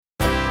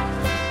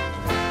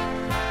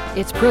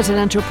It's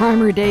presidential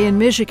primary day in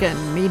Michigan.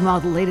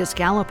 Meanwhile, the latest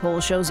Gallup poll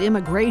shows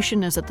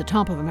immigration is at the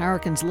top of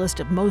Americans' list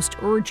of most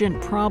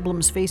urgent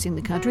problems facing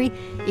the country.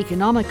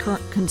 Economic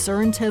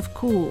concerns have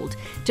cooled.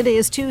 Today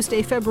is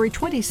Tuesday, February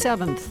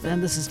 27th,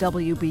 and this is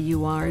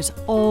WBUR's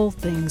All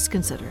Things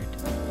Considered.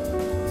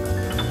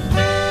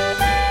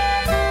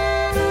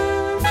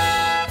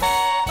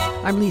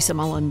 I'm Lisa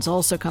Mullins.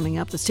 Also coming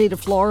up, the state of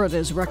Florida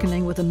is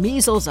reckoning with a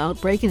measles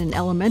outbreak in an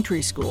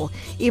elementary school.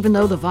 Even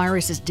though the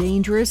virus is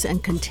dangerous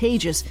and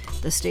contagious,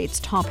 the state's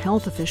top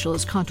health official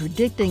is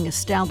contradicting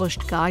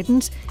established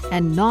guidance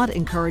and not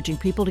encouraging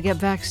people to get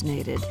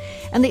vaccinated.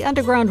 And the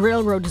Underground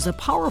Railroad is a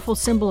powerful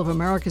symbol of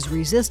America's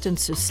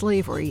resistance to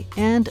slavery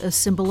and a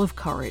symbol of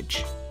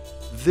courage.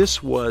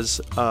 This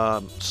was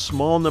a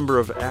small number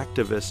of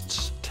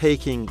activists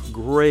taking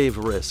grave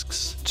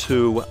risks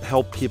to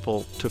help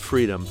people to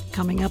freedom.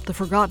 Coming up, the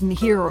forgotten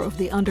hero of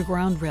the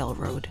Underground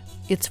Railroad.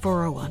 It's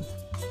 4:01.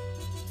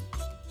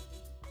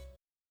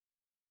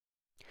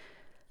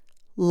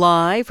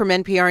 Live from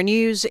NPR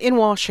News in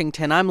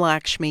Washington, I'm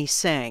Lakshmi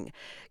Singh.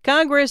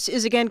 Congress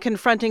is again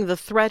confronting the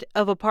threat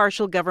of a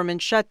partial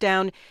government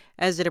shutdown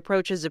as it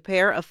approaches a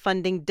pair of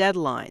funding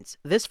deadlines,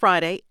 this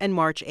Friday and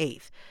March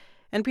 8th.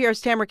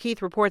 NPR's Tamara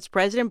Keith reports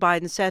President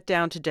Biden sat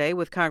down today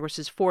with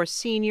Congress's four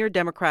senior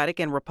Democratic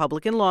and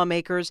Republican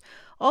lawmakers,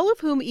 all of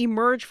whom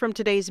emerged from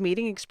today's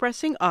meeting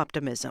expressing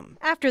optimism.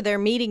 After their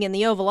meeting in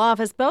the Oval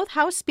Office, both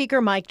House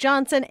Speaker Mike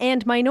Johnson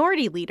and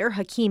Minority Leader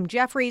Hakeem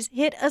Jeffries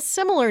hit a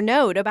similar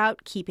note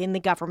about keeping the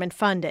government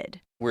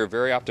funded. We're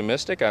very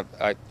optimistic.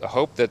 I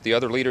hope that the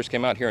other leaders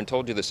came out here and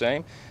told you the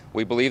same.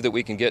 We believe that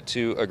we can get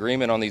to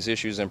agreement on these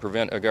issues and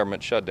prevent a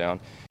government shutdown.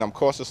 I'm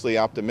cautiously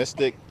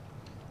optimistic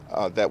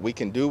that we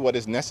can do what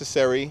is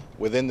necessary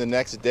within the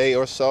next day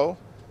or so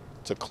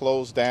to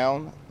close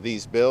down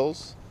these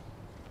bills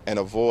and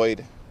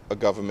avoid a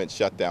government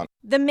shutdown.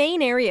 The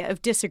main area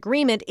of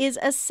disagreement is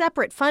a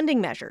separate funding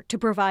measure to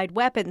provide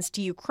weapons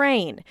to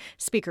Ukraine.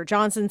 Speaker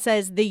Johnson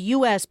says the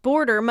U.S.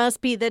 border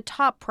must be the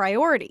top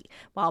priority,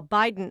 while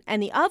Biden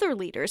and the other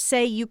leaders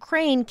say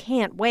Ukraine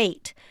can't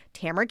wait.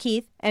 Tamara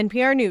Keith,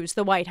 NPR News,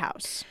 the White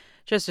House.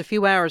 Just a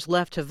few hours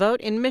left to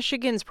vote in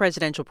Michigan's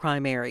presidential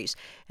primaries.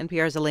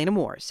 NPR's Elena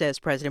Moore says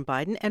President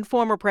Biden and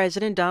former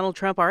President Donald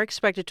Trump are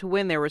expected to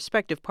win their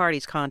respective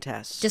parties'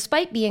 contests.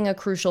 Despite being a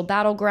crucial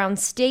battleground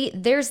state,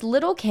 there's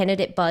little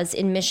candidate buzz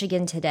in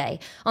Michigan today.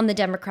 On the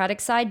Democratic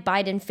side,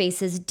 Biden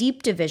faces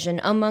deep division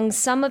among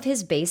some of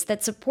his base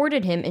that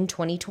supported him in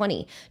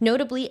 2020,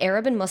 notably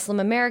Arab and Muslim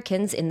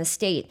Americans in the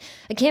state.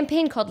 A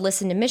campaign called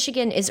Listen to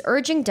Michigan is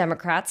urging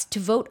Democrats to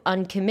vote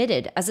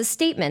uncommitted as a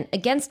statement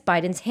against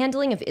Biden's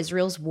handling of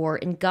Israel's war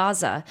in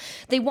Gaza.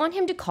 They want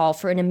him to call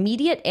for an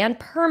immediate and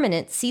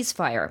permanent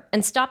ceasefire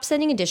and stop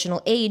sending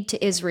additional aid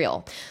to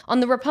Israel.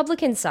 On the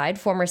Republican side,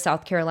 former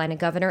South Carolina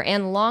governor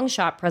and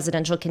long-shot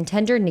presidential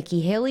contender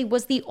Nikki Haley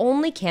was the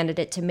only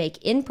candidate to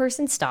make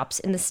in-person stops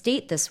in the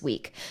state this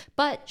week,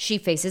 but she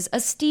faces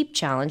a steep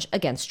challenge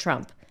against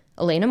Trump.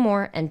 Elena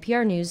Moore,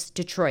 NPR News,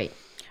 Detroit.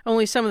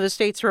 Only some of the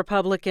state's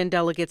Republican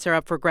delegates are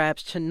up for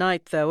grabs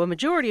tonight, though. A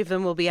majority of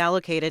them will be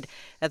allocated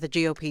at the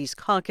GOP's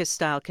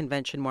caucus-style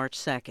convention March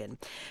 2nd.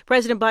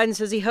 President Biden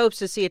says he hopes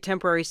to see a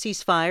temporary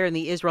ceasefire in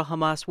the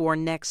Israel-Hamas war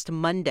next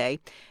Monday.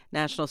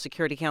 National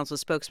Security Council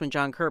spokesman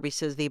John Kirby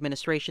says the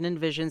administration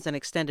envisions an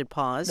extended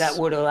pause. That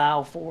would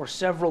allow for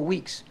several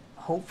weeks,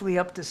 hopefully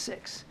up to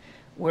 6,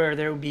 where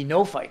there would be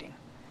no fighting,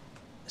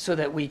 so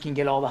that we can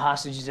get all the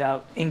hostages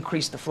out,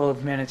 increase the flow of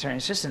humanitarian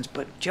assistance,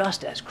 but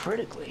just as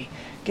critically,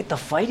 get the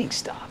fighting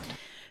stopped.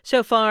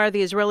 So far,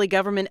 the Israeli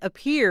government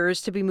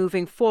appears to be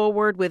moving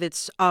forward with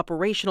its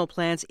operational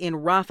plans in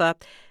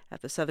Rafah,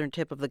 at the southern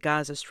tip of the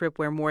Gaza Strip,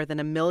 where more than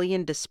 1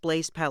 million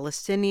displaced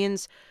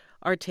Palestinians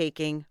are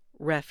taking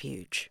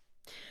refuge.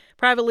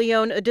 Privately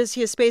owned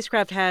Odysseus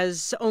spacecraft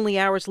has only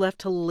hours left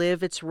to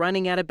live. It's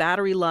running out of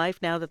battery life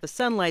now that the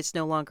sunlight's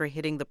no longer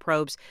hitting the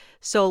probe's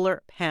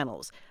solar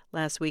panels.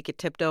 Last week, it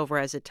tipped over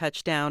as it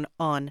touched down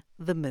on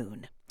the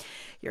moon.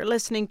 You're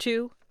listening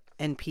to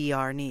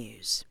NPR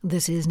News.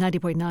 This is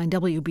 90.9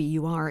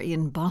 WBUR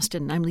in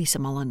Boston. I'm Lisa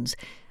Mullins.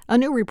 A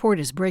new report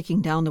is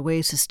breaking down the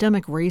way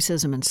systemic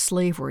racism and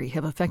slavery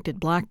have affected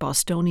Black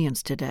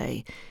Bostonians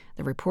today.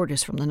 The report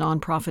is from the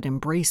nonprofit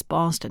Embrace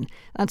Boston.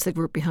 That's the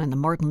group behind the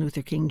Martin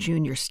Luther King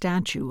Jr.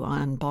 statue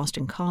on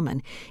Boston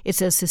Common. It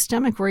says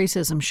systemic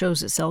racism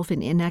shows itself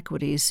in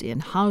inequities in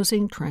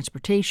housing,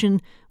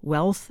 transportation,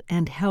 wealth,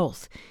 and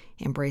health.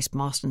 Embrace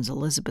Boston's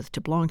Elizabeth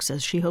DeBlanc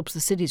says she hopes the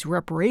city's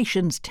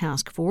reparations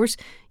task force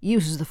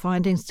uses the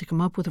findings to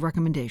come up with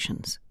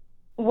recommendations.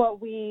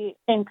 What we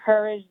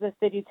encourage the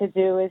city to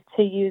do is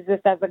to use this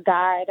as a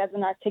guide, as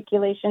an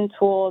articulation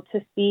tool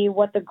to see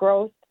what the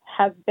growth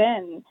has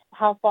been.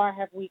 How far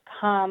have we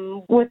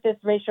come with this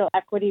racial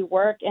equity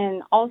work?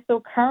 And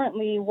also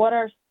currently, what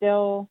are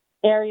still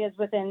areas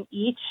within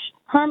each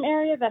harm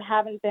area that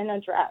haven't been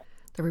addressed?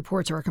 The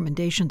report's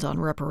recommendations on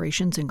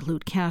reparations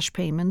include cash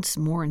payments,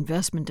 more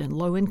investment in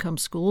low-income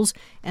schools,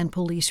 and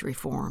police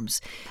reforms.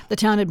 The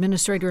town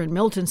administrator in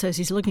Milton says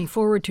he's looking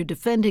forward to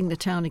defending the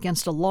town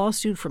against a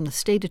lawsuit from the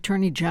state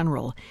attorney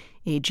general.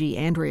 AG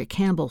Andrea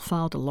Campbell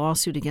filed a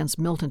lawsuit against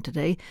Milton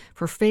today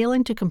for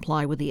failing to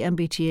comply with the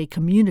MBTA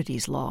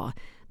Communities Law.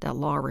 That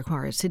law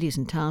requires cities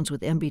and towns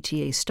with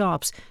MBTA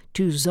stops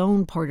to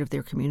zone part of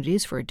their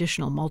communities for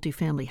additional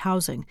multifamily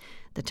housing.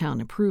 The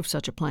town approved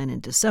such a plan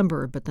in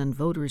December, but then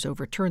voters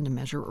overturned the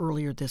measure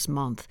earlier this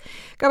month.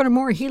 Governor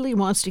Maura Healey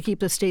wants to keep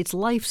the state's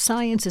life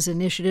sciences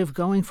initiative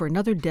going for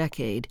another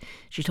decade.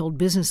 She told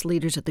business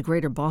leaders at the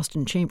Greater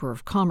Boston Chamber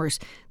of Commerce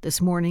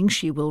this morning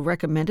she will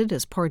recommend it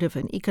as part of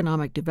an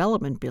economic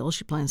development bill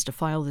she plans to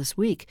file this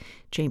week.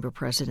 Chamber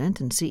President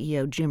and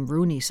CEO Jim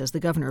Rooney says the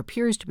governor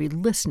appears to be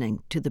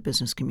listening to the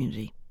business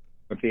community.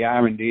 If the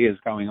R&D is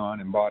going on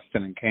in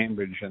Boston and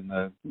Cambridge and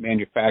the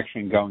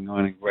manufacturing going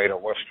on in Greater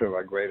Worcester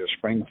or Greater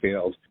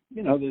Springfield,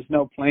 there's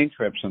no plane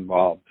trips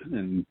involved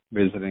in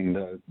visiting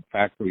the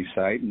factory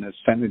site, and there's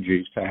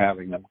synergies to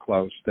having them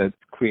close that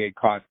create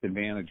cost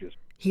advantages.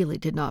 Healey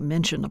did not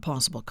mention a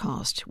possible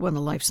cost. When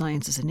the Life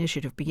Sciences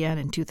Initiative began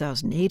in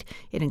 2008,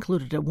 it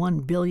included a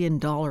 $1 billion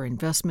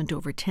investment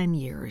over 10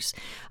 years.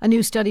 A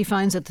new study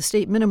finds that the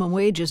state minimum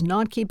wage is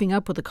not keeping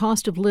up with the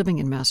cost of living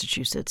in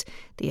Massachusetts.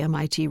 The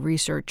MIT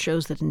research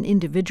shows that an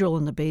individual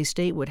in the Bay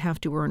State would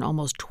have to earn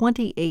almost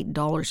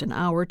 $28 an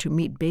hour to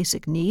meet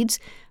basic needs.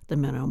 The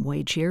minimum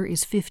wage here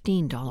is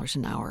 $15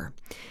 an hour.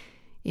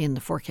 In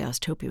the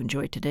forecast, hope you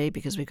enjoyed today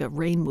because we've got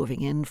rain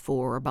moving in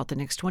for about the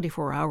next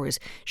 24 hours.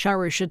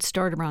 Showers should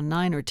start around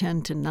 9 or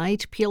 10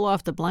 tonight. Peel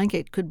off the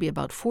blanket, could be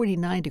about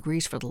 49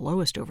 degrees for the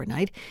lowest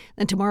overnight.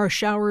 Then tomorrow,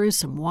 showers,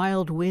 some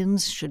wild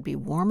winds, should be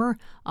warmer,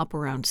 up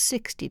around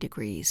 60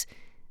 degrees.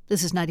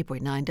 This is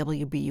 90.9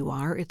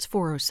 WBUR. It's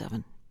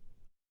 4:07.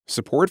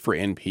 Support for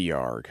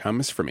NPR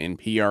comes from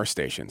NPR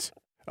stations.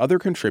 Other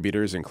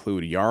contributors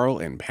include Jarl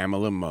and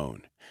Pamela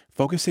Mohn,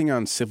 focusing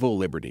on civil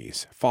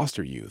liberties,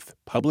 foster youth,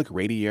 public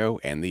radio,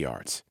 and the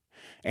arts.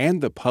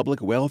 And the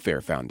Public Welfare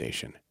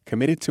Foundation,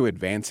 committed to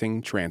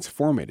advancing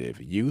transformative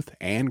youth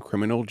and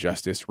criminal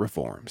justice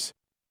reforms.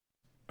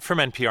 From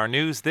NPR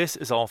News, this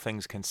is All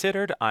Things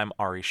Considered. I'm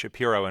Ari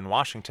Shapiro in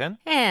Washington.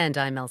 And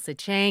I'm Elsa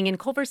Chang in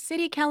Culver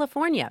City,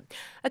 California.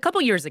 A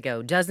couple years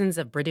ago, dozens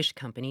of British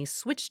companies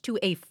switched to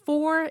a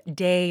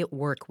 4-day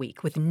work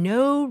week with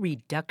no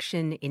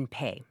reduction in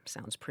pay.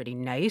 Sounds pretty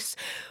nice.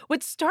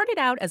 What started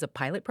out as a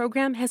pilot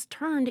program has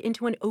turned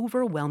into an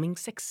overwhelming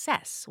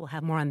success. We'll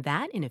have more on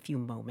that in a few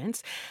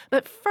moments.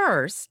 But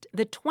first,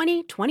 the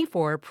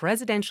 2024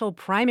 presidential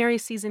primary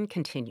season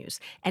continues,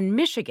 and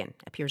Michigan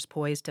appears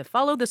poised to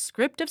follow the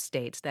script of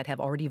states that have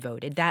already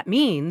voted. That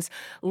means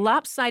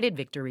lopsided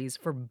victories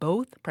for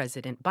both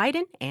President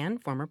Biden and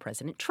former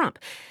President Trump.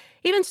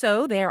 Even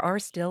so, there are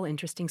still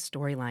interesting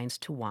storylines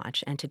to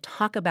watch. And to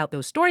talk about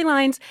those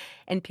storylines,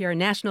 NPR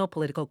national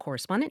political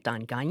correspondent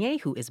Don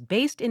Gagné, who is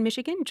based in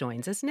Michigan,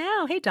 joins us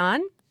now. Hey,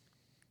 Don.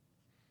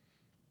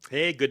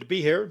 Hey, good to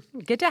be here.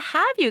 Good to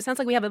have you. Sounds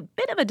like we have a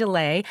bit of a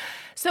delay.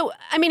 So,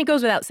 it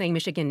goes without saying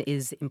Michigan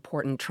is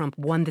important. Trump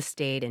won the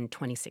state in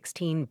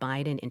 2016,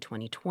 Biden in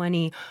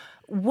 2020.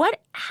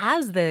 What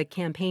has the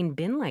campaign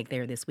been like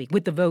there this week,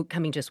 with the vote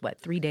coming just,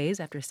 3 days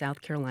after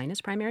South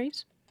Carolina's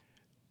primaries?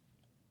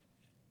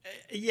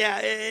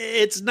 Yeah,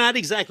 it's not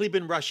exactly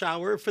been rush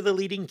hour for the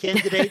leading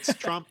candidates.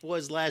 Trump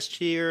was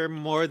last year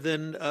more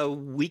than a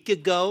week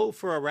ago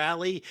for a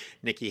rally.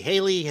 Nikki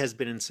Haley has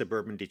been in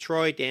suburban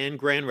Detroit and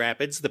Grand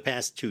Rapids the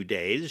past 2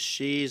 days.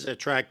 She's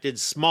attracted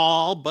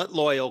small but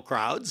loyal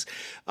crowds.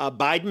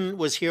 Biden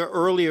was here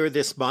earlier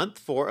this month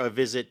for a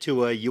visit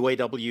to a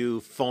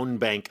UAW phone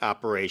bank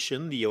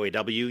operation. The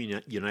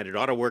UAW, United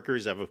Auto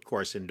Workers, have, of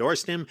course,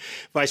 endorsed him.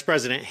 Vice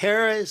President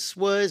Harris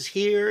was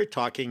here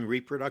talking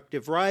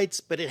reproductive rights,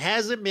 but it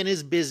hasn't been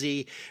as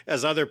busy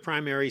as other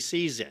primary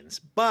seasons.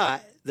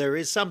 But there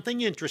is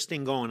something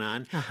interesting going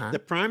on. The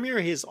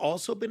primary has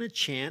also been a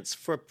chance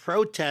for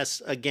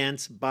protests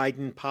against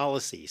Biden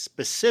policy.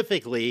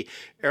 Specifically,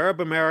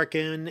 Arab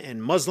American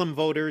and Muslim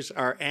voters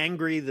are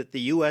angry that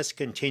the U.S.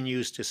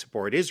 continues to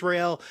support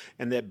Israel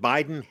and that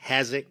Biden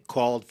hasn't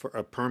called for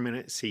a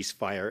permanent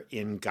ceasefire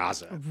in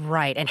Gaza.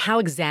 Right. And how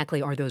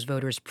exactly are those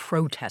voters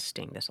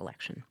protesting this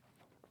election?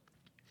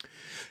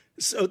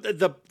 So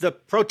the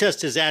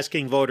protest is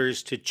asking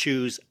voters to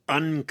choose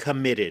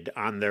uncommitted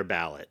on their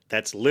ballot.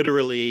 That's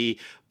literally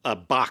a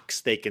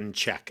box they can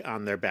check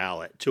on their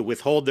ballot to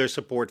withhold their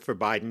support for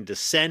Biden, to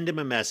send him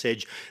a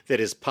message that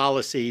his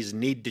policies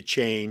need to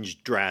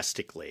change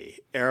drastically.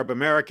 Arab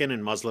American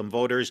and Muslim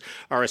voters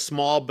are a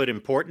small but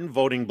important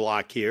voting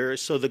bloc here.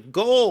 So the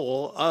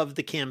goal of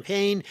the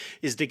campaign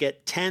is to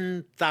get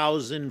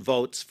 10,000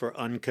 votes for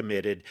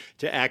uncommitted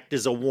to act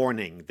as a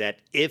warning that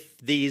if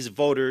these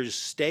voters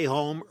stay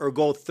home or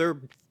go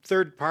third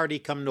party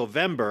come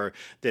November,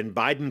 then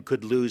Biden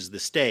could lose the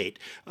state.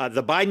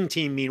 The Biden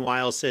team,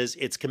 meanwhile, says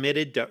it's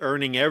committed to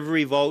earning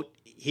every vote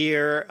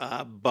here,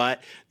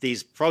 but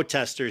these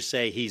protesters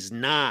say he's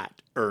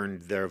not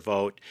earned their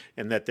vote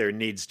and that there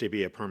needs to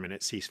be a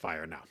permanent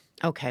ceasefire now.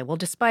 Okay, well,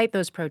 despite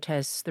those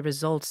protests, the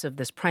results of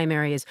this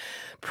primary is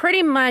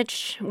pretty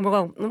much,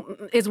 well,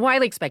 it's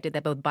widely expected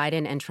that both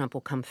Biden and Trump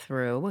will come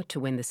through to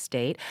win the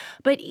state.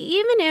 But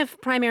even if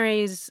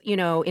primaries, in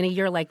a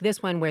year like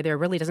this one where there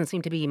really doesn't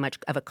seem to be much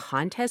of a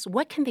contest,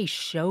 what can they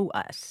show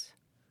us?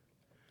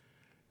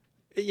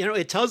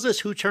 It tells us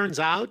who turns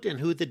out and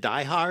who the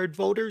diehard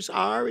voters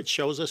are. It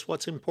shows us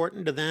what's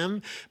important to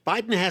them.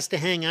 Biden has to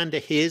hang on to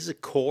his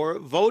core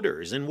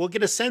voters, and we'll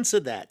get a sense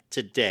of that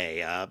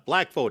today.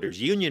 Black voters,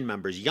 union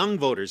members, young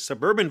voters,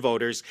 suburban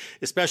voters,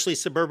 especially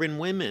suburban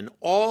women.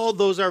 All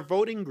those are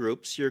voting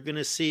groups. You're going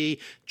to see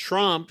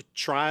Trump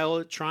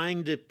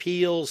trying to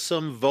peel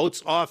some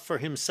votes off for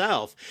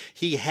himself.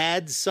 He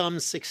had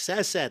some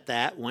success at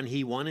that when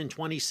he won in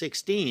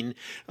 2016,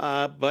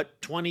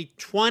 but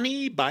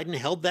 2020, Biden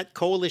held that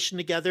coalition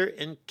together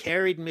and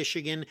carried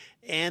Michigan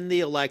and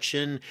the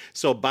election.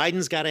 So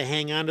Biden's got to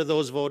hang on to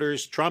those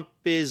voters. Trump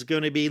is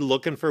going to be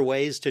looking for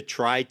ways to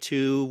try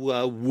to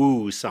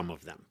woo some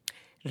of them.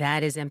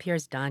 That is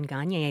NPR's Don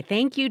Gagné.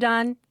 Thank you,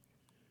 Don.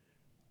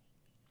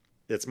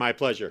 It's my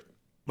pleasure.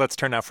 Let's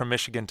turn now from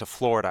Michigan to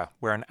Florida,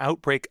 where an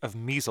outbreak of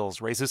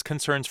measles raises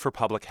concerns for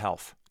public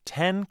health.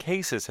 10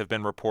 cases have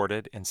been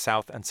reported in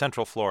South and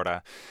Central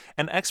Florida,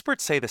 and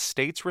experts say the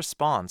state's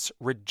response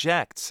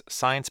rejects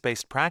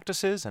science-based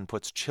practices and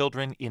puts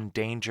children in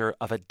danger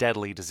of a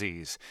deadly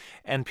disease.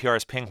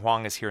 NPR's Ping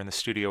Huang is here in the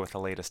studio with the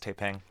latest. Hey,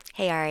 Ping.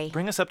 Hey, Ari.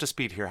 Bring us up to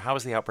speed here. How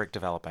is the outbreak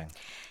developing?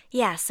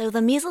 Yeah, so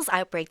the measles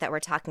outbreak that we're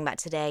talking about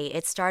today,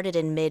 it started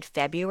in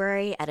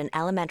mid-February at an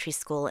elementary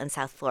school in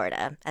South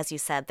Florida. As you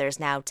said, there's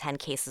now 10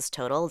 cases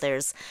total.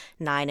 There's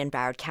 9 in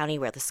Broward County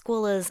where the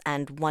school is,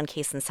 and 1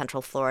 case in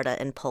Central Florida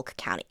in Polk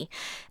County.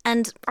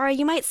 And, Ari,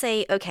 you might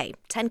say, okay,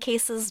 10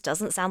 cases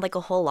doesn't sound like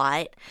a whole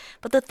lot,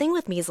 but the thing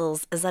with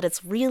measles is that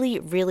it's really,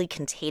 really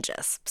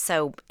contagious.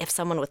 So if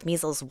someone with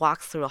measles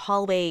walks through a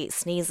hallway,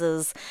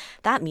 sneezes,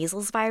 that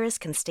measles virus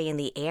can stay in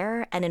the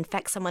air and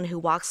infect someone who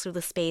walks through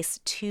the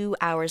space 2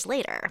 hours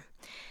later.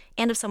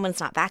 And if someone's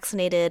not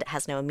vaccinated,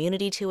 has no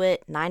immunity to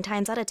it, 9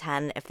 times out of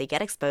 10, if they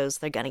get exposed,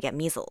 they're going to get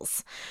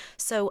measles.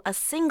 So a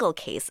single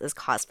case is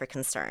cause for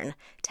concern.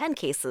 10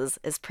 cases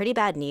is pretty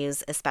bad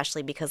news,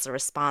 especially because the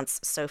response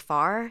so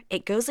far,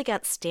 it goes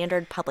against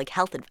standard public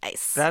health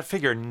advice. That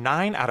figure,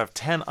 9 out of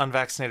 10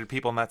 unvaccinated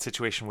people in that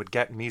situation would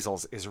get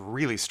measles, is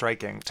really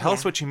striking. Tell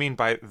us what you mean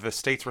by the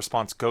state's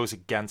response goes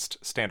against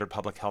standard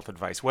public health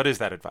advice. What is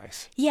that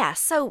advice? Yeah,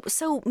 so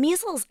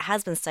measles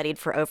has been studied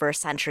for over a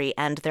century,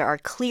 and there are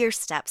clear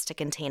steps to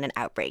contain an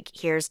outbreak.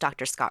 Here's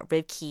Dr. Scott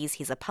Ribkeys.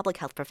 He's a public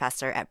health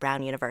professor at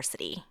Brown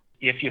University.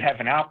 If you have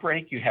an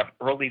outbreak, you have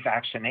early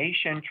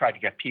vaccination, try to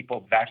get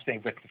people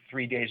vaccinated with the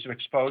 3 days of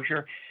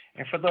exposure.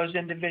 And for those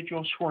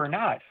individuals who are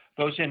not,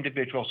 those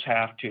individuals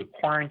have to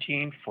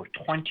quarantine for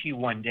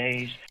 21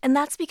 days. And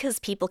that's because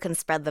people can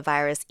spread the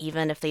virus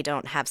even if they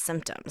don't have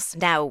symptoms.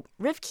 Now,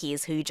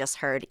 Rivkees, who you just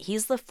heard,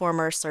 he's the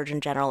former Surgeon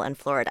General in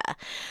Florida.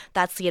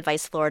 That's the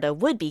advice Florida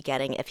would be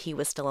getting if he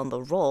was still in the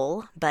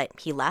role, but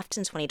he left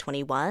in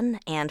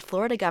 2021, and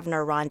Florida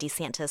Governor Ron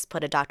DeSantis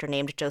put a doctor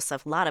named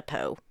Joseph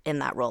Ladapo in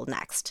that role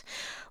next.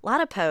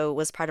 Ladapo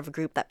was part of a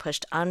group that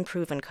pushed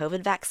unproven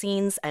COVID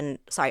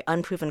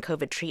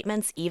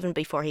treatments even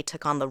before he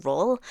took on the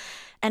role.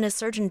 And as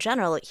Surgeon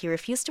General, he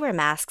refused to wear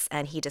masks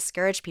and he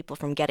discouraged people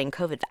from getting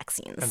COVID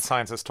vaccines. And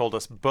science has told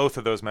us both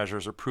of those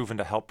measures are proven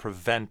to help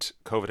prevent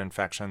COVID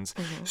infections.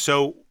 Mm-hmm.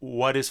 So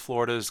what is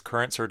Florida's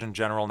current Surgeon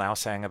General now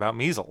saying about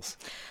measles?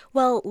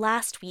 Well,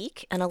 last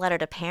week, in a letter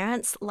to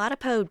parents,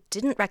 Ladapo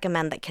didn't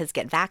recommend that kids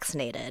get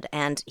vaccinated,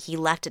 and he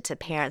left it to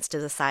parents to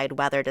decide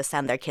whether to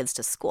send their kids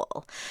to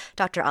school.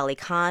 Dr. Ali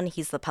Khan,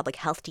 he's the public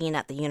health dean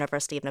at the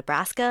University of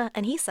Nebraska,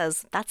 and he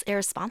says that's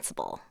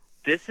irresponsible.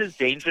 This is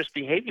dangerous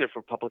behavior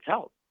for public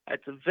health.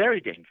 It's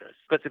very dangerous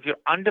because if you're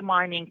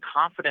undermining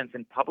confidence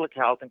in public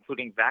health,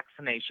 including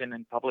vaccination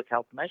and public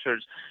health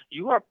measures,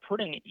 you are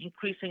putting an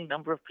increasing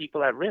number of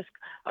people at risk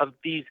of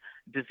these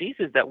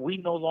diseases that we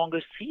no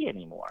longer see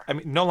anymore. I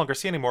mean, no longer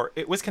see anymore.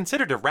 It was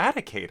considered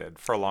eradicated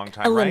for a long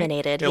time,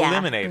 Eliminated, right?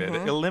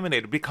 yeah.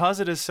 Eliminated. Because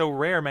it is so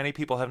rare, many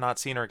people have not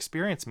seen or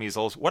experienced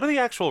measles. What are the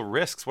actual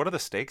risks? What are the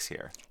stakes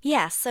here?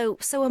 Yeah, so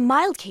a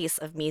mild case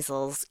of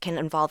measles can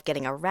involve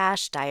getting a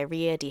rash,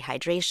 diarrhea,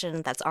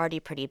 dehydration. That's already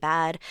pretty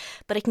bad.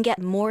 But it can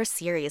get more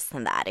serious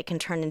than that. It can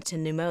turn into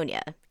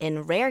pneumonia.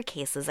 In rare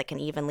cases, it can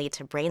even lead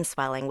to brain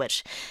swelling,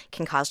 which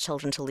can cause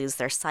children to lose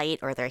their sight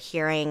or their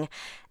hearing.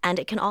 And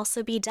it can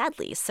also be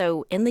deadly.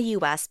 So in the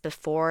U.S.,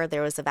 before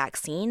there was a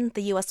vaccine,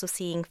 the U.S. was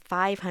seeing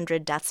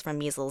 500 deaths from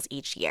measles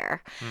each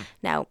year.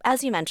 Now,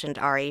 as you mentioned,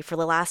 Ari, for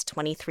the last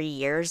 23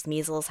 years,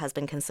 measles has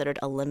been considered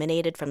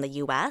eliminated from the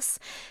U.S.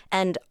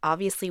 And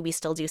obviously, we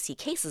still do see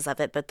cases of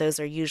it, but those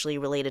are usually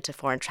related to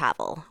foreign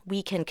travel.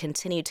 We can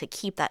continue to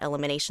keep that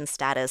elimination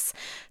status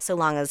so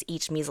long as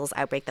each measles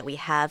outbreak that we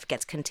have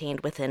gets contained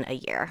within a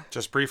year.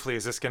 Just briefly,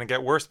 is this going to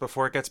get worse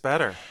before it gets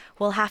better?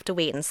 We'll have to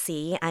wait and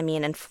see. I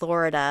mean, in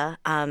Florida,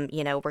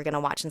 we're going to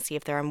watch and and see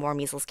if there are more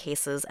measles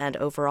cases and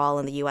overall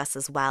in the U.S.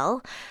 as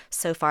well.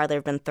 So far, there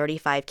have been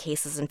 35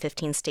 cases in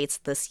 15 states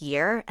this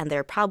year, and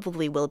there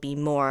probably will be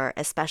more,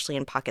 especially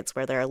in pockets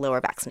where there are lower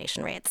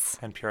vaccination rates.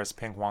 NPR's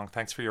Ping Wong,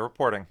 thanks for your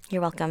reporting.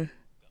 You're welcome.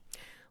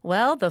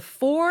 Well, the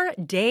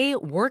 4-day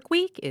work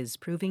week is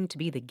proving to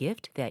be the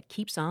gift that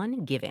keeps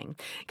on giving.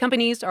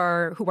 Companies who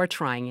are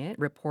trying it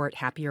report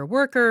happier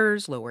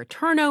workers, lower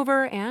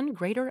turnover, and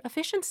greater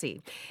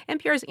efficiency.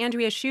 NPR's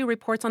Andrea Hsu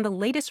reports on the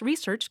latest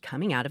research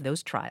coming out of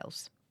those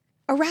trials.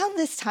 Around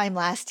this time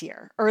last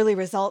year, early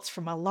results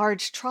from a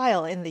large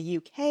trial in the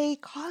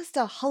UK caused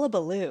a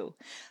hullabaloo.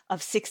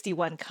 Of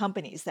 61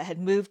 companies that had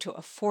moved to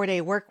a 4-day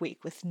work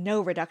week with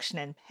no reduction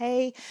in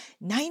pay,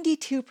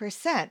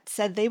 92%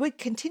 said they would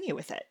continue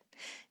with it.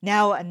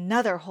 Now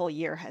another whole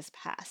year has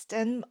passed,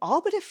 and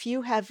all but a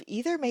few have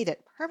either made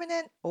it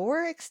permanent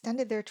or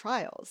extended their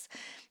trials.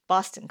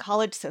 Boston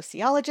College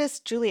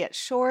sociologist Juliet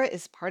Shore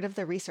is part of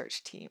the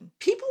research team.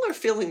 People are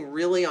feeling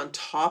really on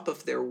top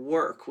of their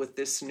work with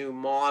this new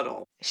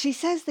model. She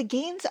says the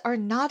gains are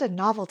not a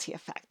novelty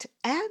effect,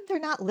 and they're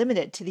not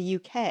limited to the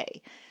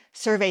UK.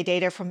 Survey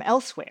data from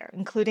elsewhere,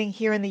 including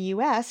here in the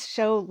U.S.,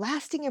 show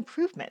lasting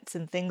improvements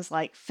in things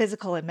like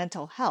physical and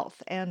mental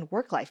health and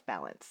work-life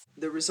balance.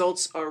 The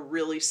results are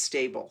really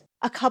stable.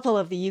 A couple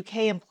of the UK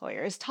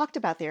employers talked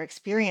about their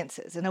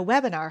experiences in a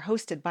webinar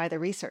hosted by the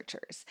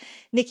researchers.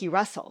 Nikki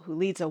Russell, who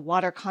leads a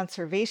water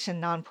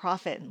conservation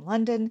nonprofit in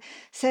London,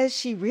 says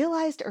she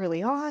realized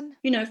early on,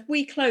 if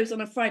we close on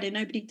a Friday,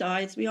 nobody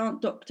dies. We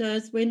aren't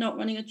doctors. We're not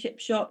running a chip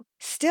shop.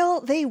 Still,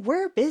 they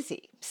were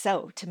busy.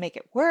 So to make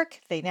it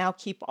work, they now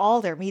keep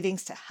all their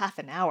meetings to half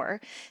an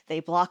hour. They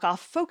block off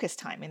focus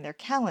time in their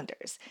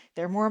calendars.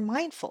 They're more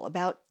mindful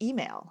about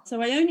email.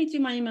 So I only do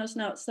my emails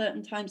now at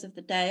certain times of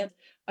the day.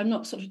 I'm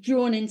not sort of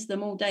drawn into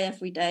them all day,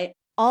 every day.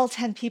 All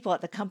 10 people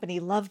at the company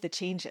loved the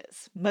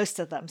changes. Most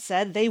of them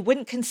said they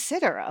wouldn't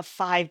consider a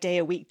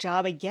 5-day-a-week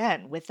job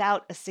again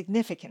without a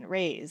significant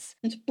raise.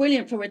 It's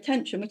brilliant for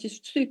retention, which is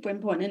super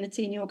important in a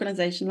teeny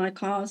organisation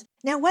like ours.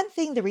 Now, one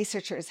thing the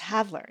researchers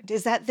have learned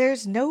is that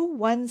there's no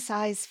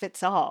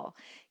one-size-fits-all.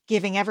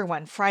 Giving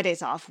everyone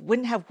Fridays off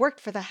wouldn't have worked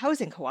for the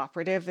housing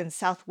cooperative in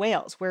South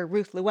Wales, where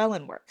Ruth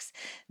Llewellyn works.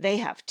 They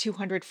have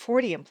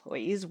 240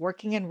 employees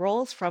working in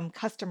roles from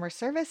customer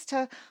service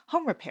to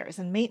home repairs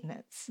and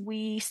maintenance.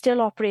 We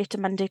still operate a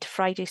Monday to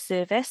Friday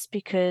service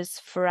because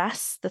for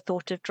us, the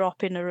thought of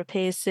dropping a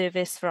repairs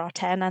service for our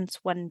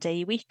tenants 1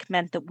 day a week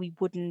meant that we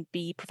wouldn't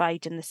be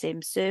providing the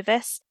same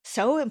service.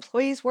 So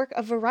employees work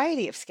a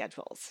variety of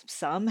schedules.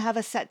 Some have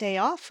a set day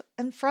off,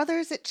 and for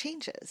others it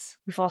changes.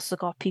 We've also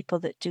got people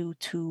that do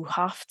 2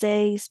 half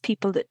days,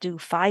 people that do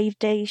 5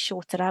 days,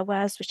 shorter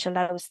hours, which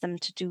allows them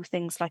to do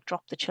things like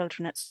drop the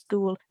children at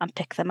school and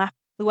pick them up.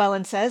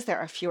 Llewellyn says there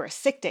are fewer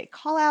sick day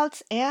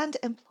callouts and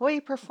employee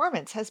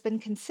performance has been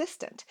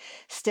consistent.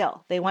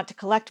 Still, they want to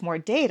collect more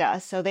data,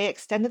 so they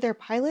extended their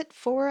pilot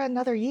for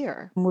another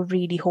year. We're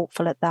really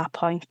hopeful at that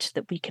point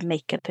that we can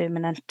make it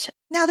permanent.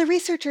 Now, the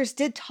researchers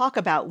did talk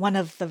about one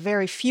of the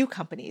very few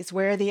companies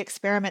where the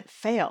experiment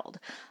failed.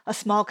 A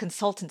small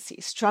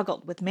consultancy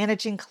struggled with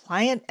managing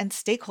client and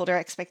stakeholder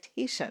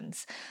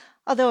expectations.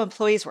 Although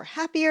employees were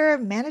happier,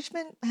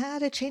 management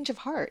had a change of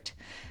heart.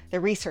 The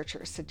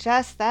researchers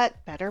suggest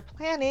that better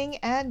planning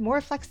and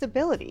more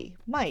flexibility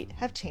might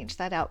have changed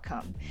that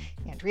outcome.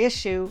 Andrea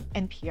Hsu,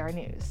 NPR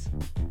News.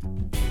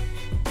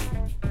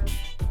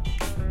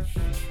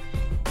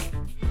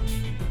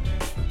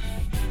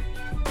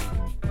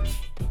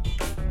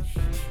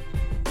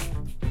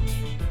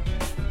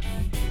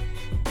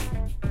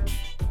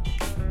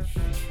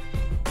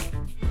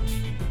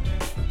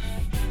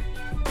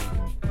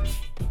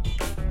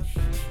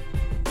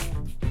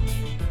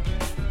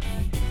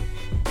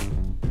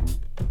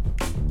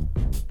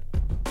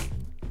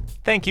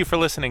 Thank you for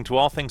listening to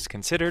All Things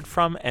Considered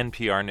from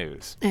NPR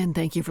News. And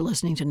thank you for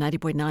listening to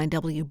 90.9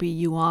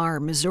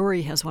 WBUR.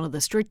 Missouri has one of the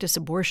strictest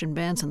abortion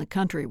bans in the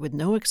country, with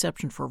no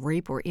exception for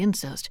rape or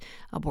incest.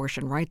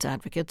 Abortion rights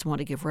advocates want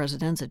to give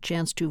residents a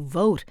chance to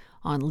vote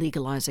on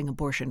legalizing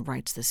abortion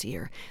rights this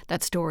year.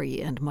 That story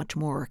and much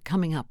more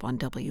coming up on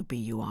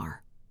WBUR.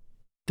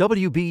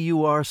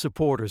 WBUR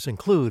supporters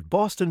include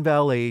Boston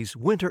Ballet's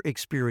Winter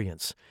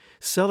Experience,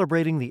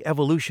 celebrating the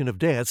evolution of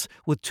dance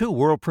with 2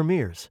 world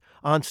premieres,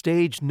 on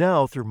stage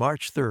now through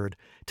March 3rd.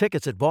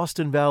 Tickets at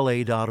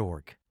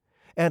bostonballet.org.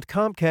 And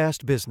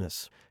Comcast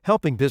Business,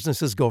 helping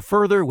businesses go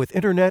further with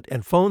internet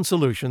and phone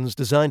solutions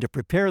designed to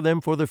prepare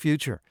them for the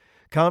future.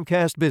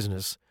 Comcast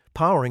Business,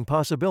 powering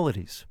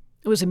possibilities.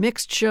 It was a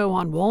mixed show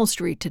on Wall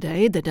Street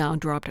today. The Dow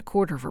dropped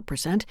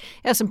 0.25%.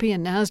 S&P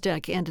and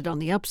NASDAQ ended on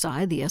the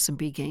upside. The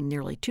S&P gained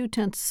nearly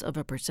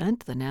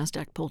 0.2%. The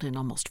NASDAQ pulled in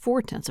almost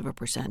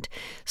 0.4%.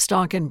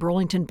 Stock in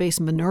Burlington-based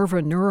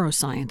Minerva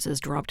Neurosciences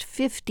dropped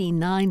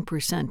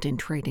 59% in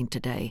trading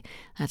today.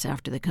 That's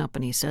after the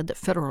company said that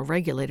federal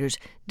regulators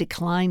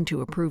declined to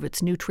approve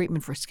its new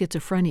treatment for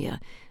schizophrenia.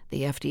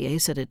 The FDA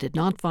said it did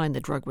not find the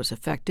drug was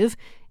effective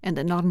and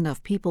that not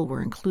enough people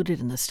were included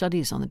in the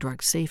studies on the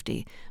drug's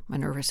safety.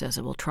 Minerva says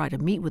it will try to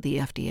meet with the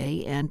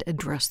FDA and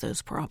address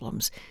those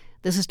problems.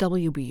 This is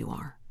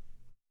WBUR.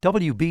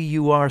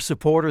 WBUR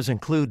supporters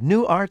include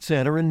New Art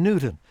Center in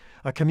Newton,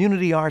 a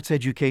community arts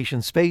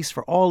education space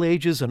for all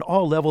ages and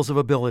all levels of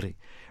ability.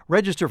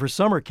 Register for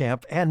summer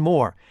camp and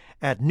more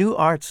at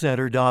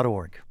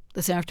newartcenter.org.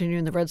 This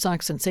afternoon, the Red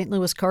Sox and St.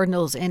 Louis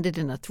Cardinals ended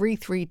in a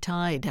 3-3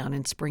 tie down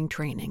in spring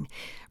training.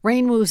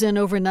 Rain moves in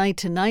overnight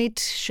tonight.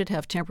 Should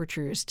have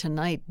temperatures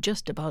tonight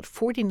just about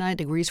 49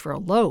 degrees for a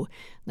low.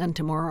 Then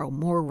tomorrow,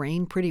 more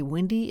rain, pretty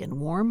windy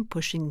and warm,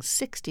 pushing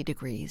 60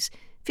 degrees.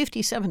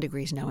 57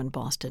 degrees now in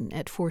Boston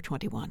at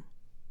 4:21.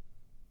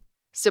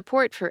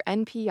 Support for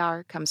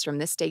NPR comes from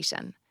this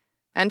station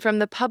and from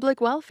the Public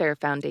Welfare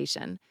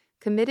Foundation,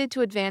 committed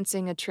to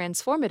advancing a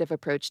transformative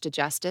approach to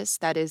justice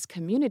that is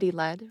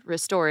community-led,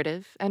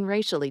 restorative, and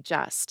racially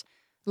just.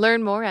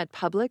 Learn more at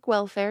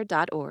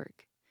publicwelfare.org.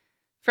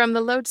 From the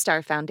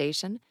Lodestar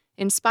Foundation,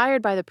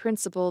 inspired by the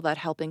principle that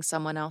helping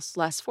someone else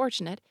less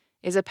fortunate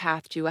is a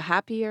path to a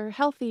happier,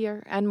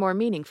 healthier, and more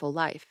meaningful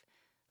life.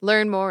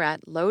 Learn more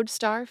at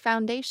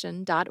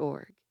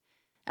lodestarfoundation.org.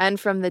 And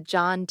from the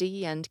John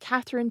D. and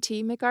Catherine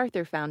T.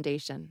 MacArthur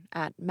Foundation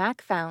at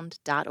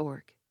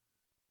macfound.org.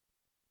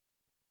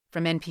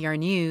 From NPR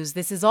News,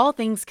 this is All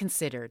Things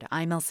Considered.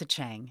 I'm Elsa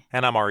Chang.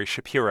 And I'm Ari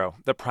Shapiro.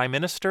 The Prime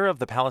Minister of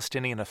the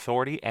Palestinian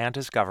Authority and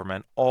his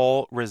government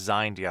all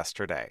resigned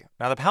yesterday.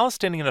 Now, the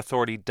Palestinian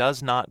Authority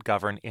does not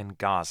govern in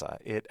Gaza.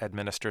 It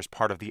administers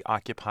part of the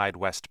occupied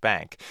West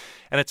Bank.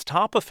 And its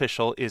top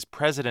official is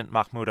President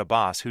Mahmoud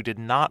Abbas, who did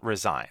not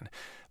resign.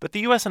 But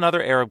the U.S. and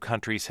other Arab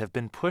countries have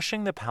been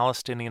pushing the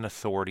Palestinian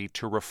Authority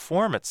to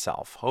reform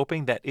itself,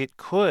 hoping that it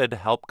could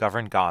help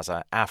govern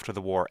Gaza after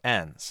the war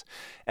ends.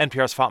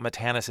 NPR's Fatma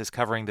Tanis is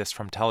covering this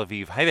from Tel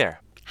Aviv. Hi there.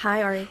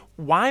 Hi, Ari.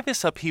 Why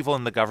this upheaval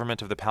in the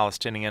government of the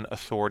Palestinian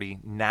Authority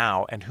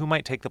now, and who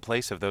might take the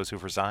place of those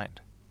who've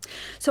resigned?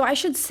 So I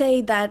should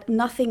say that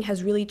nothing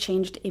has really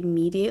changed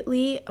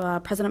immediately.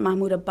 President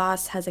Mahmoud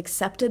Abbas has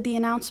accepted the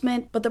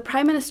announcement, but the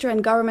Prime Minister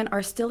and government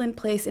are still in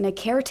place in a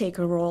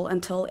caretaker role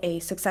until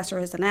a successor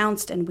is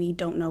announced, and we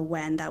don't know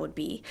when that would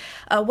be.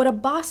 What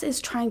Abbas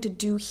is trying to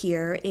do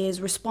here is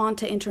respond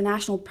to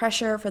international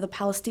pressure for the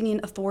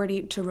Palestinian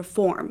Authority to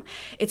reform.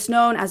 It's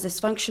known as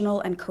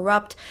dysfunctional and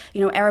corrupt.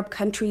 Arab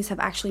countries have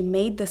actually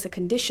made this a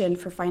condition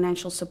for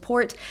financial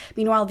support.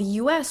 Meanwhile, the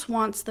U.S.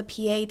 wants the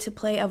PA to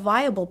play a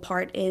viable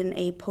part in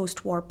a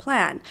post-war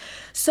plan.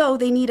 So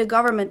they need a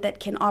government that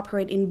can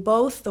operate in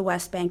both the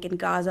West Bank and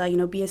Gaza,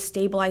 be a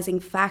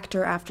stabilizing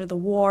factor after the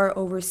war,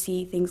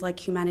 oversee things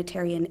like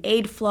humanitarian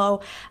aid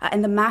flow,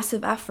 and the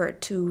massive effort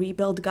to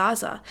rebuild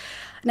Gaza.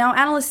 Now,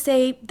 analysts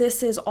say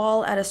this is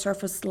all at a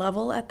surface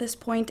level at this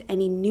point.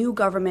 Any new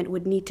government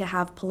would need to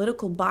have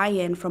political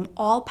buy-in from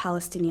all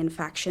Palestinian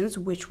factions,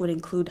 which would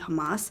include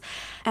Hamas,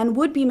 and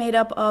would be made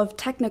up of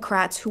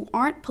technocrats who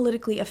aren't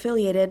politically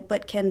affiliated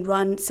but can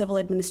run civil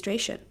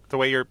administration. The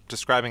way you're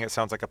describing it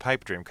sounds like a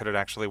pipe dream. Could it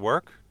actually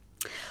work?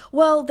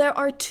 Well, there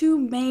are two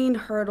main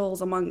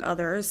hurdles, among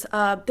others.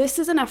 This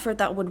is an effort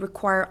that would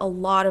require a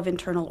lot of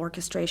internal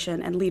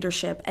orchestration and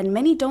leadership, and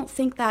many don't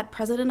think that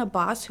President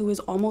Abbas, who is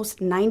almost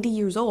 90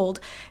 years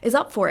old, is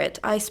up for it.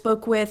 I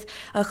spoke with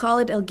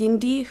Khalid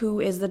El-Gindi, who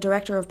is the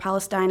director of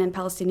Palestine and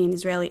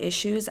Palestinian-Israeli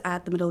issues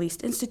at the Middle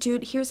East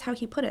Institute. Here's how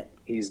he put it.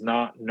 He's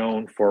not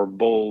known for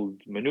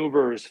bold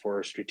maneuvers,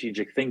 for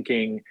strategic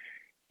thinking.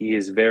 He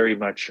is very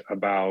much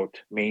about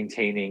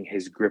maintaining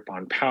his grip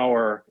on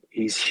power.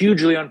 He's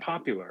hugely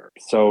unpopular.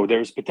 So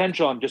there's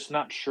potential. I'm just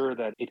not sure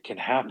that it can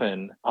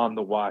happen on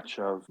the watch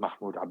of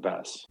Mahmoud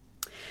Abbas.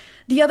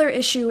 The other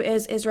issue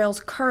is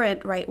Israel's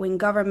current right-wing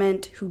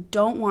government, who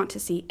don't want to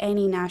see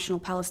any national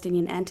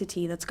Palestinian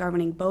entity that's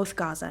governing both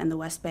Gaza and the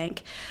West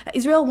Bank.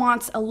 Israel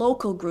wants a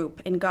local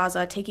group in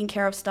Gaza taking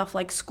care of stuff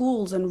like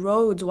schools and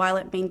roads while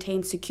it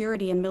maintains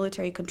security and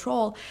military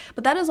control.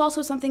 But that is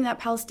also something that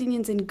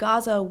Palestinians in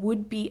Gaza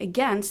would be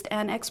against,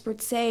 and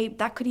experts say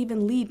that could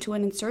even lead to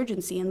an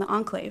insurgency in the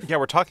enclave. Yeah,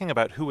 we're talking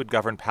about who would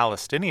govern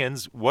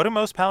Palestinians. What do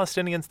most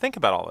Palestinians think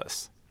about all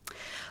this?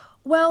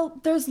 Well,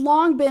 there's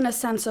long been a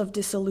sense of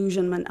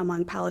disillusionment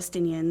among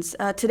Palestinians.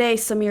 Today,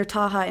 Samir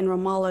Taha in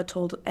Ramallah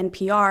told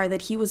NPR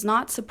that he was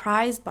not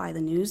surprised by the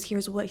news.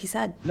 Here's what he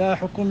said. He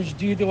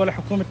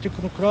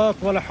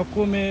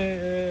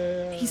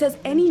says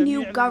any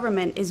new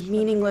government is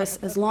meaningless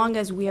as long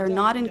as we are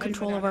not in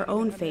control of our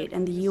own fate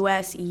and the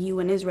US, EU,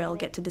 and Israel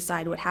get to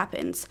decide what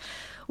happens.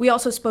 We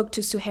also spoke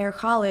to Suhair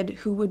Khalid,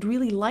 who would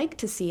really like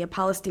to see a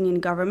Palestinian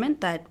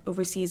government that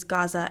oversees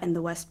Gaza and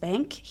the West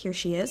Bank. Here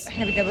she is.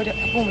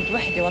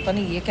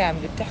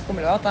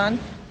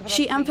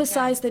 She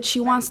emphasized that she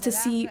wants to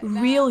see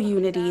real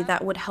unity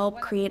that would help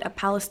create a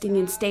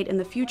Palestinian state in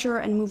the future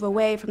and move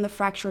away from the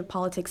fractured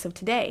politics of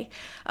today.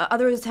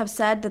 Others have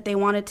said that they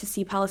wanted to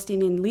see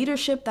Palestinian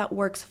leadership that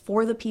works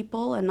for the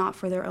people and not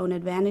for their own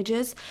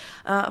advantages.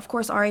 Of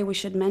course, Ari, we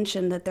should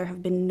mention that there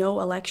have been no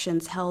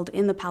elections held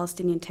in the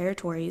Palestinian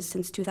territories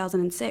since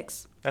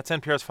 2006. That's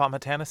NPR's Fatma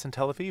Tanis in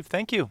Tel Aviv.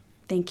 Thank you.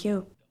 Thank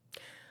you.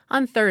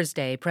 On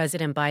Thursday,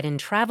 President Biden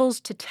travels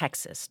to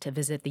Texas to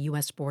visit the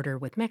U.S. border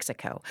with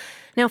Mexico.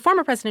 Now,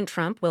 former President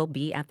Trump will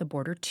be at the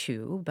border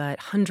too, but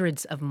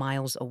hundreds of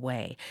miles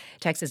away.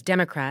 Texas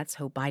Democrats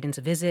hope Biden's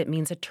visit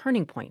means a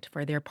turning point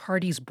for their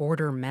party's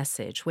border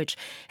message, which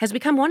has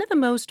become one of the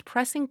most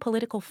pressing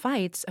political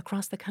fights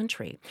across the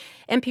country.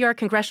 NPR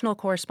congressional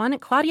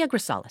correspondent Claudia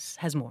Grisales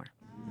has more.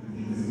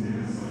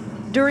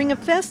 During a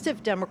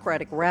festive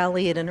Democratic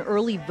rally at an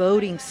early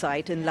voting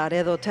site in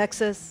Laredo,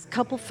 Texas,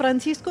 couple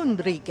Francisco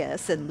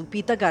Enriquez and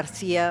Lupita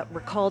Garcia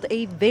recalled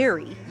a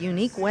very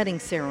unique wedding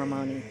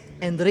ceremony.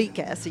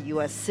 Enriquez, a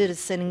U.S.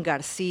 citizen, and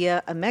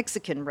Garcia, a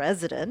Mexican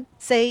resident,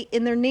 say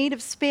in their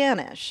native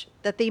Spanish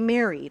that they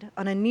married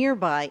on a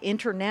nearby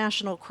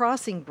international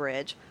crossing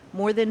bridge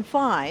more than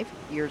 5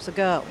 years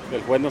ago.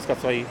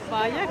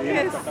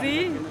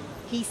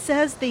 He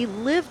says they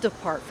lived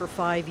apart for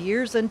 5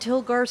 years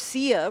until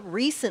Garcia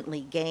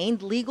recently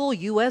gained legal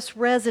U.S.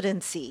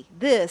 residency.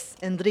 This,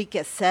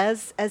 Enriquez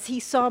says, as he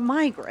saw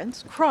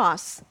migrants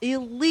cross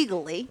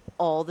illegally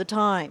all the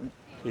time.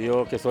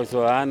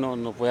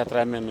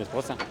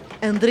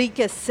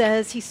 Enriquez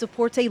says he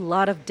supports a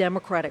lot of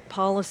Democratic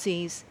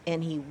policies,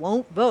 and he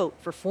won't vote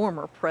for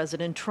former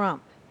President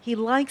Trump. He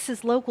likes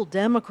his local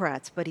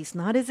Democrats, but he's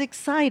not as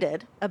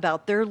excited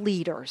about their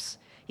leaders.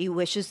 He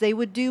wishes they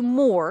would do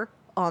more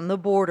on the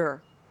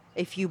border.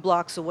 A few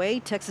blocks away,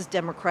 Texas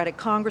Democratic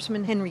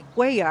Congressman Henry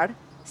Cuellar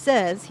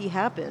says he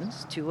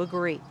happens to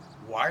agree.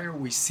 Why are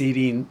we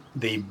ceding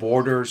the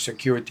border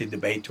security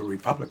debate to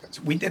Republicans?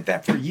 We did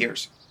that for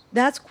years.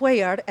 That's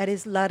Cuellar at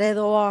his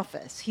Laredo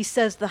office. He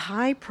says the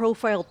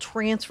high-profile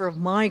transfer of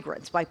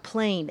migrants by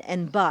plane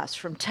and bus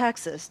from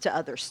Texas to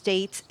other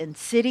states and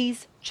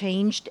cities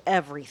changed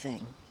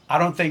everything. I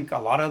don't think a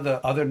lot of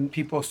the other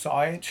people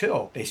saw it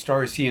till they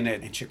started seeing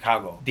it in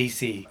Chicago,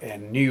 D.C.,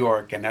 and New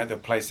York and other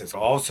places.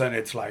 All of a sudden,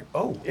 it's like,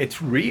 oh,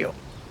 it's real.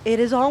 It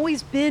has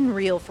always been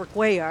real for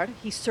Cuellar.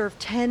 He served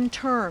 10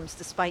 terms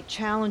despite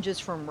challenges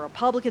from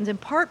Republicans, in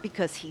part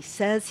because he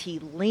says he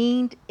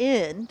leaned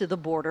into the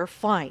border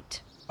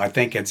fight. I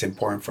think it's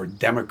important for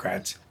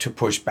Democrats to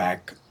push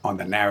back on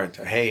the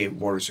narrative. Hey,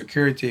 border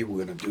security,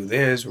 we're going to do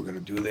this, we're going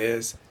to do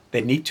this. They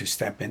need to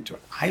step into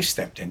it. I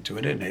stepped into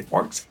it, and it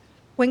works.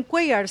 When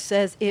Cuellar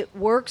says it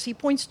works, he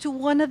points to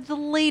one of the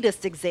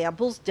latest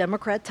examples,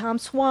 Democrat Tom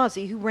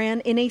Suozzi, who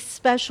ran in a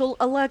special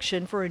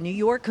election for a New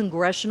York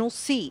congressional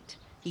seat.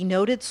 He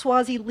noted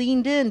Suozzi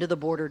leaned into the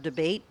border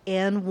debate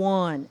and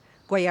won.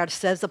 Cuellar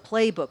says the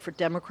playbook for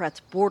Democrats'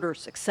 border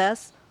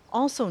success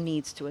also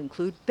needs to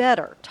include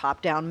better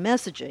top-down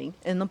messaging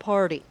in the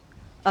party.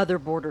 Other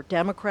border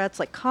Democrats,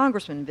 like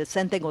Congressman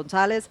Vicente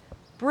Gonzalez,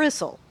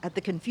 bristle at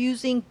the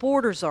confusing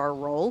border czar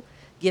role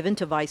given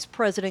to Vice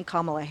President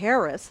Kamala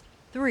Harris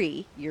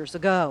 3 years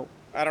ago.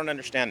 I don't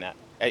understand that.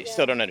 I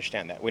still don't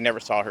understand that. We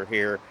never saw her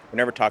here. We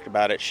never talked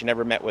about it. She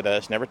never met with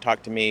us, never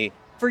talked to me.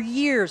 For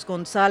years,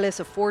 Gonzalez,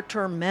 a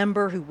 4-term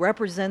member who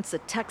represents the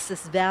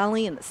Texas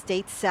Valley in the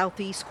state's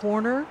southeast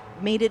corner,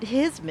 made it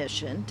his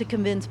mission to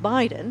convince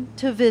Biden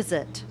to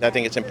visit. I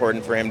think it's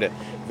important for him to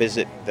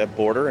visit the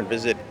border and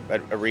visit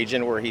a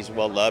region where he's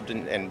well loved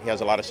and he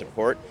has a lot of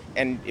support.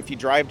 And if you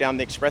drive down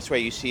the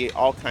expressway, you see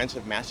all kinds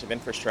of massive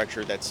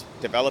infrastructure that's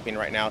developing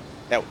right now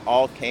that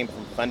all came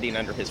from funding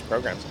under his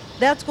programs.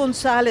 That's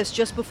Gonzalez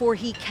just before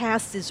he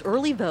cast his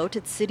early vote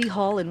at City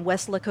Hall in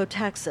Weslaco,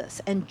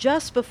 Texas, and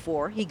just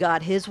before he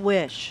got his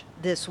wish.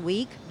 This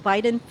week,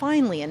 Biden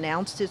finally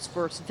announced his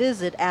first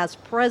visit as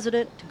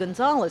president to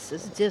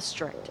Gonzalez's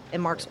district. It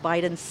marks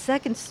Biden's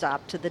second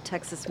stop to the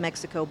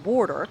Texas-Mexico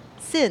border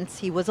since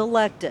he was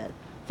elected,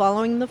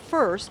 following the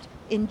first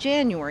in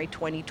January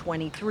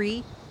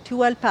 2023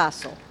 to El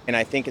Paso. And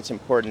I think it's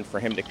important for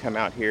him to come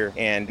out here,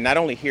 and not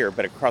only here,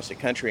 but across the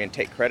country, and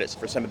take credits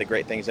for some of the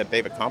great things that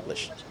they've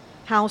accomplished.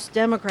 House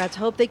Democrats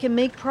hope they can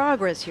make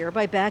progress here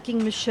by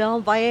backing Michelle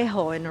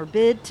Vallejo in her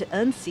bid to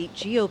unseat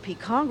GOP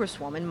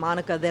Congresswoman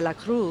Monica de la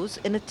Cruz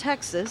in a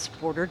Texas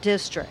border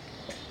district.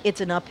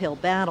 It's an uphill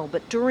battle,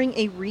 but during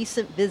a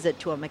recent visit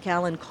to a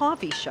McAllen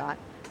coffee shop,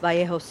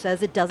 Vallejo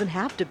says it doesn't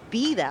have to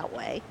be that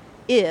way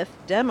if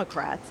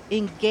Democrats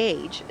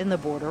engage in the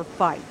border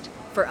fight.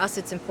 For us,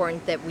 it's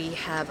important that we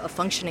have a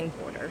functioning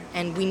border,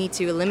 and we need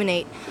to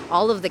eliminate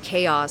all of the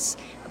chaos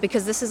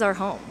because this is our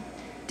home.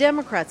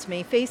 Democrats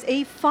may face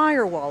a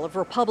firewall of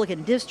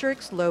Republican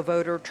districts, low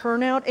voter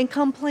turnout, and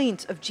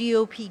complaints of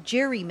GOP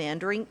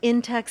gerrymandering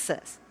in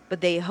Texas. But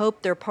they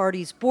hope their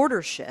party's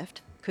border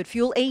shift could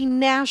fuel a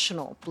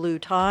national blue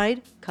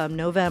tide come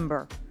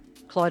November.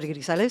 Claudia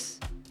Grisales,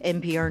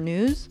 NPR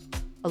News,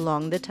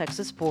 along the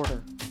Texas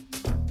border.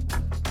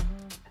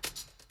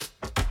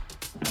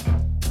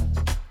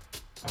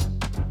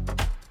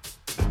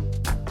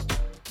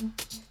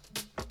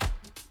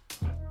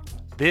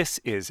 This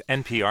is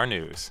NPR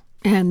News.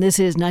 And this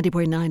is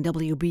 90.9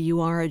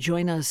 WBUR.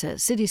 Join us at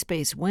City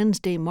Space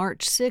Wednesday,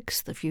 March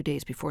 6th, a few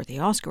days before the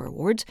Oscar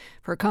Awards,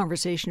 for a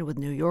conversation with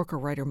New Yorker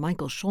writer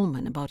Michael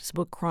Schulman about his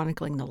book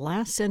chronicling the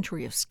last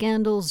century of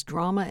scandals,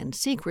 drama, and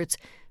secrets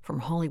from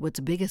Hollywood's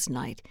biggest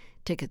night.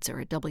 Tickets are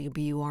at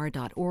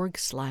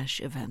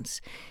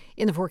wbur.org/events.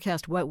 In the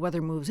forecast, wet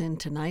weather moves in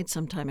tonight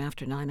sometime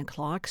after 9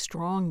 o'clock.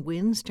 Strong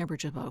winds,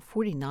 temperature about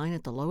 49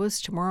 at the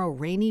lowest. Tomorrow,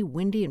 rainy,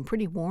 windy, and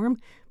pretty warm,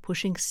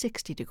 pushing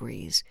 60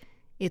 degrees.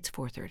 It's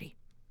 4:30.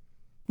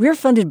 We're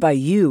funded by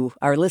you,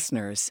 our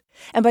listeners,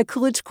 and by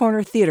Coolidge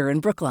Corner Theater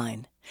in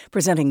Brookline,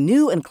 presenting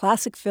new and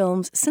classic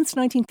films since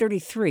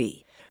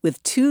 1933,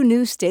 with 2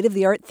 new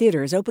state-of-the-art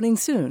theaters opening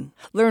soon.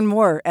 Learn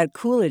more at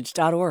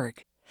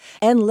Coolidge.org.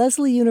 And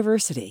Leslie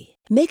University.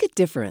 Make a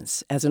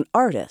difference as an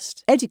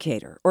artist,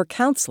 educator, or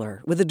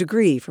counselor with a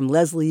degree from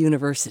Leslie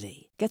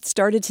University. Get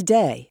started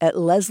today at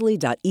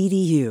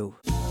leslie.edu.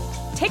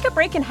 Take a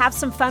break and have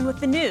some fun with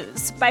the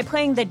news by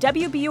playing the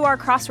WBUR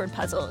crossword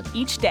puzzle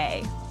each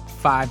day.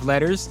 5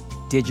 letters,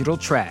 digital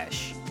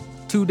trash.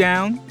 2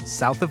 down,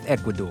 south of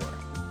Ecuador.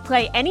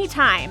 Play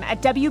anytime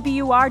at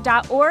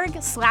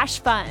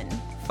wbur.org/fun.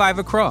 5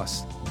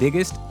 across,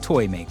 biggest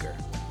toy maker.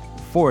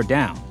 4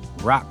 down,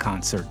 rock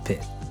concert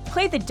pit.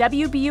 Play the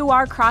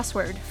WBUR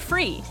crossword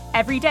free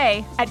every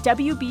day at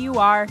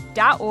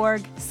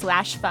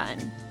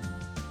wbur.org/fun.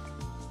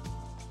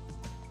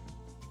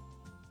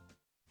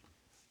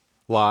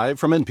 Live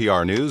from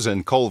NPR News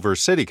in Culver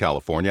City,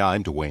 California,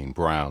 I'm Dwayne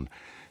Brown.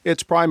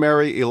 It's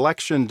primary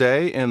election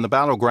day in the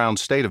battleground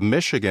state of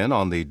Michigan.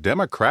 On the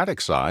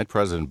Democratic side,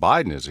 President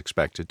Biden is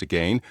expected to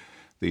gain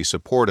the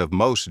support of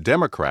most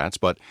Democrats,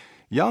 but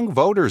young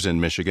voters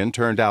in Michigan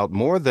turned out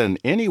more than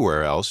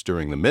anywhere else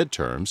during the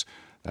midterms.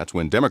 That's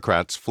when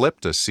Democrats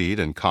flipped a seat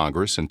in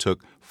Congress and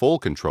took full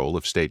control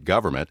of state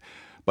government.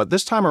 But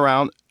this time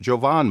around,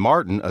 Jovan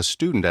Martin, a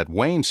student at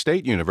Wayne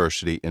State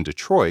University in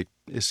Detroit,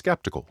 is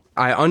skeptical.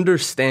 I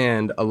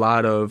understand a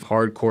lot of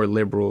hardcore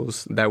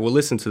liberals that will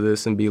listen to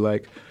this and be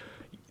like,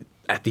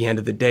 at the end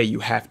of the day, you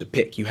have to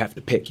pick. You know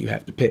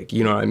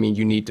what I mean?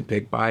 You need to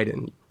pick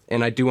Biden.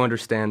 And I do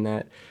understand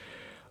that.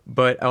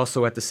 But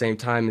also at the same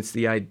time, it's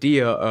the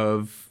idea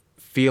of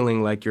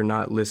feeling like you're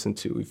not listened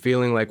to,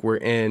 feeling like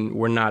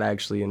we're not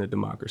actually in a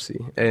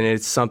democracy. And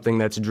it's something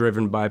that's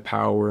driven by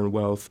power and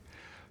wealth.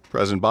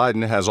 President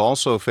Biden has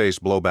also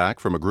faced blowback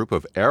from a group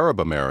of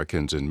Arab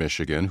Americans in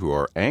Michigan who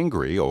are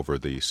angry over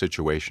the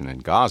situation in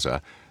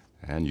Gaza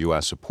and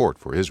U.S. support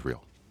for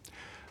Israel.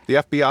 The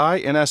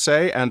FBI,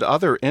 NSA, and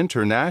other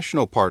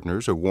international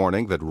partners are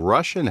warning that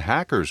Russian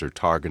hackers are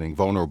targeting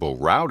vulnerable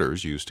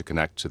routers used to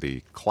connect to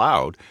the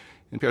cloud.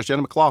 NPR's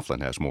Jenna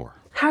McLaughlin has more.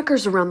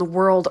 Hackers around the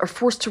world are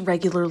forced to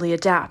regularly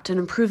adapt and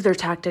improve their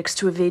tactics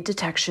to evade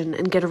detection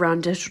and get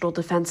around digital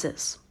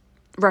defenses.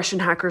 Russian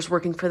hackers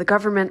working for the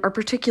government are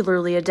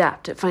particularly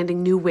adept at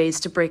finding new ways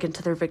to break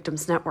into their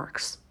victims'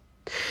 networks.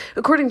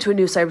 According to a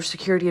new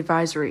cybersecurity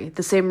advisory,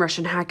 the same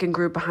Russian hacking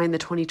group behind the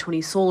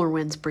 2020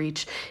 SolarWinds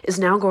breach is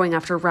now going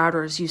after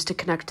routers used to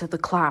connect to the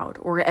cloud,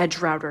 or edge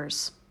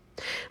routers.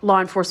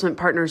 Law enforcement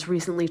partners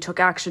recently took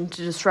action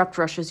to disrupt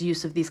Russia's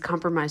use of these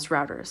compromised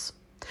routers.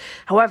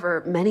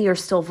 However, many are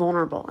still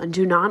vulnerable and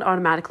do not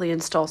automatically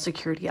install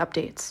security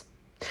updates.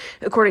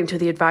 According to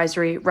the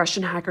advisory,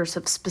 Russian hackers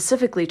have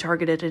specifically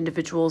targeted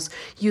individuals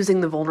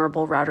using the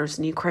vulnerable routers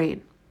in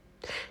Ukraine.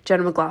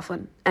 Jenna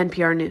McLaughlin,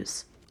 NPR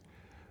News.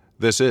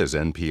 This is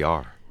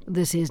NPR.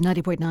 This is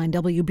 90.9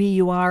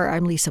 WBUR.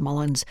 I'm Lisa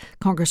Mullins.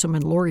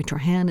 Congresswoman Lori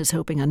Trahan is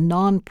hoping a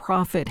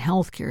nonprofit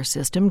healthcare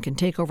system can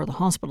take over the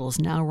hospitals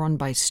now run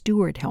by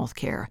Steward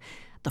Healthcare.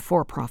 The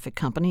for-profit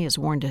company has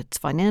warned its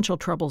financial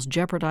troubles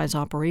jeopardize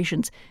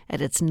operations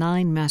at its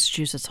 9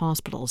 Massachusetts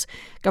hospitals.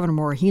 Governor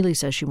Maura Healey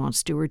says she wants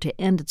Steward to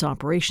end its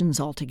operations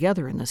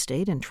altogether in the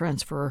state and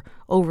transfer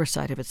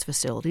oversight of its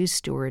facilities.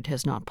 Steward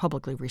has not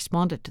publicly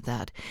responded to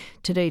that.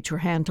 Today,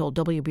 Trahan told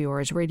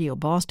WBUR's Radio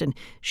Boston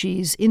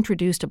she's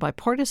introduced a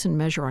bipartisan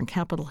measure on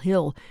Capitol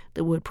Hill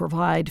that would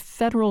provide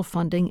federal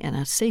funding and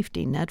a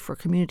safety net for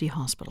community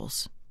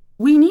hospitals.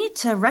 We need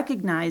to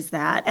recognize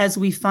that as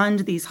we fund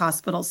these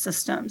hospital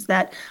systems,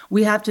 that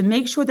we have to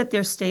make sure that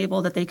they're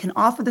stable, that they can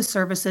offer the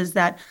services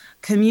that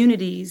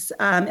communities,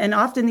 and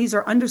often these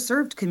are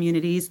underserved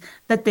communities,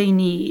 that they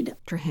need.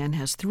 Trahan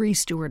has 3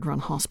 Steward-run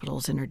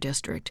hospitals in her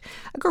district.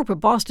 A group of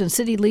Boston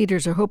city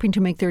leaders are hoping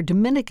to make their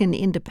Dominican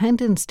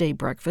Independence Day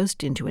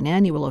breakfast into an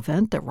annual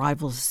event that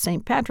rivals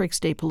St. Patrick's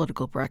Day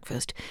political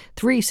breakfast.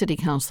 3 city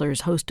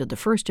councilors hosted the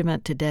first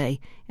event today,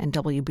 and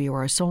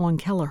WBUR's Solon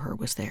Kelleher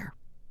was there.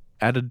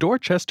 At a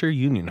Dorchester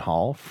Union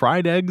Hall,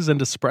 fried eggs and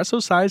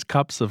espresso-sized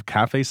cups of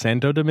Café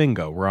Santo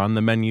Domingo were on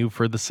the menu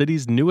for the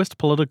city's newest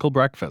political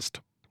breakfast.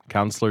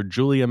 Councilor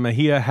Julia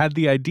Mejia had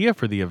the idea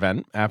for the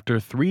event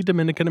after 3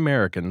 Dominican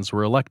Americans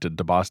were elected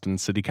to Boston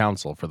City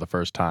Council for the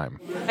first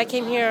time. I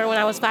came here when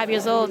I was 5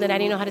 years old and I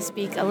didn't know how to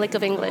speak a lick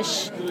of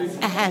English.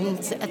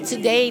 And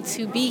today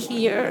to be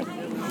here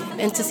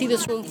and to see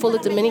this room full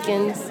of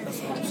Dominicans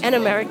and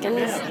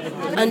Americans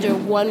under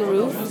one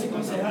roof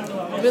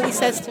really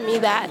says to me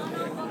that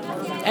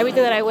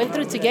everything that I went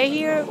through to get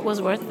here was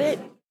worth it.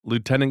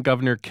 Lieutenant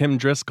Governor Kim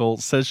Driscoll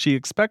says she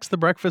expects the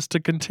breakfast to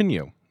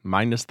continue,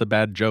 minus the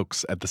bad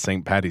jokes at the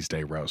St. Paddy's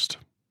Day roast.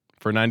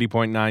 For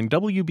 90.9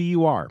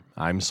 WBUR,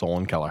 I'm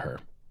Solon Kelleher.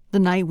 The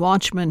night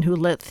watchman who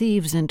let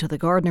thieves into the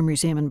Gardner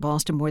Museum in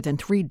Boston more than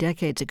 3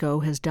 decades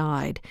ago has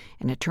died.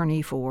 An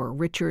attorney for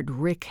Richard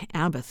Rick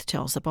Abbott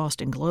tells the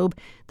Boston Globe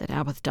that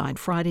Abbott died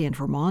Friday in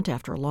Vermont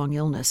after a long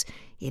illness.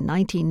 In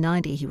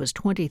 1990, he was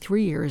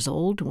 23 years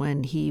old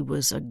when he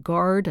was a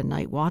guard, a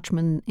night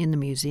watchman in the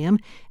museum,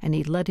 and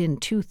he let in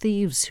 2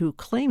 thieves who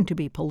claimed to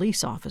be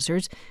police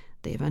officers.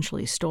 They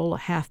eventually stole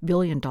 $500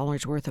 million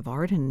worth of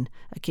art in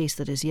a case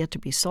that is yet to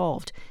be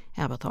solved.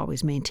 Abbott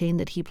always maintained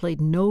that he played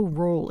no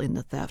role in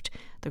the theft.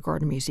 The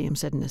Gardner Museum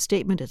said in a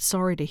statement it's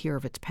sorry to hear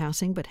of its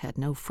passing, but had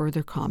no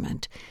further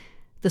comment.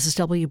 This is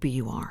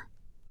WBUR.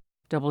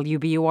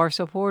 WBUR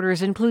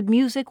supporters include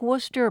Music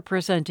Worcester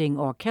presenting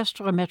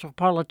Orchestre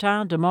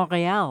Métropolitain de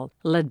Montréal,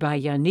 led by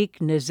Yannick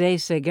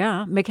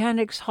Nézet-Séguin,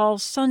 Mechanics Hall,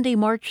 Sunday,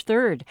 March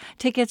 3rd.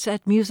 Tickets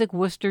at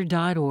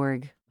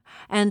musicworcester.org.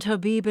 And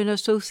Habib &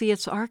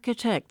 Associates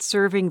Architects,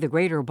 serving the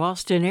greater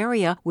Boston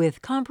area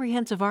with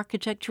comprehensive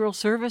architectural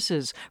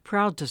services.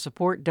 Proud to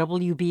support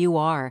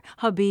WBUR.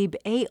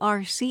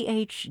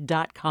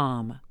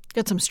 HabibARCH.com.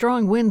 Got some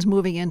strong winds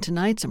moving in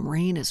tonight, some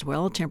rain as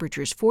well.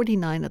 Temperatures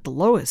 49 at the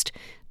lowest.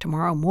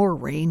 Tomorrow, more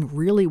rain,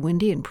 really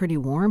windy and pretty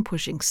warm,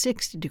 pushing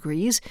 60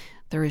 degrees.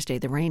 Thursday,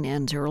 the rain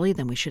ends early.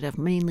 Then we should have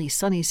mainly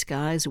sunny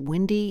skies,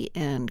 windy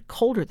and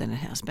colder than it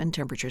has been.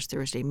 Temperatures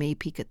Thursday may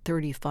peak at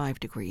 35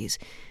 degrees.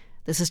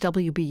 This is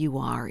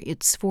WBUR.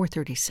 It's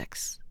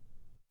 4:36.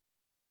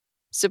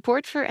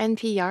 Support for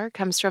NPR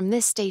comes from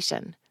this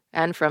station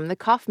and from the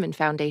Kauffman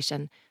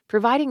Foundation,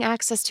 providing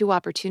access to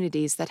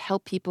opportunities that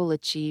help people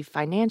achieve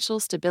financial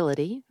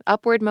stability,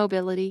 upward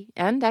mobility,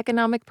 and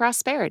economic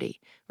prosperity,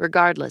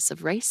 regardless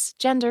of race,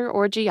 gender,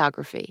 or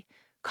geography.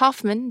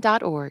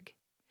 Kauffman.org.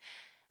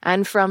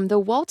 And from the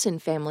Walton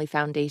Family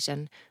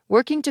Foundation,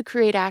 working to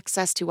create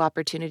access to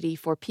opportunity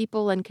for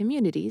people and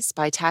communities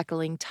by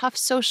tackling tough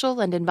social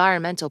and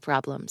environmental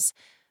problems.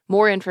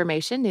 More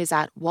information is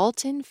at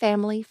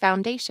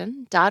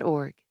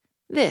waltonfamilyfoundation.org.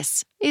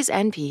 This is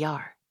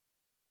NPR.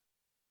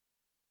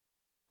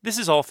 This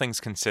is All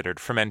Things Considered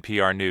from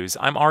NPR News.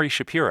 I'm Ari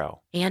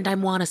Shapiro. And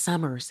I'm Juana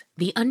Summers.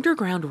 The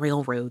Underground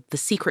Railroad, the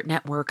secret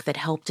network that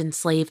helped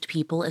enslaved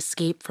people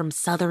escape from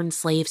southern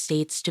slave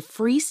states to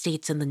free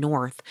states in the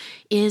North,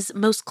 is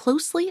most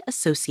closely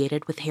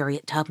associated with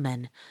Harriet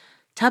Tubman.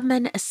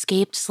 Tubman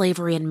escaped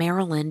slavery in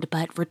Maryland,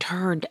 but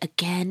returned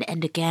again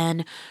and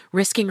again,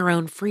 risking her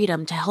own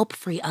freedom to help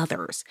free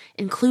others,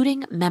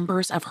 including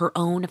members of her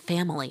own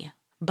family.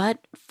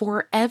 But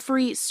for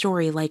every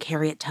story like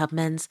Harriet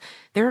Tubman's,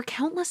 there are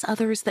countless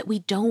others that we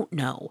don't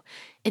know,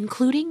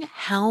 including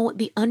how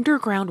the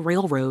Underground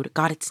Railroad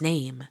got its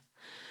name.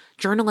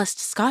 Journalist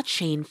Scott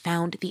Shane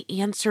found the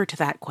answer to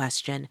that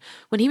question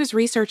when he was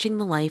researching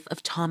the life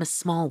of Thomas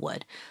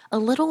Smallwood, a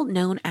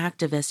little-known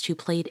activist who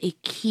played a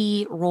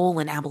key role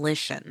in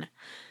abolition.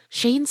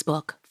 Shane's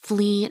book,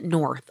 Flee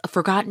North, A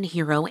Forgotten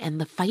Hero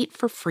and the Fight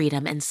for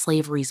Freedom in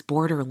Slavery's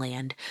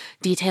Borderland,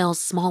 details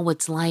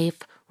Smallwood's life,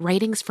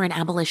 writings for an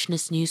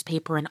abolitionist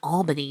newspaper in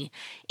Albany,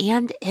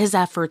 and his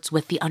efforts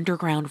with the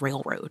Underground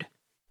Railroad.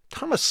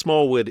 Thomas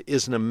Smallwood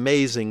is an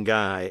amazing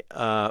guy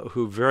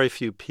who very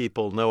few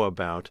people know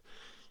about.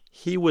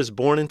 He was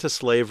born into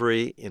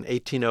slavery in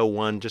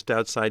 1801, just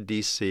outside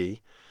D.C.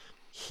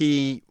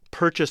 He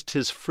purchased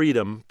his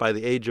freedom by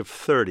the age of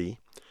 30.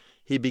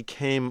 He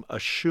became a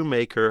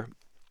shoemaker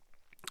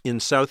in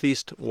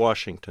southeast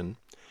Washington.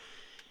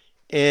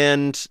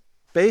 And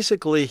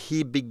basically,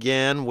 he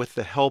began with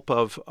the help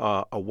of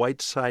a white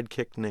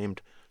sidekick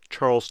named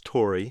Charles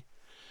Torrey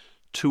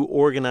to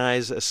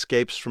organize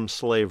escapes from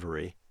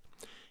slavery.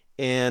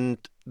 And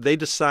they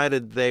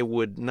decided they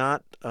would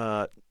not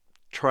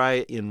try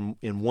in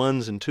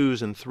ones and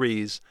twos and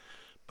threes,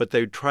 but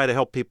they would try to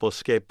help people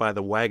escape by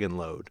the wagon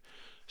load.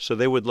 So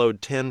they would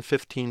load 10,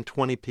 15,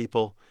 20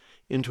 people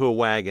into a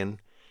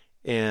wagon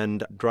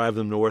and drive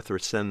them north or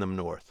send them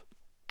north.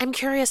 I'm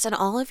curious, in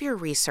all of your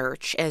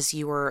research, as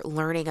you were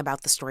learning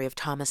about the story of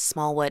Thomas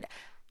Smallwood,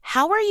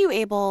 how are you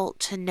able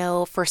to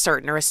know for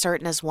certain, or as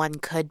certain as one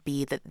could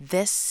be, that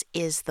this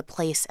is the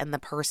place and the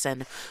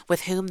person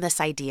with whom this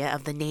idea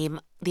of the name,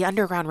 the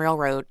Underground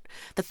Railroad,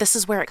 that this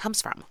is where it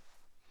comes from?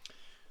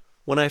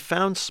 When I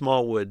found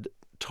Smallwood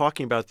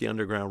talking about the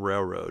Underground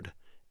Railroad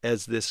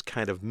as this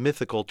kind of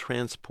mythical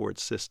transport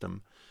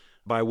system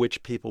by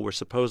which people were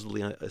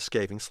supposedly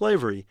escaping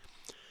slavery,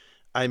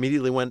 I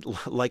immediately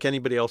went, like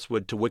anybody else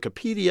would, to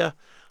Wikipedia.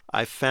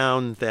 I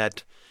found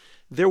that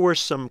there were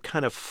some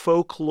kind of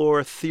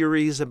folklore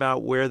theories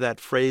about where that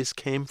phrase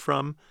came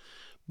from,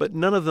 but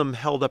none of them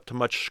held up to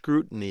much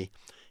scrutiny,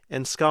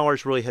 and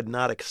scholars really had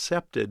not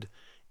accepted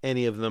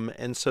any of them,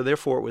 and so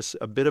therefore it was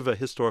a bit of a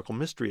historical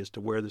mystery as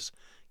to where this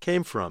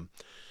came from.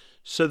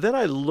 So then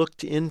I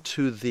looked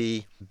into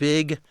the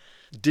big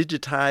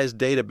digitized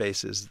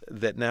databases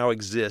that now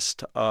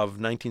exist of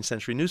 19th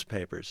century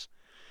newspapers,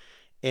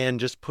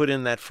 and just put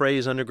in that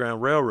phrase Underground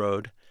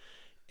Railroad,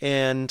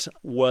 and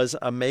was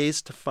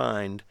amazed to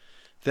find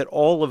that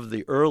all of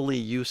the early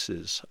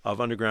uses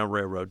of Underground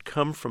Railroad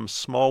come from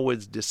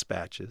Smallwood's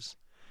dispatches.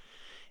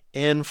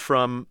 and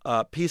from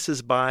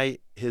pieces by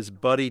his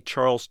buddy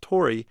Charles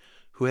Torrey,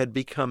 who had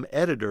become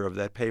editor of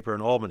that paper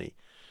in Albany.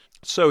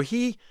 So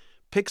he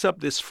picks up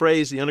this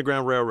phrase, the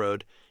Underground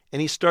Railroad,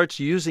 and he starts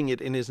using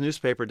it in his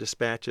newspaper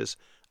dispatches,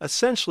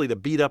 essentially to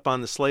beat up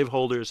on the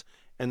slaveholders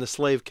and the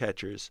slave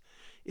catchers.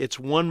 It's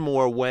one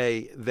more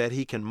way that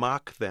he can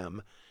mock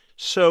them.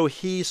 So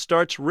he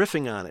starts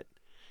riffing on it,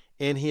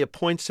 and he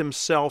appoints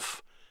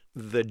himself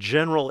the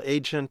general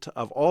agent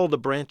of all the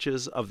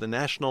branches of the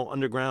National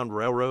Underground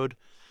Railroad.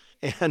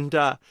 And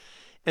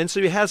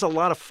so he has a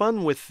lot of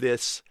fun with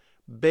this,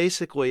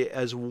 basically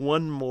as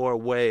one more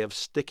way of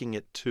sticking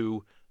it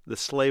to the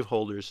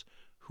slaveholders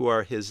who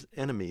are his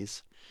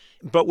enemies.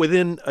 But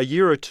within a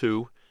year or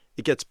two,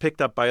 it gets picked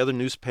up by other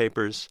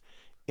newspapers,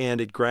 and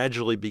it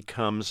gradually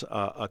becomes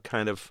a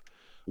kind of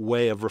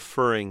way of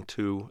referring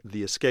to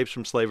the escapes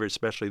from slavery,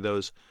 especially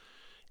those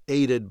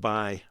aided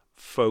by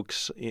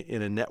folks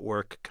in a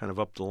network kind of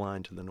up the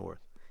line to the north.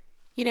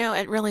 You know,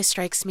 it really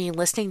strikes me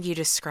listening to you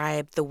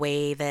describe the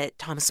way that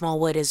Thomas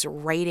Smallwood is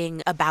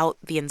writing about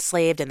the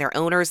enslaved and their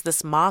owners,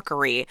 this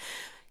mockery.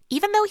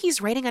 Even though he's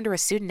writing under a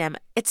pseudonym,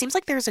 it seems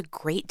like there's a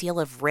great deal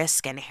of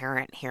risk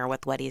inherent here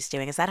with what he's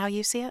doing. Is that how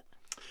you see it?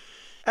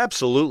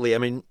 Absolutely. I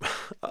mean,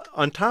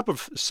 on top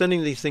of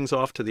sending these things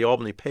off to the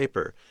Albany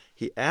paper,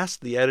 he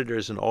asked the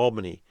editors in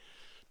Albany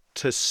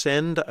to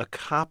send a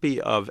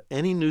copy of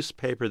any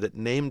newspaper that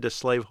named a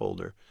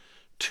slaveholder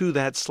to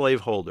that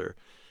slaveholder.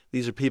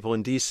 These are people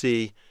in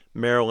D.C.,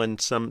 Maryland,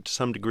 to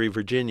some degree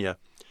Virginia.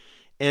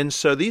 And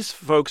so these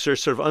folks are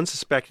sort of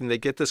unsuspecting. They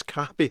get this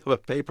copy of a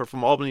paper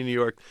from Albany, New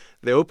York.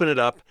 They open it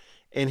up,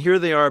 and here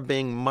they are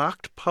being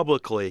mocked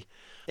publicly.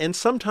 And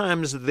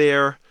sometimes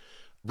their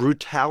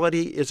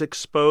brutality is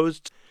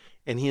exposed,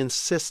 and he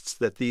insists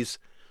that these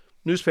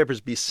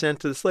newspapers be sent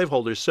to the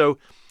slaveholders. So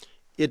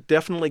it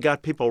definitely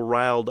got people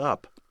riled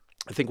up.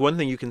 I think one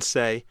thing you can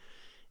say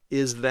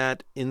is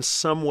that in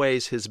some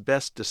ways his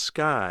best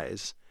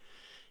disguise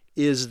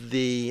is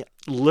the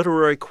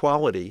literary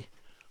quality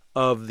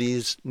of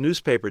these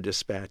newspaper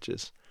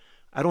dispatches.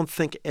 I don't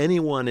think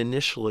anyone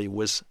initially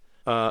was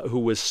who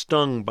was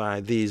stung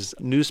by these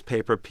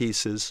newspaper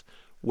pieces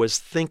was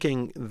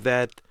thinking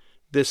that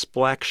this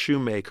black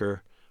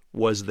shoemaker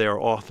was their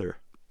author.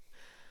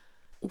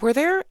 Were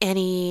there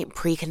any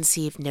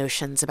preconceived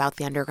notions about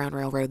the Underground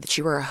Railroad that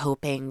you were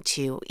hoping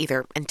to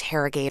either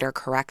interrogate or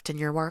correct in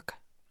your work?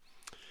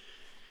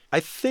 I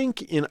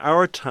think in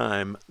our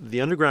time,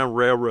 the Underground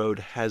Railroad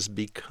has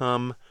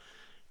become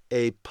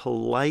a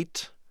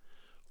polite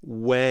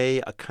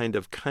way, a kind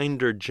of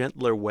kinder,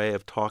 gentler way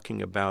of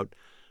talking about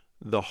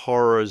the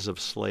horrors of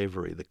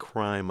slavery, the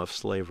crime of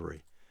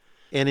slavery.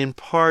 And in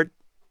part,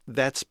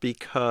 that's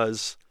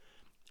because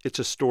it's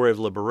a story of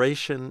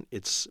liberation.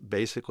 It's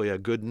basically a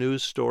good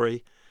news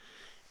story.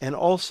 And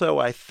also,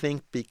 I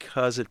think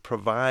because it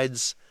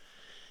provides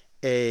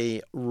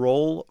a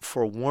role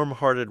for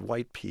warm-hearted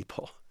white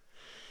people.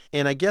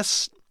 And I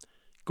guess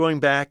going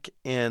back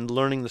and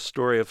learning the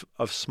story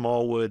of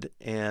Smallwood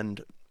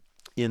and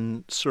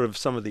in sort of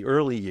some of the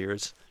early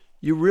years,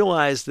 you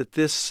realize that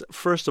this,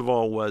 first of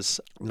all, was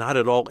not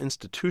at all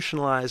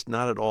institutionalized,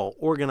 not at all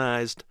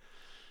organized.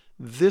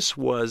 This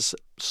was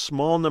a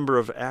small number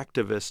of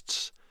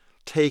activists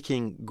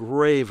taking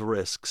grave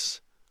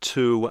risks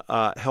to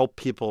help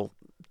people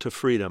to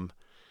freedom,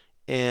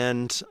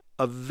 and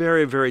a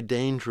very, very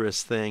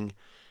dangerous thing,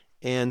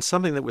 and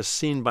something that was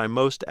seen by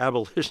most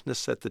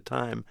abolitionists at the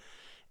time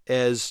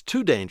as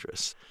too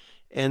dangerous.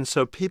 And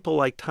so people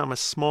like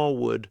Thomas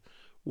Smallwood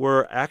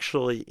were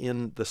actually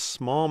in the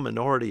small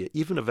minority,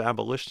 even of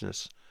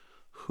abolitionists,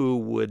 who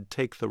would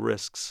take the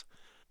risks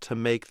to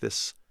make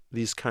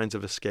these kinds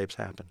of escapes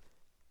happen.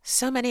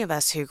 So many of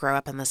us who grow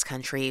up in this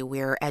country,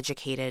 we're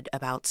educated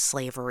about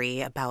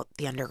slavery, about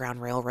the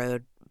Underground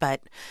Railroad,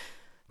 but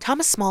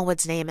Thomas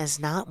Smallwood's name is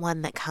not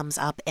one that comes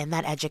up in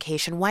that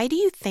education. Why do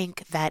you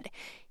think that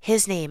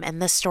his name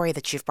and this story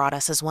that you've brought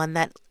us is one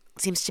that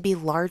seems to be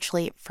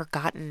largely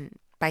forgotten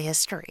by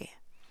history?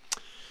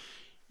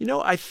 You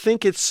know, I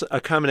think it's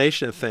a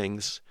combination of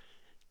things.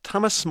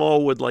 Thomas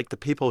Smallwood, like the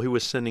people he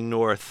was sending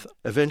north,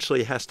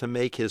 eventually has to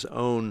make his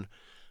own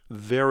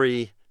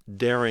very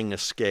daring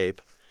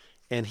escape,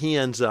 and he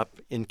ends up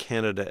in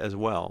Canada as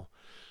well.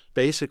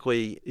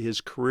 Basically,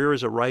 his career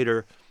as a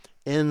writer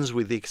ends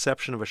with the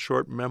exception of a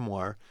short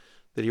memoir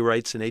that he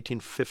writes in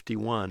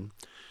 1851.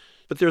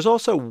 But there's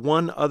also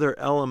one other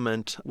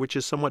element which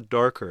is somewhat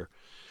darker,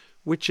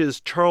 which is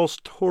Charles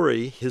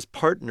Torrey, his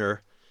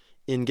partner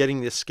in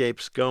getting the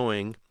escapes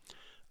going,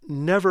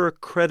 never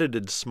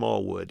credited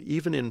Smallwood,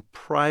 even in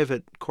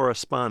private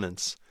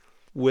correspondence,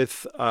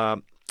 with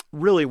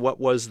really what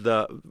was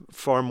the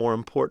far more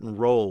important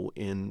role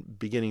in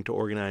beginning to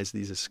organize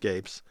these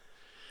escapes.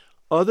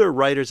 Other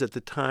writers at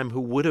the time who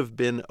would have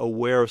been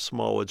aware of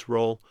Smallwood's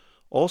role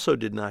also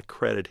did not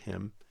credit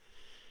him.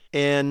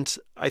 And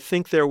I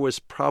think there was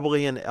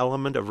probably an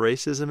element of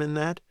racism in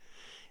that.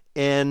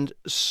 And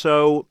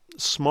so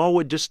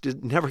Smallwood just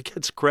never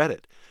gets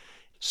credit.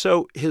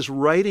 So his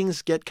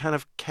writings get kind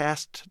of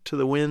cast to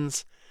the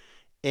winds,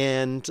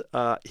 and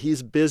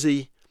he's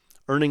busy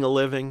earning a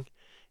living.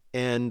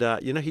 And,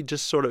 he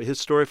just his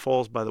story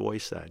falls by the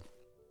wayside.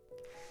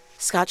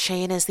 Scott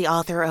Shane is the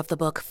author of the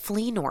book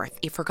Flee North,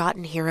 A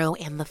Forgotten Hero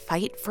and the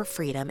Fight for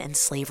Freedom in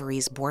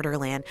Slavery's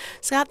Borderland.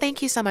 Scott,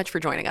 thank you so much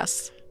for joining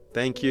us.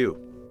 Thank you.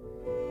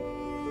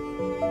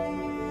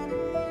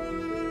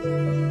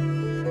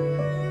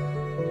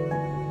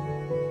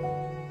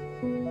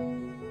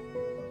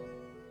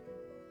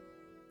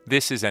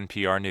 This is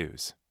NPR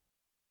News.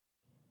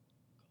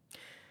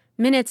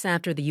 Minutes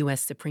after the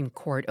U.S. Supreme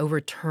Court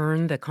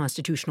overturned the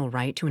constitutional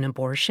right to an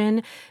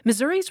abortion,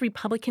 Missouri's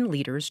Republican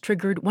leaders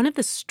triggered one of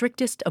the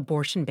strictest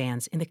abortion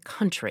bans in the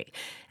country,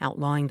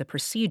 outlawing the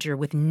procedure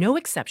with no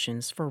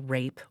exceptions for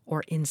rape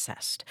or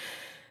incest.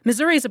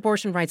 Missouri's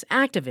abortion rights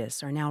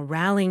activists are now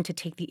rallying to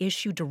take the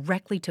issue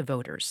directly to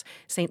voters.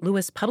 St.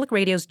 Louis Public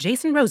Radio's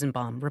Jason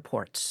Rosenbaum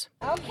reports.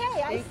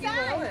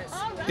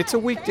 It's a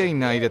weekday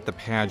night at the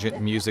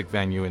Pageant music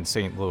venue in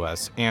St.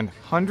 Louis, and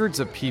hundreds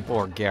of people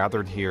are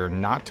gathered here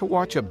not to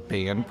watch a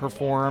band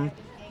perform,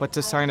 but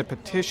to sign a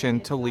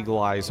petition to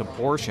legalize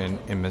abortion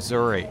in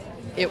Missouri.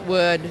 It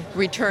would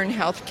return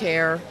health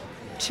care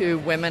to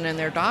women and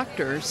their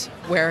doctors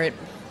where it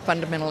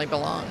fundamentally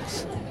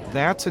belongs.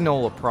 That's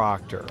Enola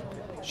Proctor.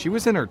 She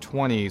was in her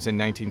 20s in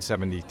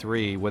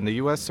 1973 when the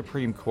U.S.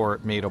 Supreme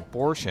Court made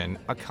abortion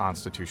a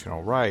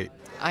constitutional right.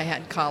 I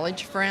had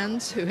college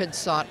friends who had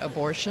sought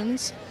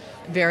abortions,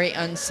 very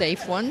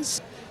unsafe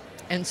ones,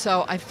 and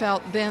so I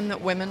felt then that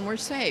women were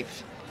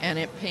safe, and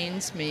it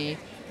pains me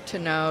to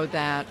know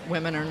that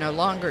women are no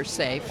longer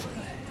safe.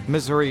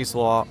 Missouri's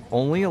law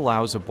only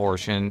allows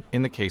abortion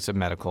in the case of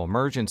medical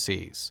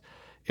emergencies.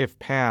 If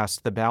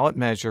passed, the ballot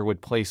measure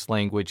would place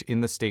language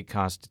in the state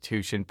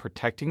constitution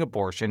protecting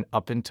abortion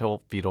up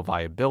until fetal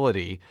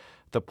viability,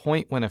 the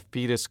point when a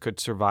fetus could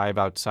survive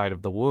outside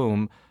of the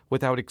womb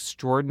without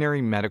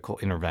extraordinary medical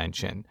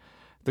intervention.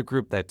 The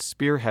group that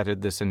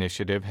spearheaded this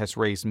initiative has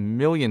raised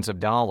millions of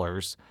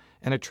dollars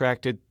and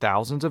attracted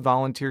thousands of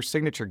volunteer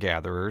signature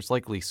gatherers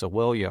like Lisa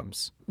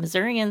Williams.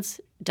 Missourians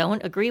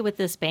don't agree with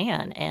this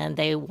ban, and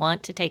they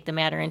want to take the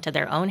matter into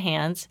their own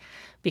hands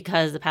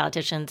because the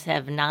politicians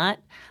have not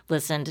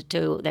listened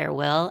to their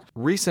will.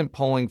 Recent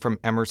polling from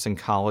Emerson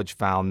College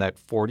found that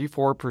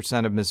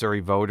 44% of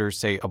Missouri voters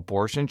say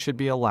abortion should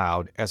be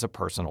allowed as a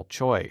personal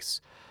choice.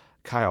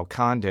 Kyle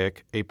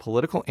Kondik, a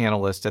political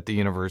analyst at the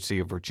University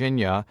of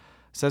Virginia,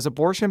 says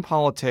abortion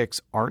politics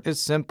aren't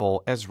as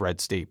simple as red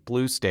state,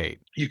 blue state.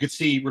 You could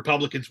see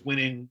Republicans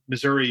winning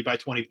Missouri by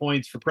 20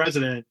 points for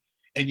president,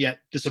 and yet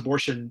this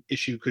abortion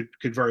issue could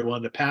very well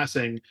end up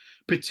passing,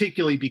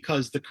 particularly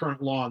because the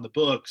current law in the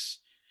books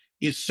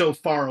is so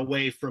far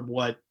away from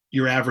what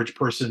your average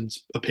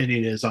person's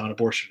opinion is on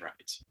abortion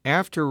rights.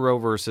 After Roe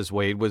v.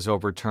 Wade was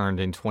overturned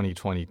in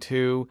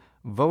 2022,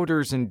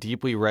 voters in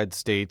deeply red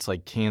states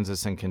like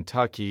Kansas and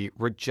Kentucky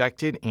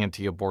rejected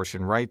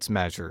anti-abortion rights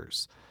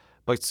measures.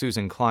 But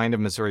Susan Klein of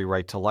Missouri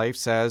Right to Life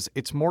says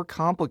it's more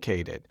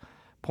complicated,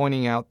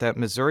 pointing out that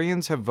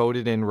Missourians have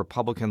voted in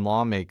Republican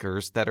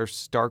lawmakers that are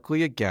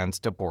starkly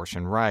against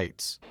abortion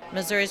rights.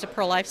 Missouri is a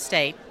pro-life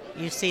state.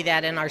 You see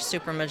that in our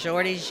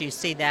supermajorities. You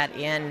see that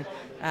in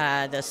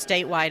the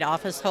statewide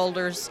office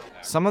holders.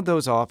 Some of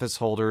those office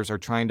holders are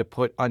trying to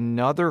put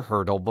another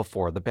hurdle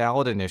before the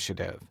ballot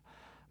initiative.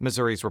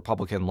 Missouri's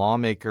Republican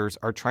lawmakers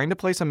are trying to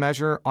place a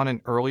measure on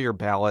an earlier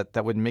ballot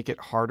that would make it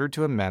harder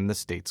to amend the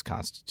state's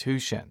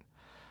constitution.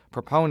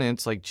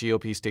 Proponents like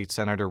GOP State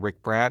Senator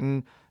Rick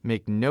Bratton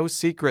make no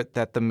secret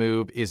that the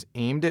move is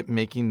aimed at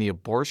making the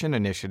abortion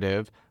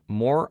initiative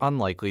more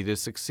unlikely to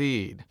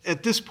succeed.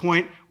 At this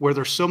point, where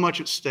there's so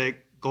much at stake,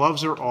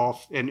 gloves are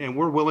off, and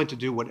we're willing to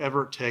do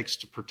whatever it takes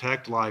to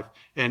protect life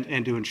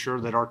and to ensure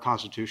that our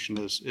Constitution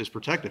is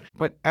protected.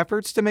 But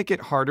efforts to make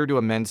it harder to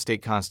amend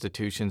state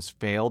constitutions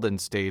failed in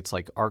states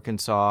like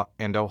Arkansas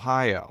and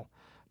Ohio.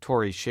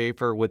 Tori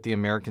Schaefer with the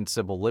American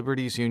Civil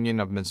Liberties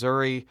Union of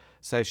Missouri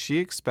says she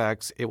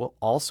expects it will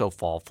also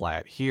fall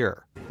flat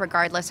here.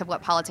 Regardless of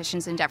what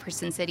politicians in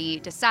Jefferson City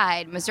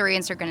decide,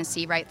 Missourians are going to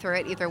see right through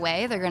it either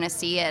way. They're going to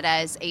see it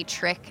as a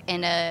trick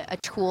and a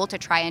tool to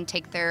try and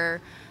take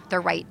their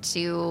right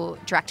to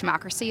direct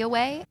democracy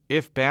away.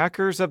 If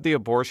backers of the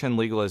abortion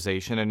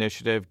legalization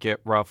initiative get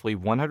roughly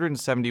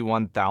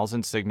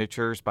 171,000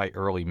 signatures by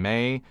early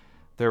May,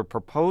 their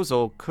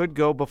proposal could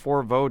go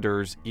before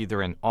voters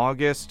either in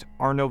August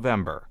or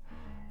November.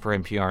 For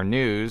NPR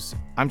News,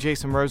 I'm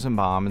Jason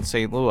Rosenbaum in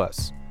St.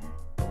 Louis.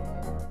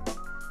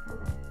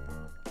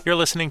 You're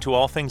listening to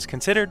All Things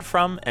Considered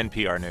from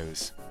NPR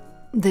News.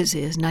 This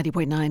is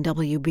 90.9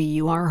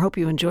 WBUR. Hope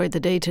you enjoyed the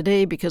day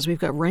today because we've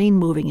got rain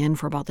moving in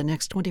for about the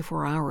next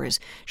 24 hours.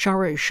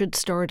 Showers should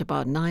start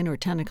about 9 or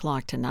 10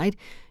 o'clock tonight.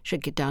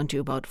 Should get down to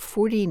about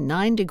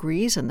 49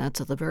 degrees, and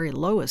that's at the very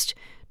lowest.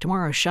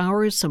 Tomorrow,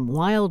 showers, some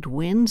wild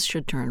winds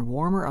should turn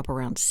warmer, up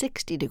around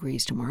 60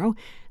 degrees tomorrow.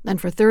 Then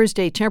for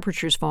Thursday,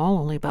 temperatures fall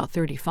only about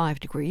 35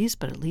 degrees,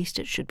 but at least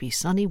it should be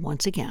sunny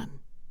once again.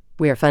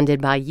 We're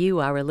funded by you,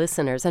 our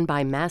listeners, and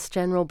by Mass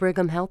General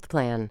Brigham Health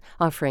Plan,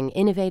 offering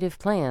innovative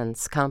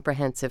plans,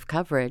 comprehensive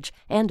coverage,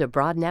 and a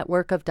broad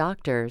network of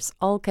doctors,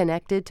 all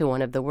connected to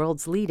one of the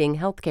world's leading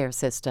healthcare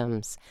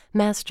systems.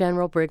 Mass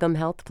General Brigham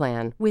Health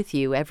Plan, with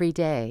you every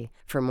day.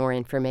 For more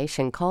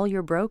information, call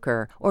your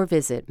broker or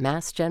visit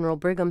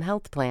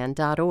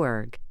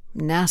massgeneralbrighamhealthplan.org.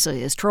 NASA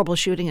is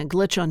troubleshooting a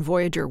glitch on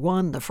Voyager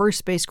 1, the first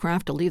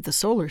spacecraft to leave the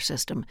solar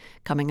system.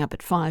 Coming up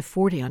at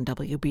 5:40 on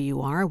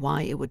WBUR,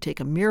 why it would take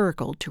a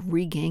miracle to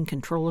regain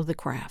control of the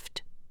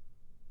craft.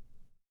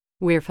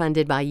 We're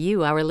funded by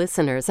you, our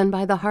listeners, and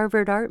by the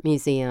Harvard Art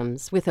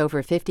Museums, with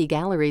over 50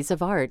 galleries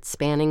of art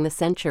spanning the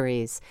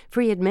centuries.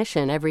 Free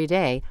admission every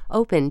day,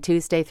 open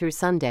Tuesday through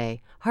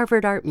Sunday.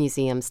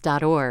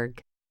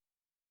 harvardartmuseums.org.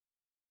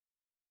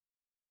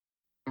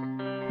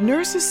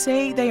 Nurses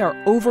say they are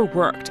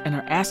overworked and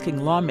are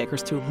asking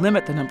lawmakers to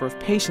limit the number of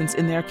patients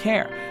in their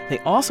care. They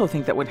also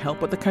think that would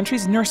help with the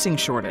country's nursing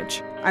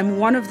shortage. I'm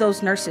one of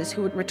those nurses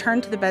who would return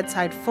to the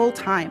bedside full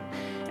time,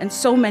 and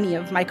so many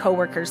of my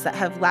coworkers that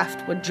have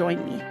left would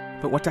join me.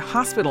 But what do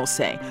hospitals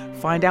say?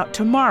 Find out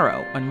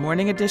tomorrow on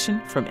Morning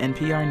Edition from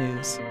NPR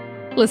News.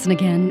 Listen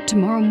again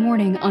tomorrow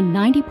morning on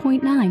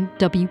 90.9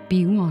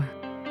 WBUR.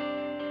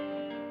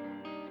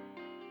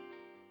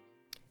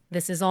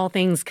 This is All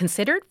Things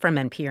Considered from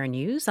NPR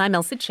News. I'm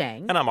Elsa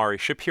Chang. And I'm Ari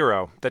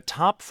Shapiro. The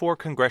top 4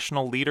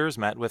 congressional leaders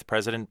met with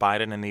President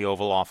Biden in the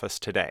Oval Office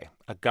today.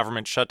 A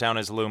government shutdown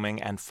is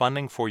looming, and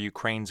funding for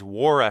Ukraine's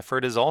war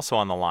effort is also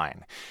on the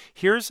line.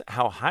 Here's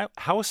how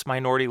House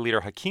Minority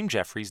Leader Hakeem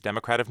Jeffries,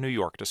 Democrat of New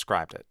York,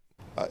 described it.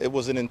 It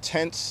was an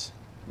intense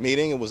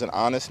meeting. It was an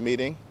honest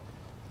meeting.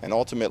 And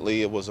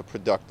ultimately, it was a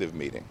productive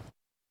meeting.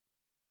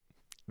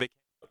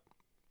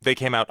 They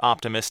came out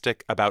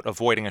optimistic about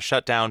avoiding a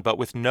shutdown, but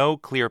with no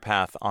clear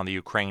path on the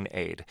Ukraine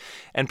aid.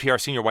 NPR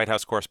senior White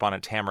House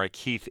correspondent Tamara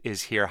Keith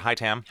is here. Hi,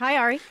 Tam. Hi,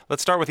 Ari.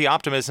 Let's start with the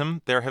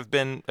optimism. There have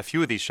been a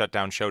few of these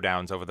shutdown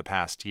showdowns over the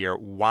past year.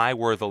 Why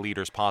were the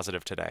leaders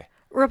positive today?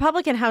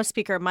 Republican House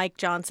Speaker Mike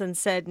Johnson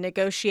said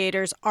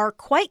negotiators are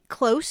quite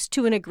close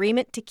to an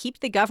agreement to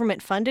keep the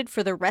government funded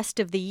for the rest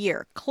of the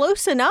year.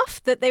 Close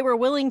enough that they were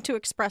willing to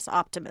express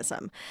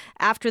optimism.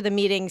 After the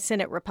meeting,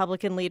 Senate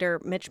Republican leader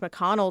Mitch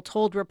McConnell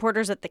told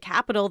reporters at the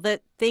Capitol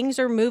that things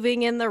are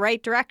moving in the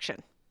right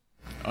direction.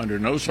 Under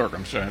no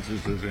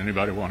circumstances does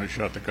anybody want to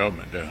shut the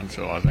government down,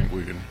 so I think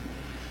we can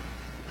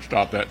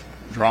stop that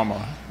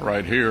drama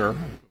right here.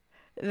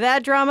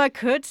 That drama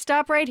could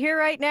stop right here,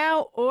 right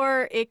now,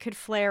 or it could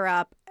flare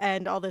up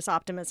and all this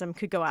optimism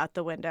could go out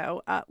the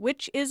window,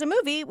 which is a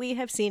movie we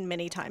have seen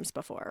many times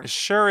before.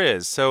 Sure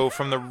is. So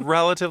from the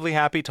relatively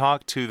happy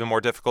talk to the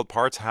more difficult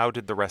parts, how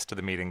did the rest of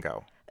the meeting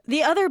go?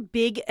 The other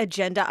big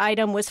agenda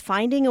item was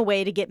finding a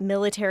way to get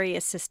military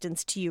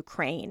assistance to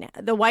Ukraine.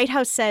 The White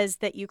House says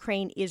that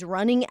Ukraine is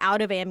running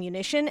out of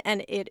ammunition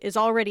and it is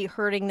already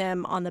hurting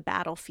them on the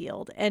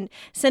battlefield. And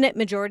Senate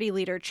Majority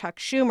Leader Chuck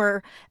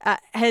Schumer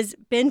has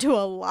been to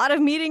a lot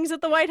of meetings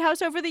at the White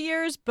House over the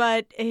years,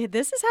 but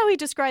this is how he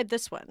described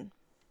this one.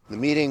 The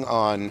meeting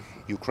on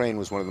Ukraine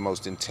was one of the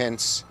most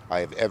intense I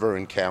have ever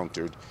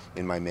encountered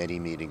in my many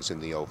meetings in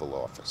the Oval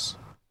Office.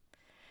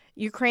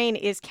 Ukraine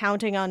is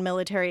counting on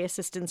military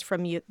assistance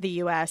from the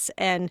U.S.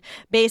 And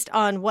based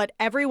on what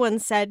everyone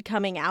said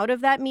coming out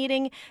of that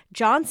meeting,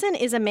 Johnson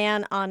is a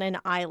man on an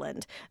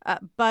island.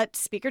 But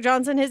Speaker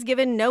Johnson has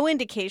given no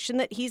indication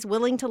that he's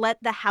willing to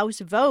let the House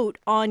vote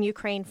on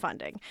Ukraine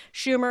funding.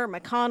 Schumer,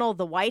 McConnell,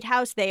 the White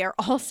House, they are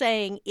all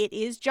saying it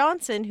is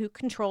Johnson who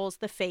controls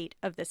the fate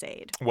of this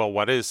aid. Well,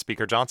 what is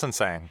Speaker Johnson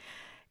saying?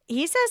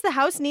 He says the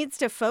House needs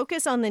to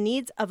focus on the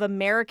needs of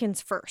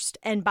Americans first.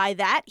 And by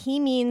that, he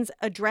means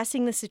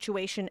addressing the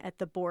situation at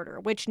the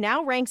border, which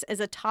now ranks as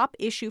a top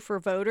issue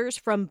for voters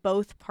from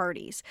both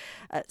parties.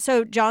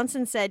 So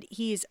Johnson said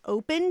he's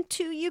open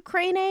to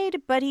Ukraine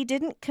aid, but he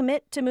didn't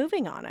commit to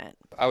moving on it.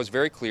 I was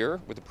very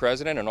clear with the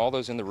president and all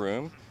those in the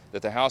room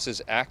that the House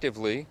is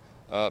actively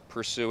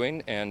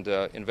pursuing and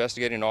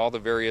investigating all the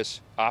various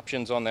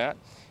options on that,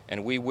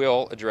 and we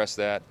will address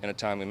that in a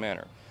timely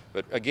manner.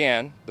 But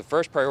again, the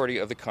first priority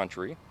of the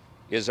country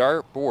is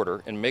our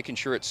border and making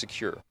sure it's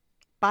secure.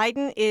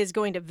 Biden is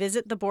going to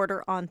visit the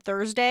border on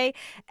Thursday,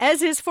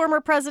 as is former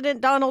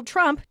President Donald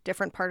Trump,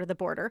 different part of the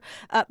border.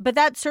 But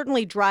that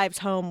certainly drives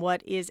home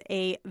what is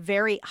a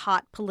very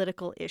hot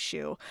political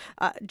issue.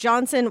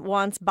 Johnson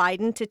wants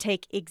Biden to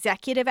take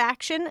executive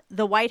action.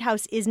 The White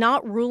House is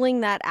not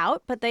ruling that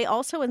out, but they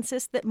also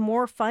insist that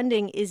more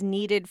funding is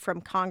needed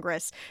from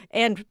Congress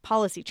and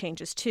policy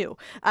changes, too.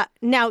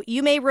 Now,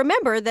 you may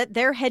remember that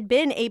there had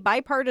been a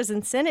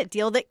bipartisan Senate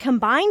deal that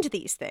combined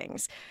these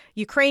things,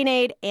 Ukraine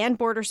aid and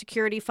border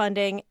security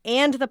funding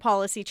and the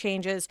policy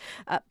changes.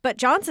 But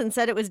Johnson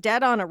said it was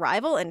dead on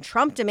arrival, and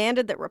Trump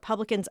demanded that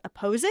Republicans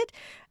oppose it.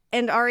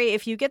 And Ari,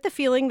 if you get the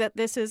feeling that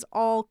this is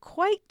all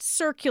quite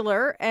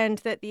circular and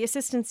that the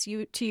assistance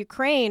to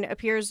Ukraine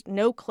appears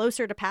no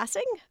closer to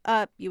passing,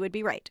 you would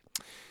be right.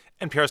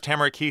 NPR's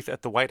Tamara Keith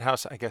at the White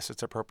House. I guess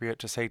it's appropriate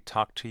to say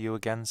talk to you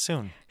again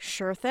soon.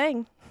 Sure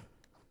thing.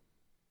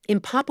 In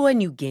Papua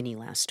New Guinea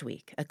last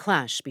week, a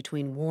clash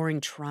between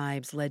warring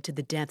tribes led to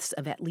the deaths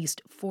of at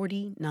least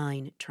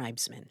 49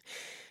 tribesmen.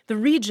 The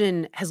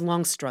region has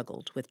long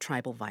struggled with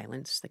tribal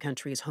violence. The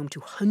country is home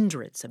to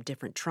hundreds of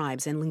different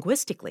tribes, and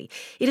linguistically,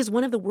 it is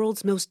one of the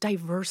world's most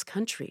diverse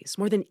countries.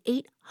 More than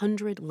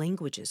 800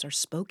 languages are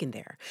spoken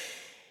there.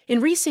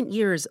 In recent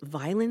years,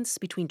 violence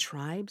between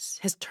tribes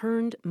has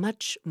turned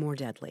much more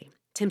deadly.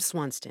 Tim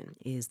Swanston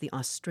is the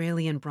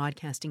Australian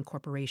Broadcasting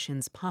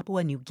Corporation's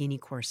Papua New Guinea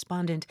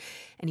correspondent,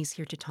 and he's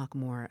here to talk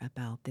more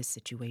about this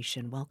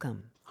situation.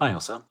 Welcome. Hi,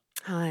 Elsa.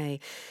 Hi.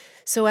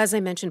 So as I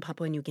mentioned,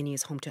 Papua New Guinea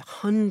is home to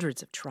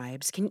hundreds of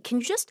tribes. Can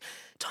you just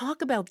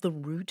talk about the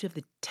root of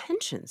the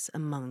tensions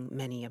among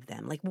many of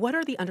them? Like, what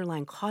are the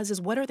underlying causes?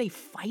 What are they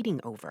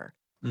fighting over?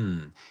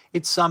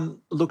 It's,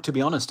 look, to be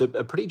honest,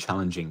 a pretty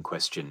challenging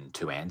question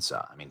to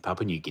answer. I mean,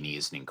 Papua New Guinea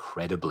is an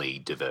incredibly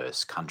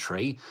diverse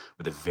country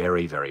with a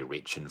very, very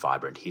rich and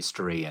vibrant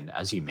history. And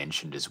as you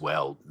mentioned as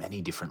well,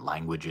 many different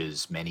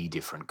languages, many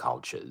different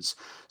cultures.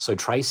 So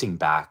tracing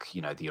back,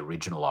 the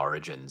original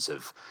origins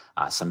of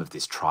some of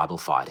this tribal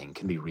fighting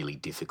can be really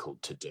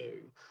difficult to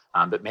do.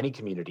 But many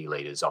community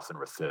leaders often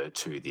refer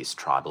to this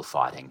tribal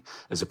fighting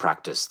as a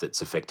practice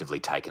that's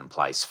effectively taken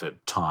place for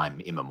time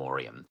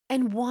immemorial.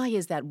 And why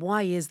is that?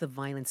 Why is the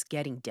violence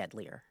getting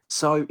deadlier?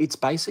 So it's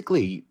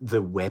basically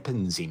the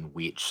weapons in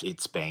which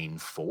it's been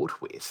fought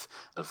with.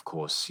 Of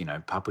course,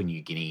 Papua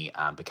New Guinea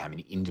became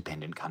an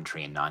independent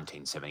country in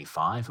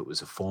 1975. It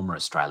was a former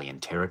Australian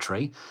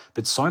territory,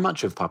 but so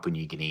much of Papua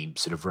New Guinea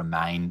sort of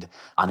remained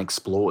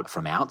unexplored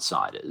from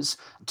outsiders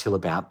till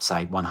about,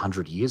 say,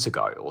 100 years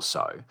ago or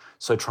so.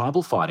 So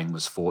tribal fighting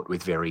was fought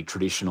with very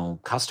traditional,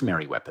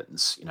 customary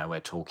weapons.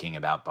 We're talking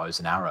about bows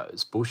and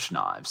arrows, bush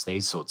knives,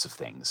 these sorts of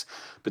things.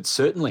 But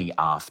certainly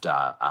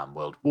after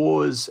world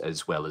wars,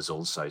 as well as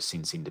also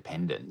since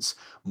independence,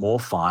 more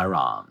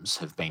firearms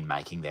have been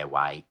making their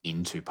way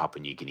into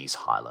Papua New Guinea's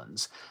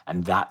highlands.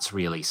 And that's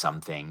really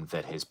something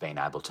that has been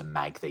able to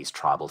make these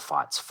tribal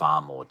fights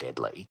far more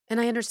deadly. And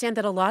I understand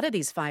that a lot of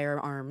these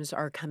firearms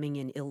are coming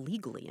in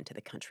illegally into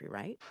the country,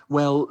 right?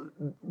 Well,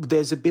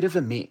 there's a bit of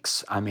a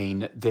mix. I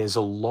mean, there's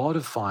a lot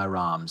of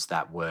firearms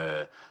that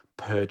were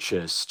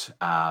purchased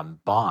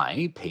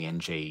by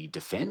PNG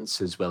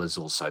Defence as well as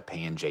also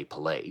PNG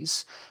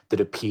Police that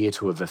appear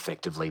to have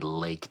effectively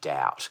leaked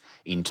out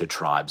into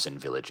tribes and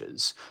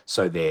villages.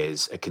 So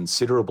there's a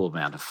considerable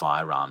amount of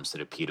firearms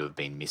that appear to have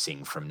been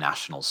missing from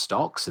national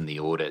stocks, and the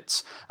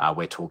audits,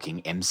 we're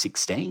talking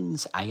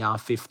M16s,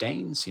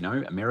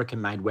 AR-15s,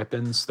 American-made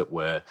weapons that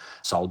were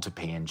sold to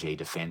PNG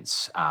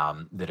Defence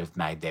that have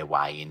made their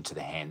way into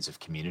the hands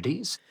of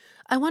communities.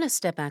 I want to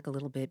step back a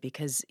little bit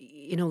because,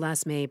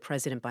 last May,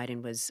 President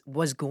Biden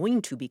was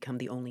going to become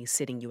the only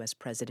sitting U.S.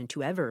 president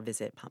to ever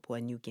visit Papua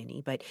New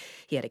Guinea, but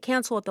he had to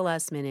cancel at the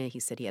last minute.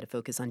 He said he had to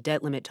focus on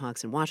debt limit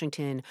talks in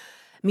Washington.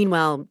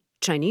 Meanwhile,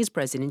 Chinese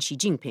President Xi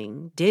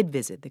Jinping did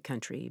visit the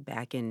country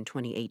back in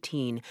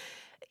 2018.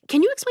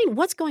 Can you explain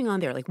what's going on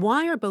there? Like,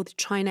 why are both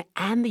China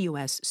and the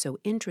U.S. so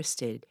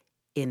interested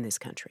in this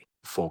country?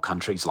 For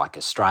countries like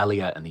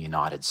Australia and the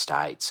United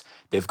States,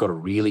 they've got a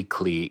really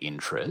clear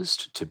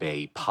interest to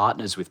be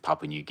partners with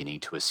Papua New Guinea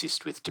to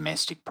assist with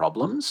domestic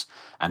problems,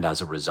 and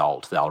as a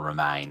result, they'll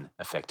remain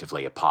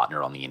effectively a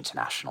partner on the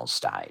international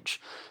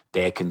stage.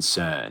 Their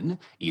concern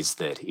is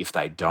that if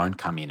they don't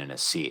come in and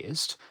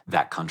assist,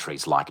 that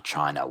countries like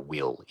China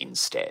will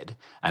instead,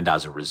 and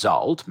as a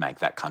result, make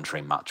that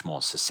country much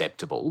more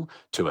susceptible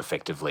to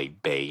effectively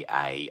be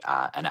an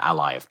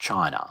ally of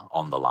China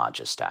on the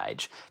larger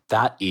stage.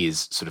 That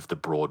is sort of the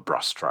broad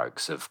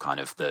brushstrokes of kind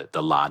of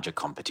the larger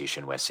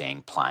competition we're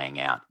seeing playing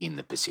out in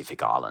the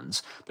Pacific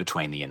Islands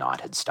between the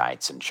United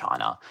States and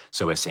China.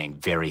 So we're seeing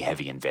very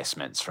heavy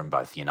investments from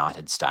both the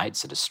United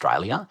States and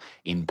Australia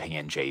in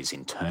PNG's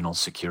internal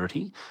security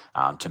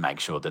to make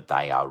sure that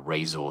they are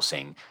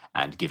resourcing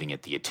and giving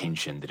it the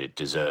attention that it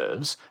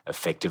deserves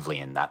effectively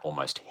in that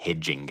almost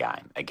hedging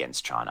game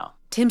against China.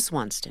 Tim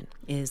Swanston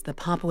is the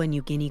Papua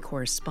New Guinea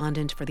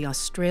correspondent for the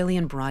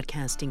Australian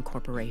Broadcasting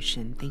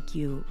Corporation. Thank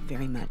you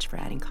very much for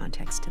adding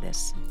context to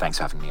this. Thanks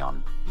for having me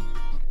on.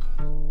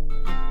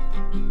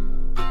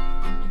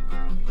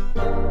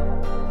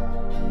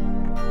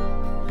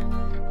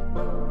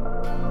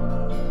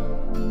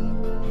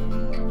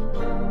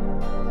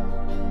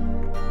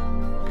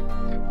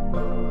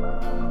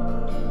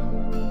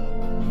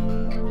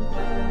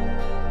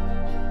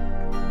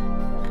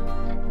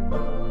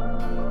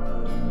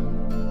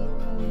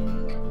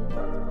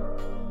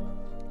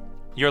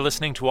 You're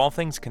listening to All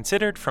Things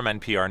Considered from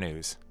NPR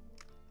News.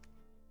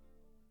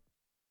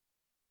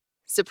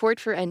 Support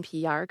for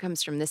NPR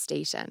comes from this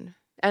station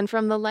and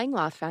from the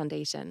Langloth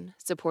Foundation,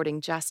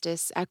 supporting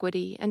justice,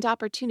 equity, and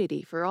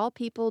opportunity for all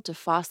people to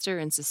foster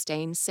and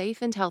sustain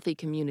safe and healthy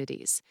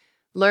communities.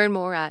 Learn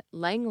more at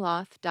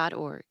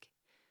langloth.org.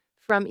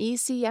 From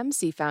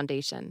ECMC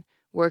Foundation,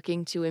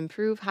 working to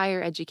improve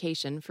higher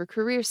education for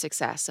career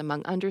success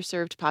among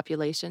underserved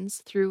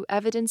populations through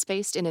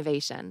evidence-based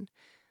innovation.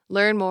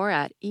 Learn more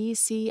at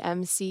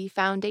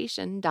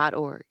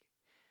ecmcfoundation.org.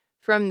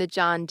 From the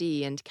John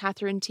D. and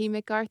Catherine T.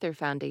 MacArthur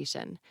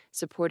Foundation,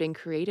 supporting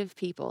creative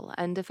people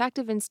and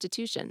effective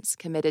institutions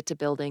committed to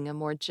building a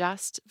more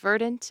just,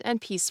 verdant, and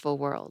peaceful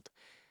world.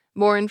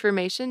 More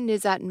information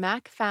is at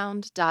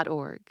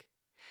macfound.org.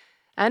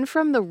 And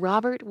from the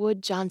Robert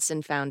Wood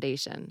Johnson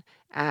Foundation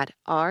at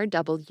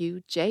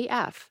rwjf.org.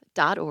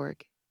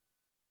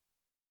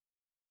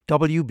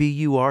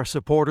 WBUR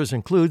supporters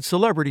include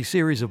Celebrity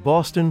Series of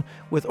Boston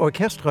with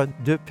Orchestre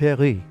de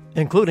Paris,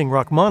 including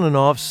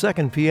Rachmaninoff's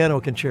Second Piano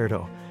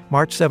Concerto,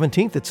 March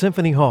 17th at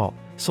Symphony Hall,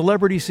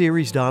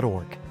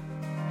 celebrityseries.org.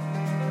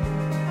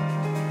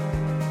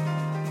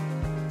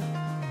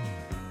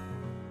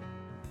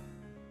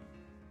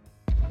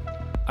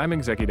 I'm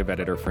Executive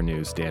Editor for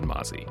News Dan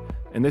Mazzi,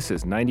 and this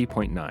is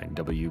 90.9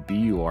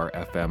 WBUR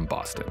FM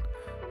Boston,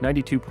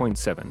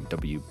 92.7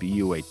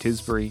 WBUA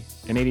Tisbury,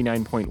 and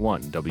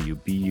 89.1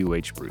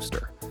 WBUH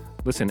Brewster.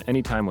 Listen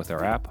anytime with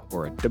our app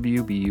or at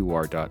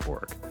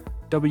WBUR.org.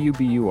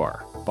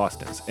 WBUR,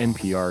 Boston's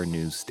NPR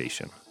news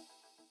station.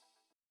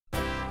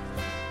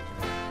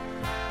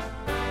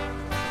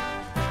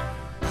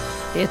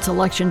 It's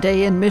Election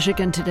Day in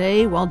Michigan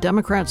today. While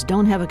Democrats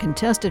don't have a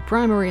contested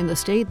primary in the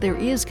state, there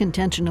is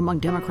contention among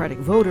Democratic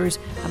voters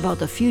about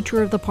the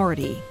future of the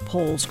party.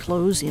 Polls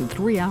close in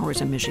 3 hours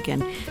in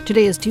Michigan.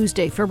 Today is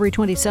Tuesday, February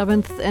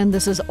 27th, and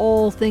this is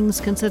All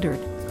Things Considered.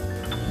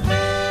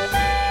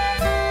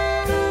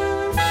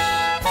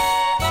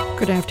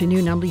 Good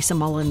afternoon, I'm Lisa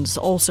Mullins.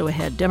 Also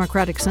ahead,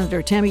 Democratic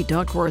Senator Tammy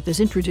Duckworth has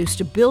introduced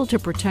a bill to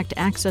protect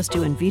access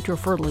to in vitro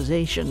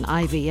fertilization,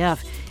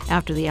 IVF,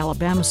 after the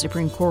Alabama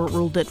Supreme Court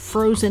ruled that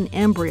frozen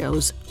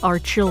embryos are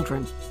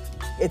children.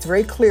 It's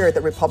very clear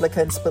that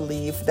Republicans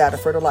believe that a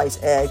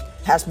fertilized egg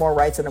has more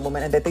rights than a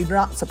woman and that they do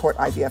not support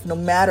IVF, no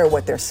matter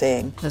what they're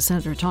saying. The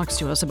senator talks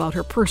to us about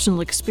her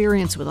personal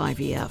experience with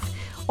IVF.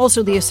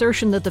 Also, the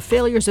assertion that the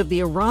failures of the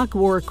Iraq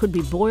War could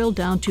be boiled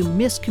down to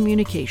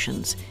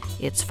miscommunications.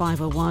 It's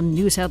 5:01.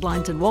 News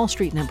headlines and Wall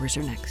Street numbers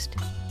are next.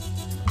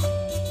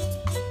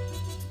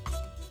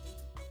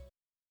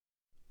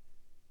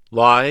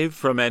 Live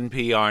from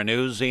NPR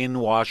News in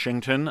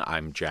Washington,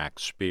 I'm Jack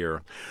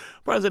Speer.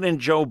 President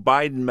Joe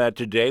Biden met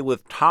today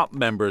with top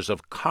members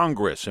of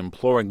Congress,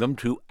 imploring them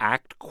to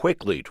act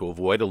quickly to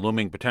avoid a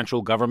looming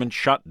potential government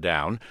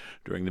shutdown.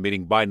 During the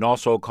meeting, Biden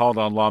also called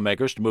on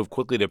lawmakers to move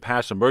quickly to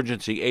pass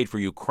emergency aid for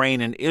Ukraine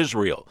and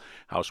Israel.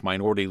 House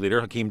Minority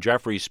Leader Hakeem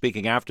Jeffries,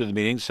 speaking after the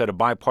meeting, said a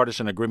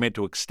bipartisan agreement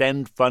to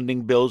extend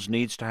funding bills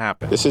needs to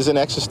happen. This is an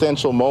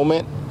existential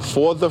moment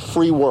for the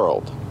free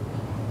world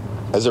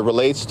as it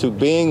relates to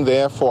being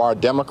there for our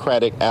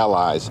democratic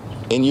allies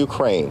in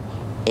Ukraine,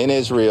 in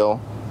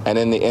Israel, and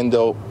in the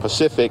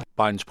Indo-Pacific.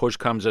 Biden's push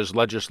comes as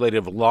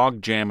legislative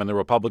logjam in the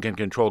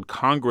Republican-controlled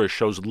Congress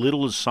shows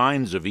little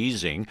signs of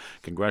easing.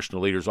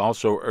 Congressional leaders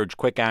also urge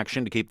quick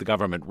action to keep the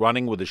government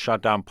running, with the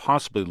shutdown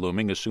possibly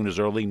looming as soon as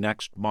early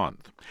next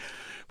month.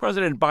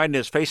 President Biden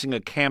is facing a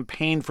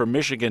campaign for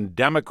Michigan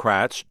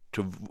Democrats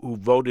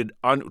voting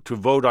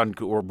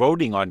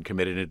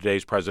uncommitted in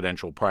today's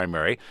presidential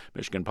primary.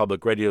 Michigan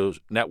Public Radio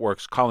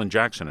Network's Colin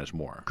Jackson has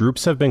more.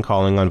 Groups have been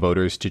calling on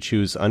voters to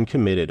choose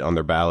uncommitted on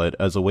their ballot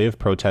as a way of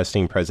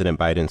protesting President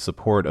Biden's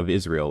support of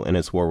Israel in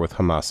its war with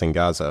Hamas in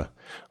Gaza.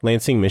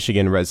 Lansing,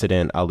 Michigan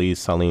resident Ali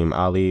Salim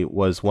Ali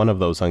was one of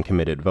those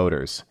uncommitted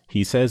voters.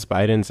 He says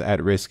Biden's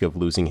at risk of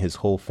losing his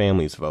whole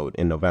family's vote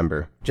in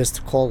November.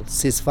 Just call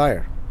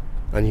ceasefire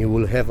and you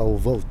will have our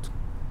vote.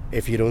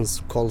 If you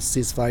don't call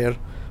ceasefire,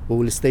 we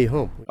will stay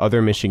home.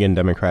 Other Michigan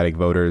Democratic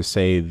voters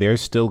say they're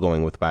still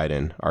going with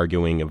Biden,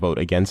 arguing a vote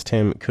against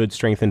him could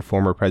strengthen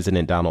former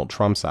President Donald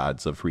Trump's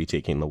odds of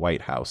retaking the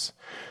White House.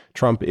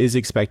 Trump is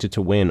expected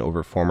to win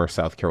over former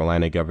South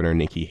Carolina Governor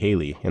Nikki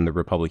Haley in the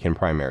Republican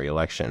primary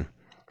election.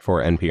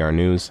 For NPR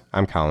News,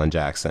 I'm Colin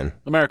Jackson.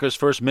 America's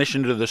first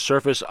mission to the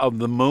surface of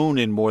the moon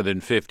in more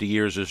than 50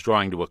 years is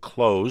drawing to a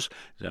close.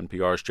 As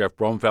NPR's Jeff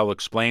Bromfeld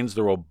explains,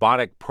 the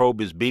robotic probe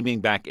is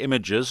beaming back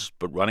images,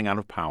 but running out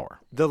of power.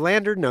 The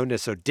lander known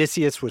as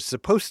Odysseus was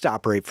supposed to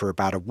operate for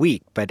about a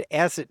week, but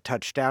as it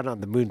touched down on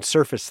the moon's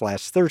surface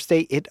last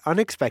Thursday, it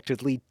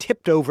unexpectedly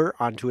tipped over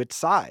onto its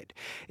side.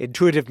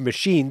 Intuitive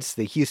Machines,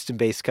 the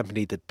Houston-based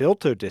company that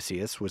built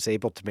Odysseus, was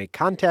able to make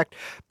contact,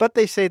 but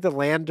they say the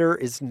lander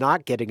is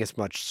not getting as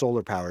much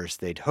solar power as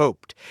they'd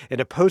hoped. In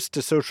a post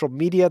to social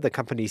media, the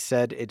company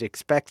said it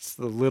expects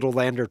the little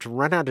lander to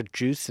run out of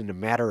juice in a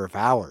matter of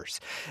hours.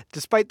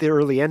 Despite the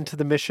early end to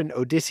the mission,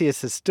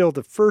 Odysseus is still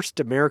the first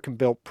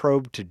American-built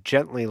probe to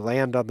gently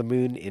land on the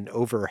moon in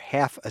over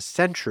half a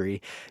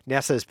century.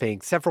 NASA is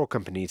paying several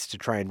companies to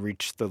try and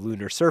reach the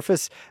lunar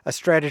surface, a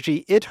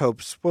strategy it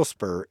hopes will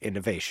spur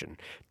innovation.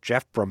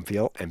 Jeff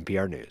Brumfield,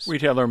 NPR News.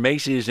 Retailer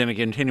Macy's, in a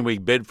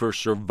continuing bid for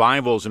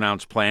survival, has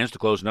announced plans to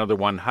close another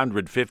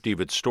 150 of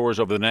its stores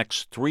over the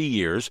next 3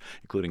 years,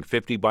 including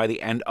 50 by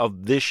the end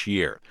of this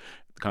year.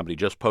 The The company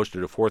just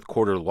posted a fourth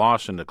quarter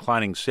loss and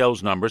declining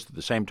sales numbers. At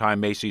the same time,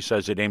 Macy's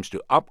says it aims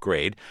to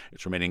upgrade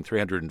its remaining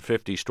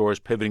 350 stores,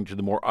 pivoting to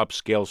the more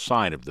upscale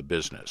side of the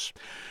business.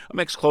 A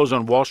mixed close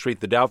on Wall Street.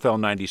 The Dow fell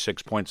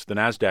 96 points. The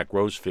Nasdaq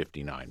rose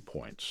 59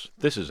 points.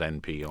 This is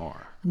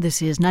NPR.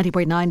 This is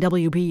 90.9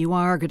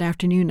 WBUR. Good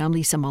afternoon. I'm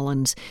Lisa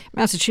Mullins.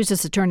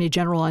 Massachusetts Attorney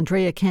General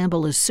Andrea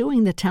Campbell is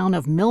suing the town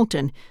of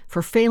Milton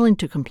for failing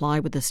to comply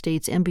with the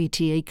state's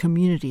MBTA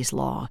communities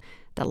law.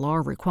 That law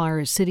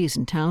requires cities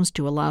and towns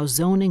to allow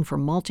zoning for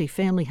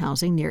multifamily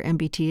housing near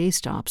MBTA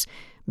stops.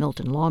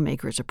 Milton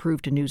lawmakers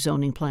approved a new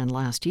zoning plan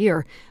last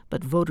year,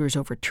 but voters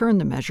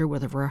overturned the measure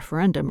with a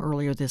referendum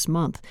earlier this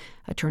month.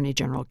 Attorney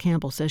General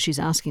Campbell says she's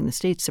asking the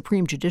state's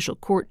Supreme Judicial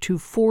Court to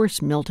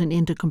force Milton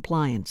into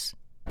compliance.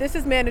 This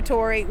is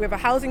mandatory. We have a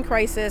housing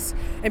crisis,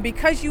 and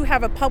because you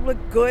have a public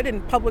good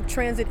and public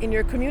transit in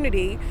your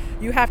community,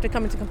 you have to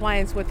come into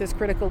compliance with this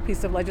critical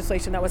piece of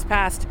legislation that was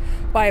passed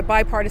by a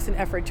bipartisan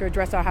effort to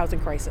address our housing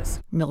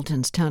crisis.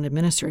 Milton's town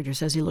administrator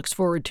says he looks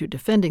forward to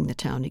defending the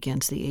town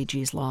against the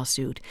AG's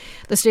lawsuit.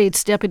 The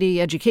state's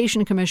deputy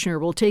education commissioner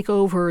will take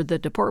over the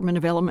Department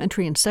of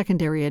Elementary and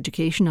Secondary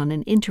Education on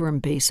an interim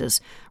basis.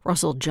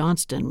 Russell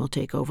Johnston will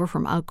take over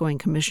from outgoing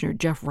Commissioner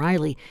Jeff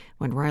Riley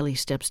when Riley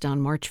steps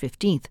down March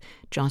 15th.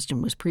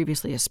 Johnston was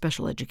previously a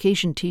special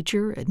education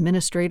teacher,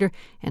 administrator,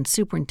 and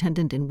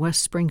superintendent in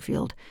West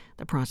Springfield.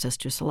 The process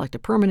to select a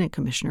permanent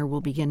commissioner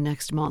will begin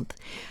next month.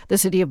 The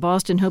city of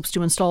Boston hopes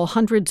to install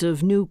hundreds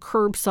of new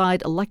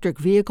curbside electric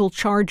vehicle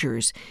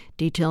chargers.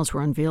 Details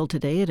were unveiled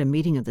today at a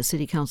meeting of the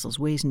City Council's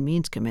Ways and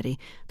Means Committee.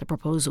 The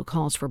proposal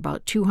calls for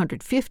about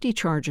 250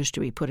 chargers to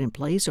be put in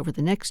place over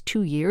the next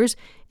 2 years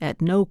at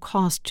no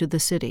cost to the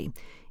city.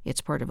 It's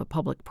part of a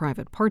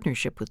public-private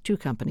partnership with two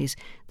companies.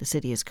 The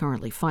city is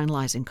currently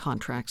finalizing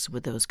contracts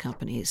with those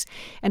companies.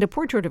 And a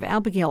portrait of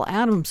Abigail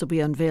Adams will be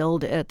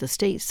unveiled at the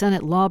State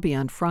Senate lobby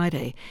on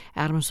Friday.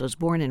 Adams was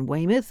born in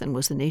Weymouth and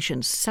was the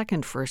nation's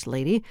second First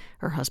Lady.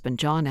 Her husband,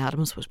 John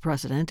Adams, was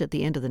president at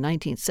the end of the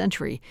 19th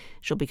century.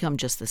 She'll become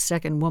just the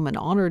second woman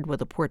honored with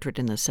a portrait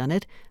in the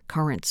Senate.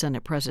 Current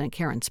Senate President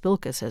Karen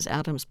Spilka says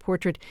Adams'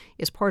 portrait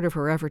is part of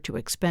her effort to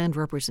expand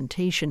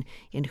representation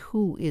in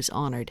who is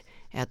honored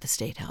at the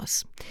State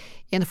House.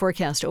 In the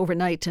forecast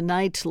overnight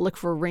tonight, look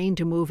for rain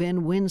to move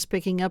in, winds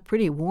picking up,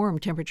 pretty warm,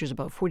 temperatures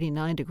about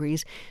 49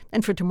 degrees.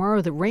 And for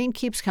tomorrow, the rain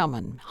keeps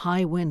coming,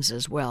 high winds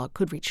as well. It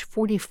could reach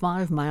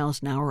 45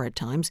 miles an hour at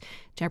times,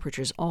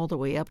 temperatures all the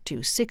way up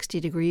to 60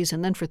 degrees.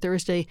 And then for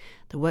Thursday,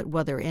 the wet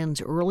weather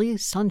ends early,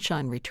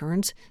 sunshine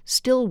returns,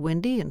 still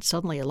windy and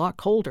suddenly a lot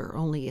colder,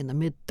 only in the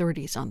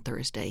mid-30s on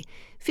Thursday.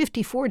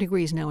 54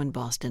 degrees now in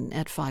Boston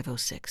at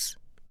 5:06.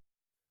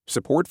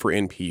 Support for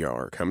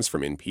NPR comes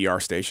from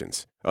NPR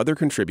stations. Other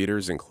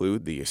contributors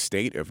include the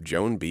estate of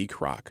Joan B.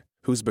 Kroc,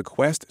 whose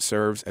bequest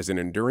serves as an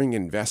enduring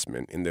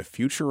investment in the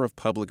future of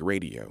public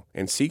radio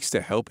and seeks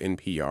to help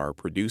NPR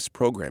produce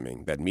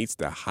programming that meets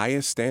the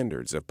highest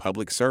standards of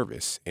public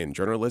service in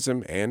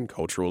journalism and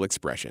cultural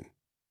expression.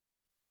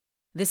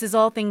 This is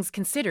All Things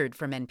Considered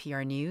from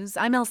NPR News.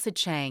 I'm Elsa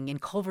Chang in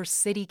Culver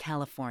City,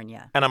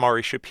 California. And I'm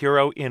Ari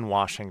Shapiro in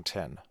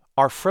Washington.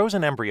 Are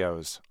frozen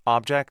embryos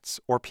objects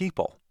or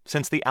people?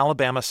 Since the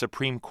Alabama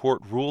Supreme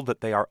Court ruled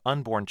that they are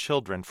unborn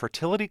children,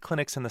 fertility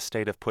clinics in the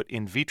state have put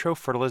in vitro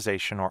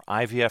fertilization or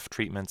IVF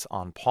treatments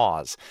on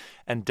pause,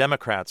 and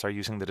Democrats are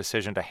using the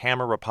decision to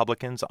hammer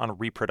Republicans on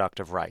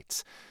reproductive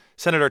rights.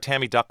 Senator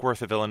Tammy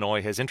Duckworth of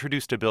Illinois has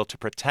introduced a bill to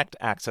protect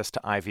access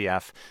to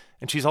IVF,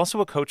 and she's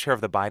also a co-chair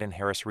of the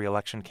Biden-Harris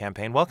re-election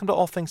campaign. Welcome to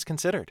All Things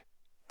Considered.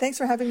 Thanks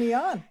for having me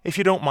on. If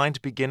you don't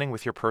mind beginning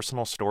with your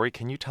personal story,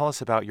 can you tell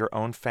us about your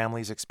own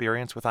family's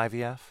experience with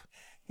IVF?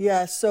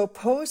 Yeah, so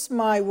post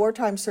my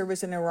wartime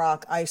service in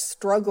Iraq, I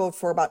struggled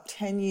for about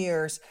 10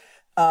 years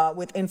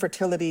with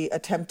infertility,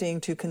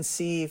 attempting to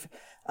conceive.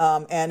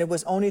 And it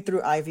was only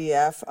through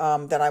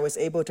IVF that I was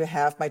able to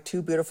have my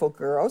two beautiful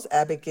girls,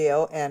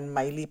 Abigail and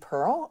Miley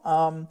Pearl.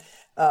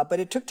 But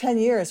it took 10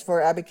 years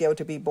for Abigail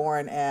to be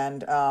born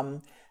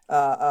and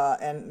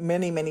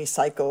many, many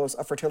cycles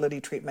of fertility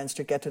treatments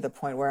to get to the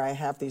point where I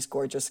have these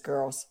gorgeous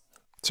girls.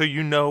 So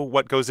you know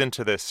what goes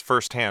into this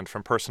firsthand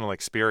from personal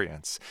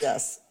experience.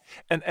 Yes.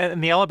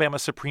 And the Alabama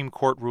Supreme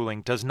Court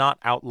ruling does not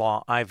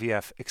outlaw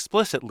IVF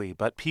explicitly,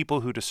 but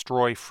people who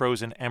destroy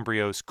frozen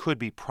embryos could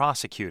be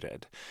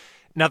prosecuted.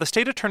 Now, the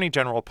state attorney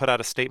general put out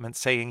a statement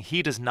saying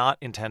he does not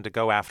intend to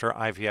go after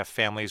IVF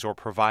families or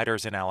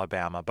providers in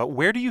Alabama. But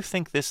where do you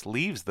think this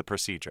leaves the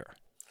procedure?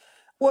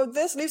 Well,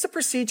 this leaves a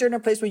procedure in a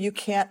place where you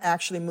can't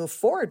actually move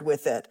forward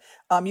with it.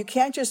 You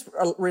can't just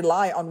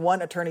rely on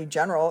one attorney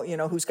general,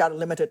 who's got a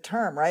limited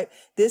term, right?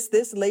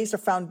 This lays a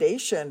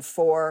foundation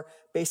for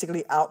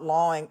basically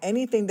outlawing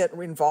anything that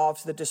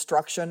involves the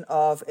destruction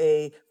of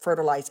a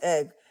fertilized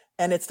egg.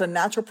 And it's the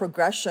natural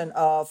progression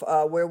of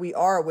where we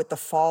are with the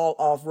fall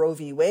of Roe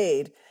v.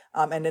 Wade,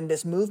 and then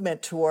this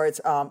movement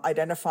towards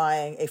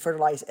identifying a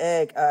fertilized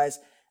egg as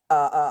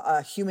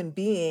a human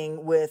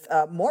being with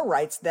more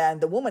rights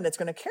than the woman that's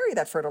going to carry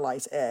that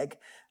fertilized egg.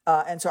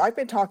 And so I've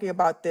been talking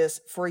about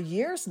this for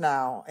years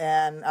now.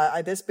 And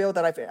this bill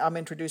that I'm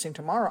introducing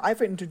tomorrow,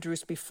 I've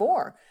introduced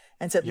before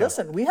and said,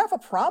 listen, we have a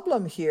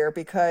problem here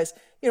because,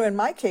 in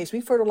my case,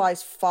 we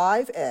fertilized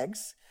 5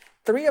 eggs.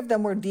 3 of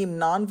them were deemed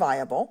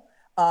non-viable.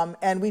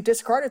 And we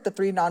discarded the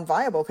 3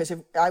 non-viable because if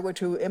I were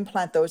to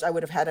implant those, I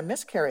would have had a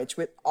miscarriage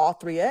with all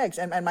 3 eggs.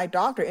 And my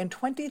doctor in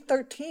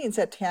 2013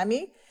 said,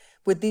 Tammy,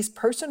 with these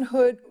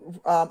personhood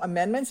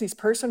amendments, these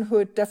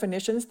personhood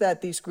definitions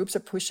that these groups are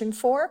pushing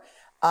for,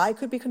 I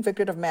could be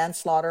convicted of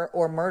manslaughter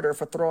or murder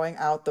for throwing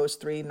out those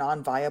 3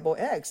 non-viable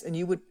eggs. And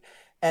you would,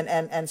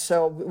 and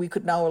so we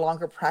could no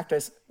longer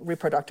practice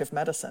reproductive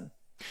medicine.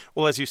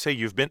 Well, as you say,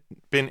 you've been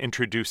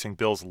introducing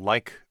bills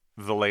like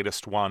the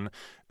latest one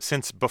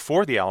since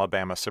before the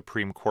Alabama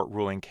Supreme Court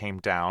ruling came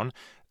down.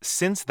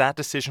 Since that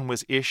decision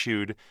was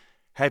issued,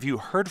 have you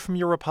heard from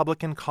your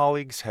Republican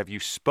colleagues? Have you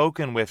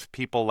spoken with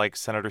people like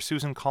Senator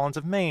Susan Collins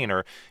of Maine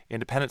or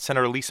Independent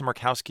Senator Lisa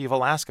Murkowski of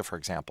Alaska, for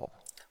example?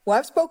 Well,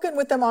 I've spoken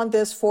with them on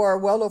this for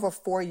well over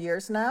 4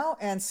 years now.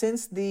 And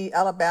since the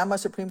Alabama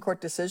Supreme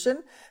Court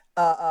decision,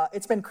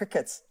 it's been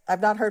crickets.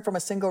 I've not heard from a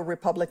single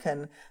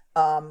Republican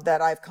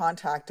that I've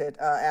contacted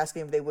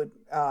asking if they would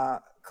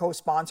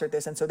co-sponsor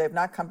this. And so they've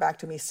not come back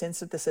to me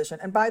since the decision.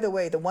 And by the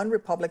way, the one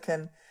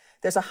Republican,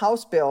 there's a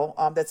House bill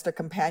that's the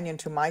companion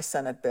to my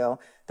Senate bill.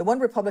 The one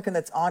Republican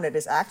that's on it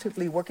is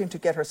actively working to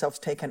get herself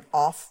taken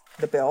off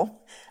the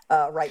bill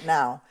right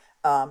now.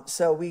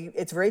 So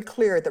it's very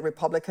clear that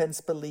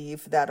Republicans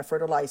believe that a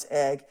fertilized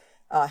egg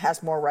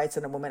has more rights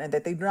than a woman and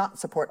that they do not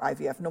support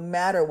IVF, no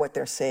matter what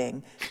they're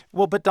saying.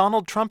 Well, but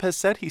Donald Trump has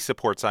said he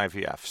supports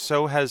IVF.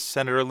 So has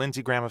Senator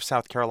Lindsey Graham of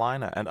South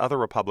Carolina and other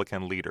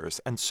Republican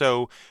leaders. And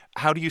so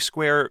how do you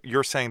square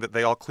your saying that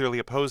they all clearly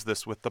oppose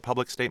this with the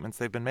public statements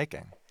they've been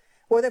making?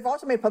 Well, they've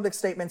also made public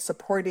statements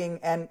supporting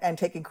and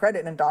taking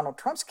credit in Donald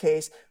Trump's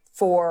case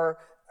for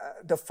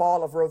the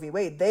fall of Roe v.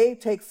 Wade. They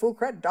take full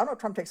credit. Donald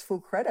Trump takes full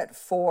credit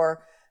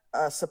for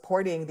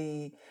supporting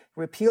the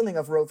repealing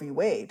of Roe v.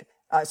 Wade.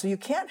 So you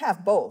can't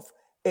have both.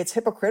 It's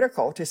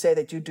hypocritical to say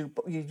that you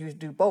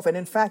do both. And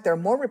in fact, there are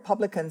more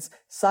Republicans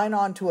sign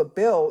on to a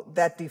bill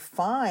that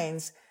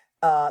defines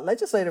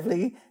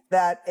legislatively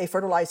that a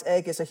fertilized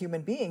egg is a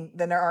human being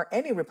than there are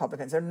any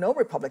Republicans. There are no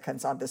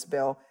Republicans on this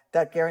bill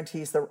that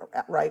guarantees the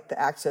right to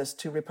access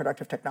to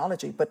reproductive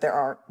technology. But there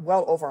are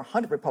well over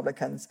 100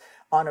 Republicans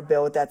on a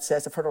bill that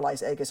says a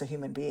fertilized egg is a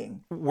human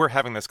being. We're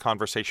having this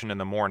conversation in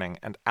the morning,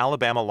 and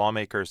Alabama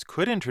lawmakers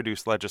could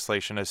introduce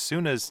legislation as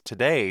soon as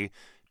today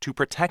to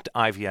protect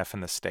IVF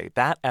in the state.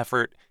 That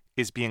effort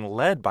is being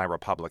led by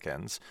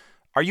Republicans.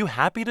 Are you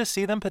happy to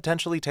see them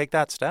potentially take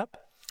that step?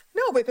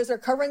 No, because they're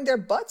covering their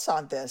butts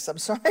on this. I'm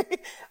sorry.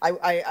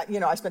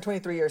 I spent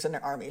 23 years in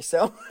the Army,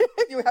 so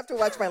you have to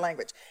watch my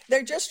language.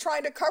 They're just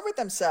trying to cover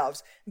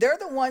themselves. They're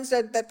the ones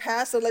that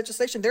pass the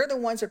legislation. They're the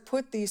ones that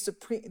put these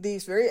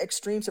very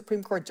extreme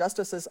Supreme Court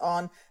justices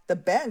on the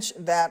bench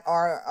that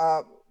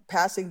are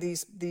passing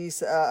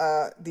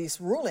these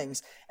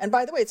rulings. And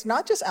by the way, it's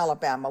not just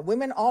Alabama.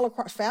 Women all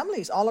across,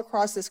 families all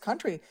across this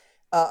country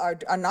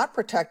are not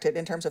protected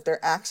in terms of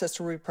their access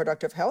to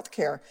reproductive health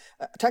care.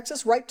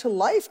 Texas Right to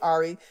Life,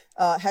 Ari,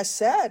 has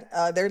said,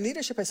 their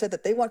leadership has said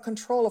that they want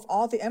control of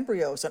all the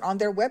embryos. And on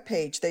their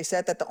webpage, they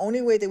said that the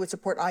only way they would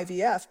support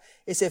IVF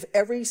is if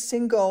every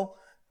single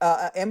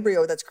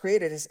embryo that's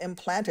created is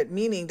implanted,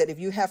 meaning that if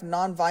you have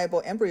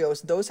non-viable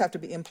embryos, those have to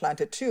be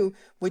implanted too,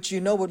 which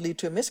would lead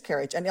to a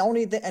miscarriage. And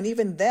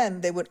even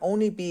then, they would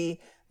only be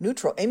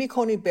neutral. Amy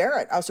Coney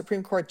Barrett, our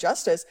Supreme Court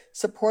Justice,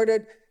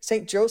 supported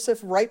St.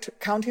 Joseph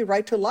County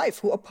Right to Life,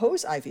 who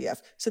oppose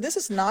IVF. So this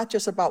is not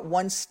just about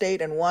one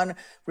state and one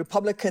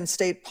Republican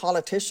state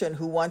politician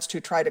who wants to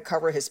try to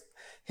cover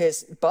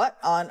his butt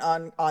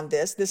on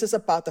this. This is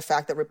about the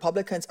fact that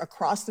Republicans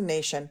across the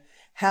nation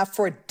have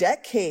for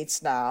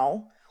decades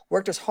now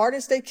worked as hard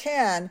as they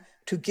can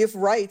to give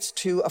rights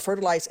to a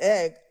fertilized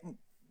egg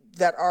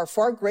that are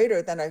far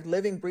greater than a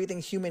living,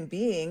 breathing human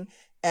being,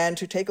 and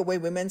to take away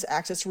women's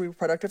access to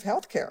reproductive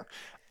health care.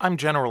 I'm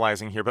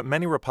generalizing here, but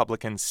many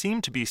Republicans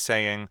seem to be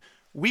saying,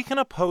 we can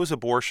oppose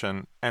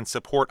abortion and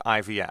support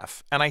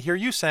IVF. And I hear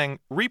you saying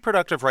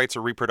reproductive rights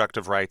are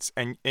reproductive rights,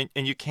 and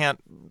you can't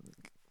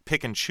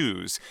pick and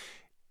choose.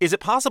 Is it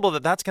possible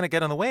that that's going to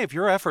get in the way of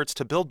your efforts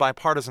to build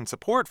bipartisan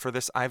support for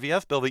this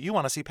IVF bill that you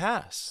want to see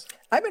pass?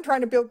 I've been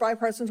trying to build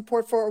bipartisan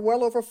support for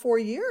well over 4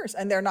 years,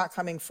 and they're not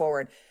coming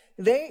forward.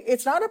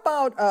 It's not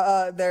about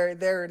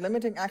their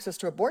limiting access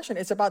to abortion.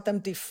 It's about them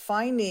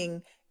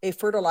defining a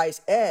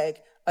fertilized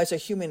egg as a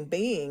human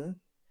being,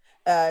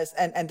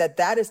 and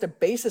that is the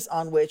basis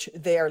on which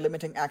they are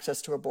limiting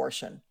access to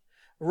abortion.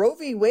 Roe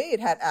v. Wade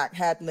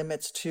had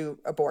limits to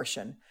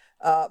abortion,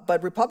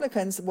 but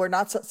Republicans were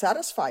not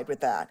satisfied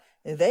with that.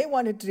 They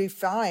wanted to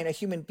define a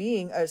human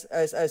being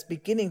as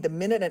beginning the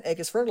minute an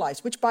egg is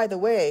fertilized, which, by the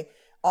way,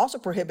 also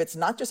prohibits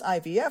not just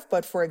IVF,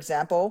 but, for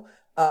example,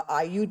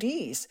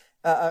 IUDs,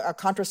 a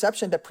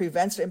contraception that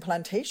prevents the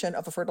implantation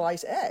of a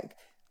fertilized egg.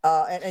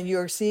 And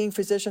you're seeing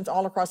physicians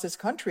all across this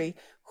country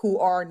who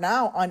are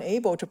now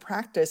unable to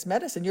practice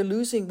medicine. We're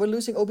losing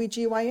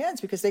OBGYNs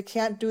because they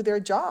can't do their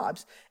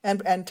jobs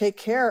and take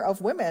care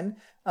of women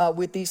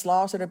with these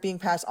laws that are being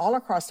passed all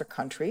across the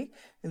country.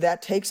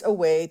 That takes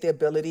away the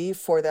ability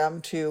for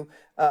them to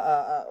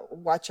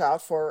watch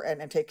out for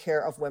and take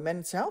care of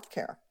women's health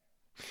care.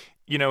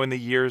 You know, in the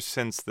years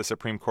since the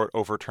Supreme Court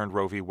overturned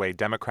Roe v. Wade,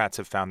 Democrats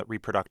have found that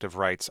reproductive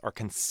rights are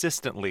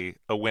consistently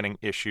a winning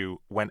issue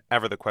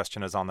whenever the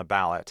question is on the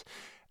ballot.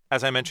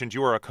 As I mentioned,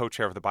 you are a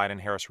co-chair of the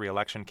Biden-Harris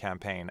re-election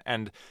campaign,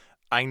 and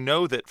I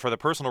know that for the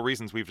personal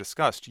reasons we've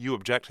discussed, you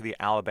object to the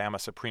Alabama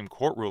Supreme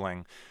Court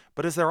ruling,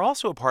 but is there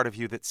also a part of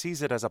you that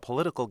sees it as a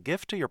political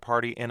gift to your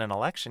party in an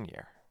election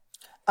year?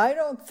 I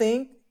don't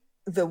think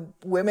the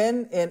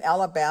women in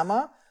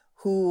Alabama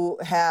who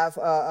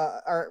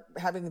are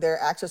having their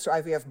access to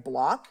IVF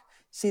blocked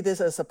see this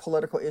as a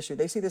political issue.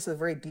 They see this as a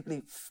very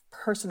deeply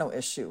personal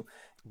issue.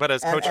 But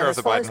as co-chair of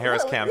the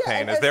Biden-Harris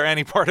campaign, is there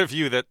any part of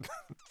you that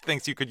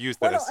thinks you could use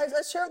this? Well,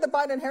 as chair of the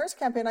Biden-Harris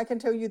campaign, I can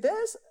tell you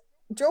this.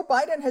 Joe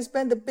Biden has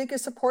been the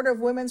biggest supporter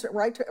of women's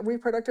right to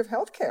reproductive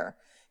health care.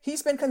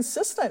 He's been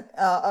consistent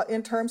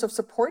in terms of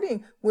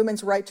supporting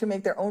women's right to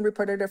make their own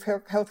reproductive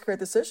health care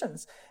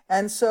decisions.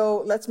 And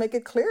so let's make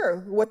it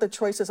clear what the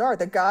choices are.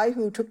 The guy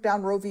who took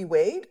down Roe v.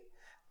 Wade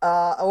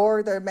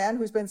or the man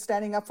who's been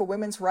standing up for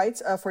women's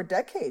rights for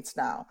decades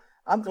now.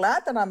 I'm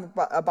glad that I'm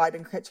a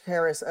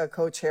Biden-Harris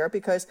co-chair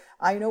because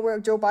I know where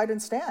Joe Biden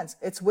stands.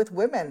 It's with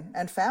women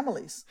and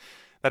families.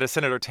 That is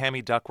Senator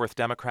Tammy Duckworth,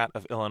 Democrat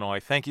of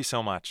Illinois. Thank you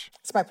so much.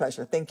 It's my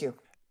pleasure. Thank you.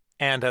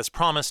 And as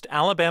promised,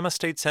 Alabama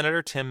State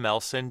Senator Tim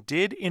Melson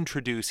did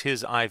introduce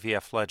his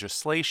IVF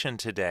legislation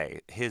today.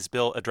 His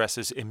bill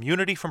addresses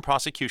immunity from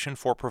prosecution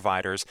for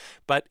providers,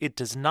 but it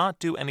does not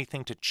do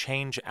anything to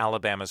change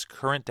Alabama's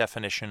current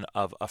definition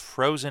of a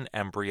frozen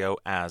embryo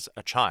as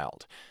a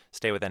child.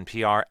 Stay with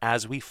NPR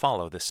as we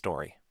follow this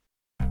story.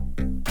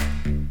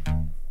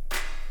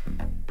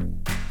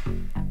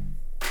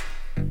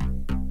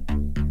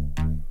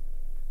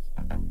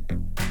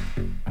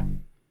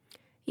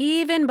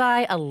 Even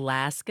by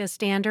Alaska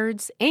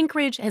standards,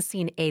 Anchorage has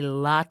seen a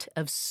lot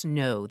of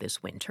snow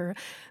this winter.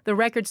 The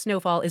record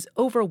snowfall is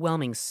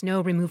overwhelming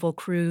snow removal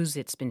crews.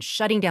 It's been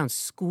shutting down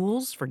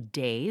schools for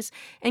days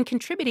and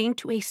contributing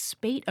to a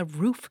spate of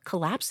roof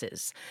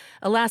collapses.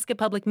 Alaska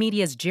Public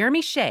Media's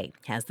Jeremy Shea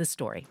has the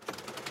story.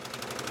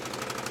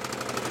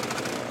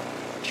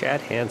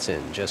 Chad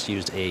Hansen just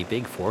used a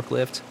big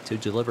forklift to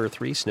deliver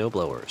 3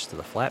 snowblowers to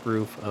the flat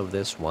roof of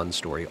this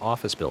one-story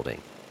office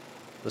building.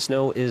 The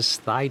snow is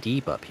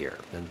thigh-deep up here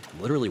and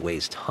literally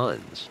weighs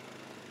tons.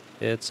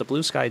 It's a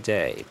blue sky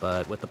day,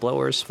 but with the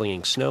blowers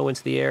flinging snow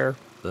into the air,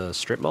 the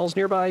strip malls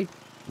nearby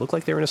look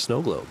like they're in a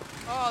snow globe.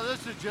 Oh,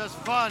 this is just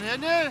fun,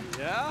 isn't it?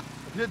 Yeah.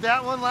 Did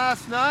that one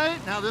last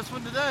night, now this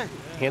one today.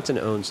 Hansen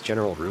owns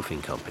General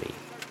Roofing Company.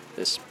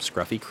 This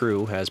scruffy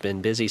crew has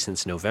been busy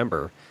since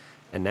November,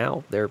 and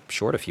now they're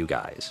short a few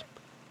guys.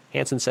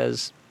 Hansen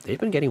says they've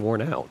been getting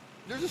worn out.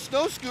 There's a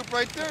snow scoop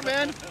right there,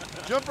 man.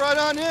 Jump right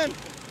on in.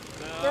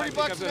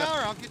 $30 an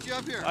hour, I'll get you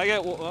up here. I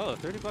get,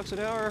 $30 an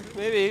hour,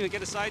 maybe. We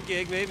get a side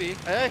gig, maybe.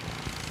 Hey,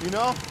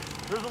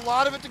 there's a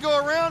lot of it to go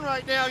around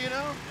right now,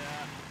 Yeah.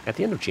 At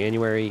the end of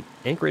January,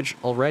 Anchorage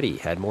already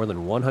had more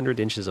than 100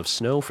 inches of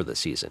snow for the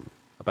season,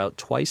 about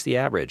twice the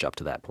average up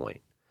to that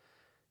point.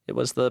 It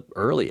was the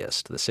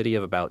earliest the city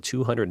of about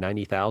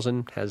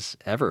 290,000 has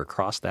ever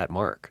crossed that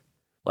mark.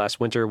 Last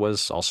winter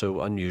was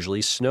also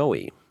unusually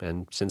snowy,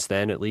 and since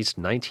then at least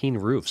 19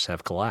 roofs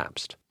have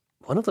collapsed.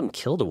 One of them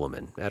killed a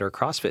woman at her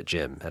CrossFit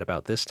gym at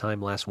about this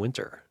time last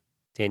winter.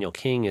 Daniel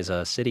King is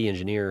a city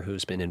engineer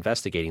who's been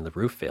investigating the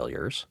roof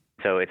failures.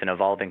 So it's an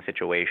evolving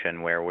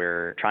situation where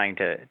we're trying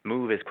to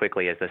move as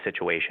quickly as the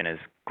situation is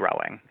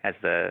growing, as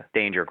the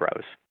danger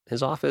grows.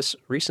 His office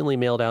recently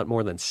mailed out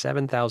more than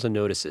 7,000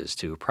 notices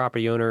to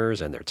property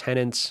owners and their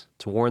tenants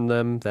to warn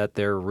them that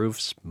their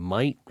roofs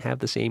might have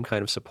the same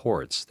kind of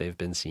supports they've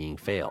been seeing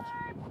fail.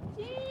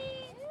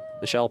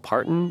 Michelle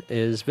Parton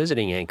is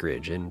visiting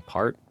Anchorage in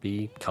part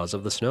because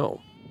of the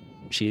snow.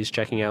 She's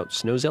checking out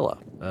Snowzilla,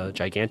 a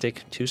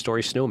gigantic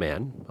 2-story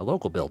snowman a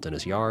local built in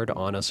his yard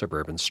on a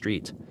suburban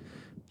street.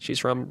 She's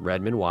from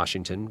Redmond,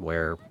 Washington,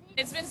 where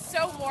it's been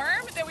so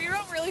warm that we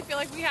don't really feel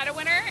like we had a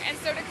winter. And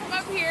so to come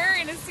up here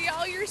and to see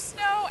all your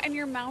snow and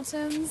your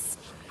mountains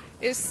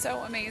is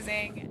so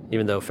amazing.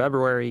 Even though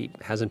February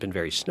hasn't been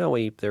very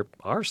snowy, there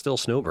are still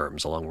snow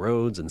berms along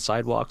roads and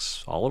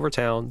sidewalks all over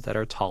town that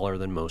are taller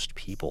than most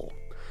people.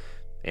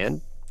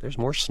 And there's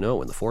more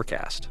snow in the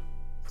forecast.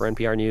 For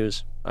NPR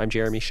News, I'm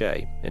Jeremy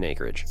Shea in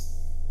Anchorage.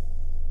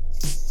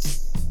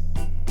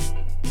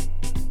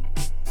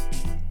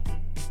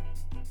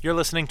 You're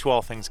listening to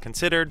All Things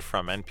Considered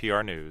from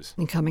NPR News.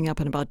 And coming up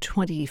in about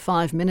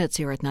 25 minutes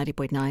here at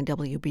 90.9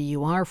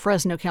 WBUR,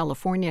 Fresno,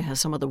 California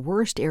has some of the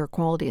worst air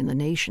quality in the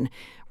nation.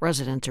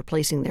 Residents are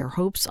placing their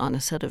hopes on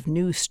a set of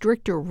new,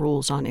 stricter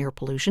rules on air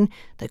pollution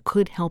that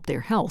could help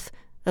their health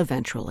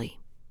eventually.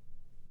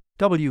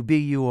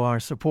 WBUR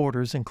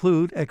supporters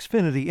include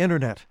Xfinity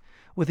Internet.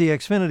 With the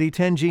Xfinity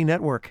 10G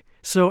network,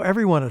 so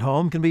everyone at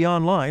home can be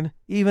online,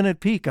 even at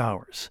peak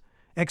hours.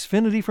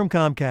 Xfinity from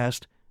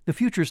Comcast. The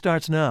future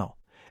starts now.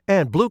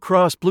 And Blue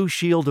Cross Blue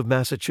Shield of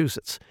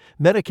Massachusetts.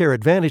 Medicare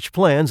Advantage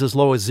plans as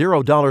low as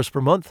 $0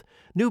 per month.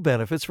 New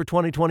benefits for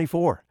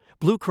 2024.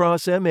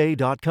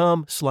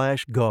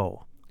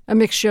 BlueCrossMA.com/go. A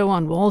mixed show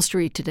on Wall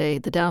Street today.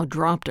 The Dow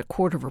dropped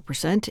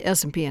 0.25%.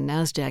 S&P and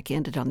Nasdaq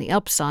ended on the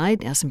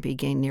upside. S&P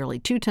gained nearly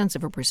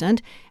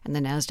 0.2%, and the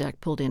Nasdaq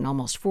pulled in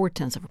almost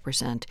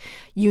 0.4%.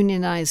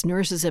 Unionized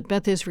nurses at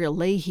Beth Israel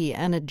Lahey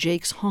Anna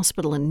Jakes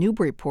Hospital in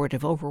Newburyport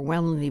have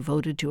overwhelmingly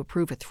voted to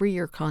approve a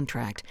 3-year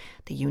contract.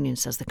 The union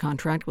says the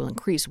contract will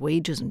increase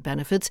wages and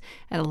benefits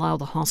and allow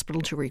the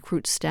hospital to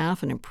recruit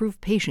staff and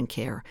improve patient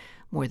care.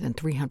 More than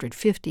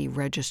 350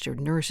 registered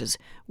nurses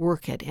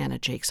work at Anna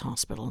Jakes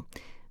Hospital.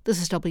 This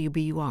is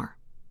WBUR.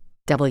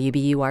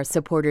 WBUR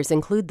supporters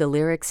include the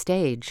Lyric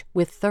Stage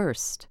with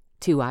Thirst.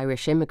 2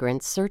 Irish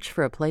immigrants search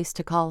for a place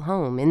to call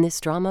home in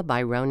this drama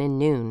by Ronan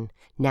Noon.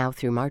 Now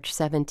through March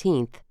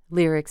 17th,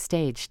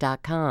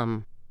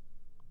 lyricstage.com.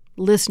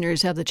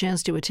 Listeners have the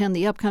chance to attend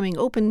the upcoming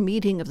open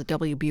meeting of the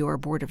WBUR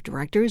Board of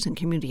Directors and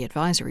Community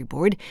Advisory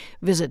Board.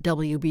 Visit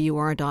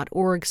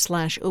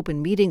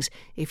wbur.org/open meetings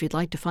if you'd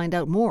like to find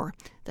out more.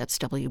 That's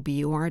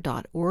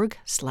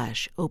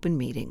wbur.org/open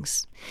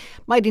meetings.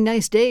 Mighty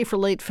nice day for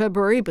late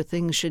February, but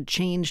things should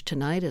change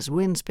tonight as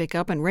winds pick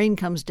up and rain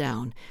comes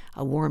down.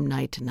 A warm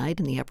night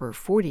tonight in the upper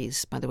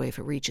 40s. By the way, if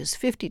it reaches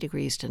 50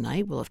 degrees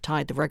tonight, we'll have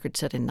tied the record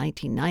set in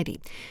 1990.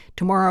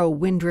 Tomorrow,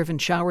 wind-driven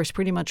showers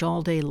pretty much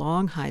all day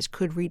long. Highs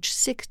could reach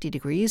 60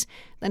 degrees.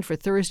 Then for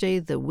Thursday,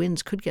 the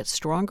winds could get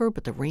stronger,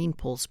 but the rain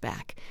pulls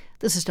back.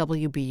 This is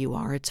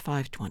WBUR. It's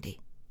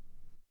 5:20.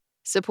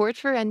 Support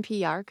for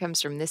NPR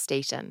comes from this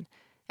station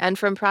and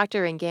from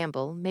Procter &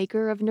 Gamble,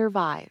 maker of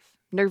Nervive.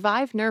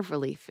 Nervive Nerve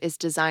Relief is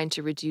designed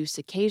to reduce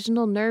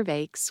occasional nerve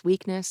aches,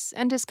 weakness,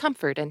 and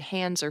discomfort in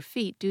hands or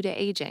feet due to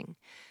aging.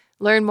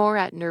 Learn more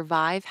at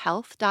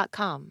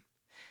nervivehealth.com.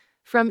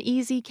 From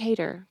Easy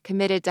Cater,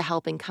 committed to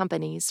helping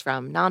companies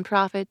from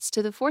nonprofits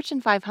to the Fortune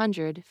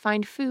 500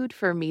 find food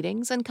for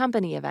meetings and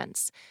company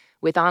events,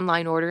 with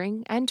online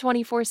ordering and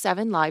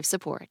 24/7 live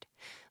support.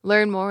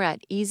 Learn more at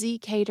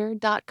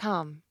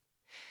easycater.com.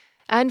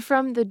 And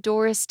from the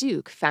Doris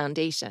Duke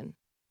Foundation.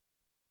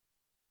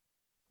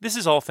 This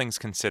is All Things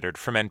Considered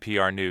from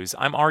NPR News.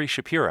 I'm Ari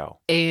Shapiro.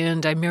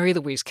 And I'm Mary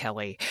Louise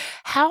Kelly.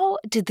 How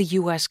did the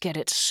U.S. get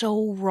it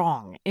so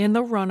wrong in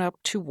the run-up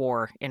to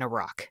war in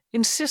Iraq,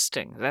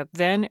 insisting that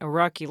then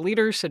Iraqi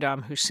leader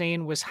Saddam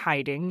Hussein was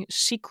hiding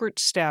secret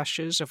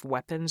stashes of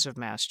weapons of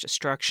mass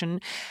destruction?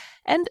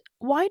 And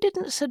why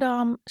didn't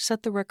Saddam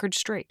set the record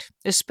straight,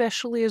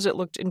 especially as it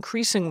looked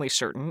increasingly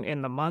certain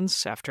in the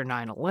months after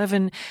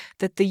 9/11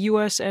 that the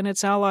U.S. and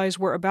its allies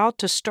were about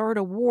to start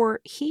a war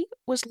he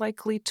was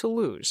likely to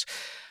lose?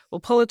 Well,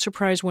 Pulitzer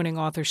Prize-winning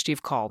author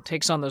Steve Call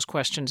takes on those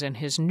questions in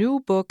his new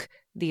book,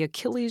 The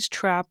Achilles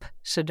Trap,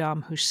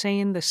 Saddam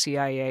Hussein, the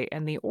CIA,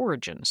 and the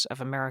Origins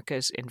of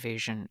America's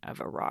Invasion of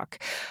Iraq.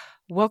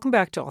 Welcome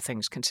back to All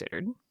Things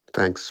Considered.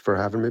 Thanks for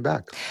having me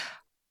back.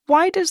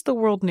 Why does the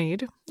world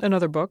need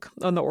another book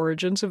on the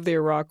origins of the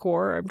Iraq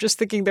War? I'm just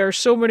thinking there are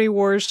so many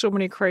wars, so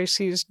many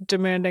crises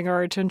demanding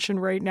our attention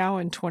right now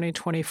in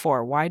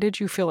 2024. Why did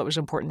you feel it was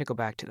important to go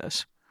back to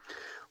this?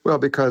 Well,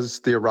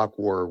 because the Iraq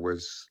War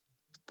was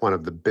one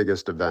of the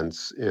biggest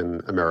events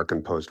in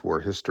American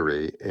post-war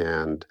history,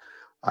 and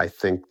I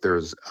think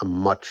there's a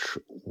much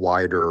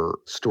wider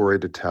story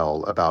to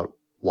tell about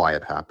why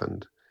it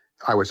happened.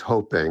 I was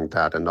hoping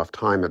that enough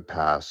time had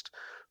passed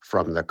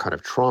from the kind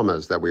of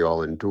traumas that we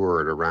all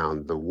endured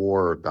around the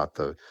war, about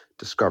the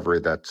discovery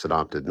that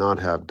Saddam did not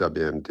have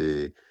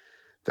WMD,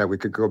 that we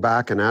could go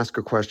back and ask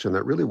a question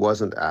that really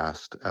wasn't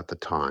asked at the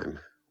time,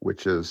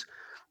 which is,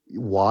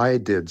 why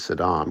did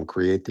Saddam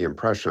create the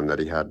impression that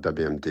he had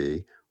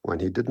WMD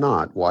when he did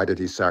not? Why did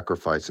he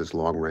sacrifice his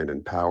long reign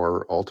and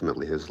power,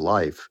 ultimately his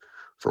life,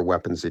 for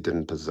weapons he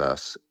didn't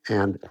possess?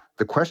 And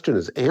the question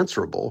is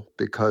answerable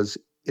because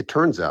it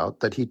turns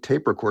out that he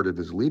tape recorded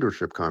his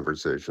leadership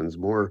conversations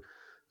more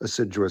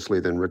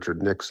assiduously than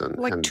Richard Nixon.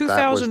 Like and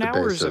 2,000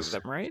 hours of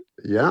them, right?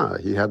 Yeah,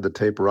 he had the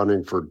tape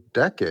running for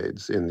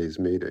decades in these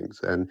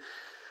meetings. And,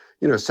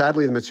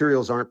 sadly, the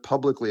materials aren't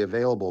publicly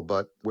available,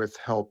 but with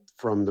help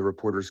from the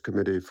Reporters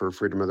Committee for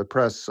Freedom of the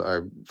Press,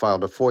 I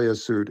filed a FOIA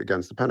suit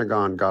against the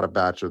Pentagon, got a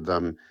batch of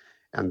them,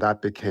 and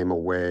that became a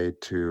way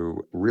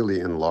to really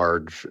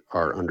enlarge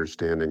our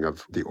understanding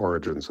of the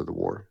origins of the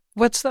war.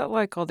 What's that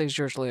like all these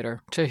years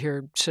later, to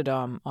hear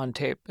Saddam on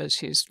tape as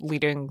he's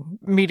leading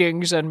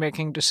meetings and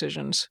making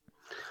decisions?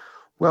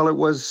 Well, it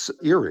was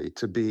eerie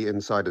to be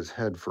inside his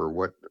head for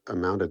what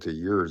amounted to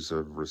years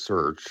of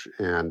research.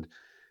 And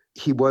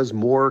he was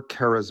more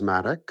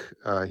charismatic.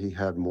 He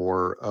had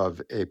more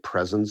of a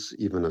presence,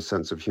 even a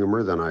sense of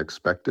humor than I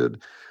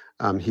expected.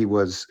 He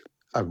was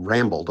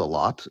rambled a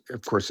lot.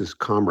 Of course, his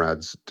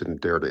comrades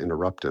didn't dare to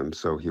interrupt him,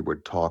 so he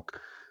would talk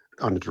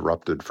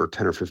uninterrupted for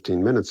 10 or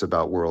 15 minutes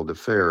about world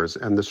affairs.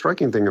 And the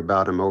striking thing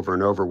about him over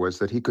and over was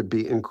that he could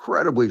be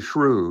incredibly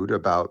shrewd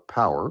about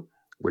power,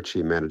 which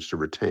he managed to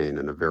retain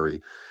in a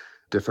very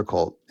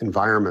difficult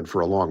environment for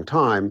a long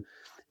time.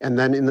 And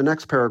then in the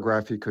next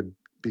paragraph, he could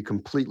be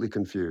completely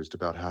confused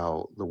about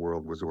how the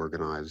world was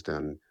organized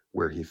and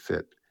where he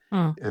fit.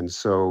 And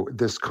so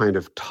this kind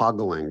of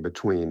toggling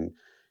between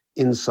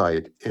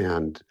insight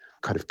and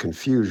kind of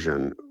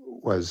confusion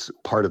was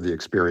part of the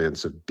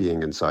experience of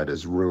being inside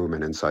his room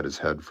and inside his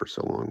head for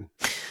so long.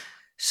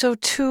 So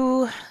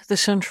to the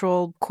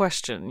central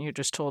question you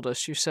just told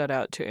us you set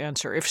out to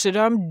answer, if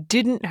Saddam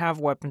didn't have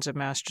weapons of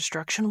mass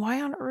destruction,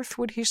 why on earth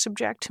would he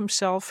subject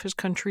himself, his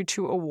country,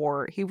 to a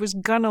war he was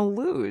gonna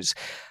lose?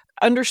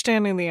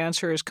 Understanding the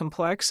answer is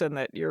complex and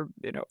that you're,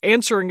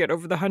 answering it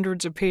over the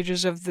hundreds of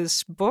pages of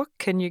this book,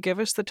 can you give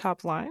us the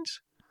top lines?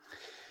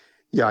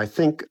 Yeah, I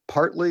think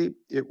partly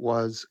it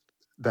was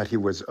that he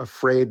was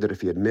afraid that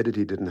if he admitted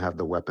he didn't have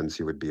the weapons,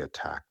 he would be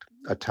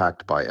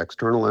attacked by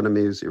external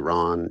enemies,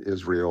 Iran,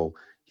 Israel.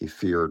 He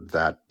feared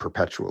that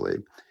perpetually.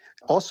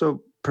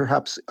 Also,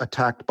 perhaps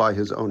attacked by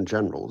his own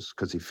generals,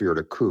 because he feared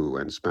a coup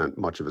and spent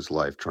much of his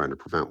life trying to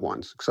prevent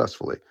one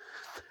successfully.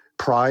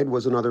 Pride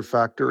was another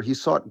factor. He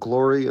sought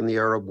glory in the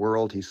Arab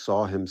world. He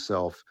saw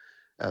himself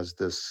as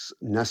this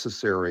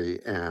necessary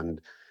and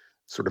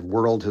sort of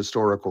world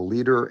historical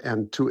leader.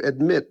 And to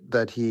admit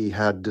that he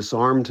had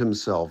disarmed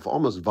himself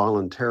almost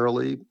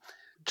voluntarily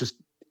just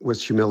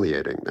was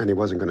humiliating, and he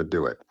wasn't going to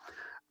do it.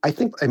 I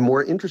think a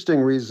more interesting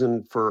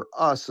reason for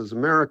us as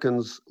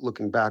Americans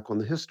looking back on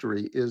the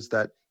history is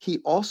that he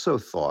also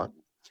thought,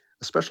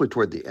 especially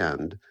toward the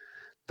end,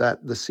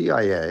 that the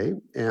CIA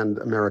and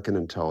American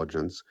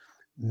intelligence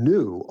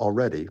knew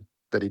already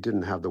that he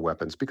didn't have the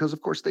weapons because,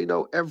 of course, they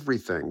know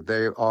everything.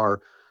 They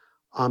are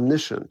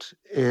omniscient.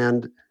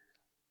 And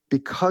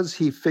because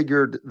he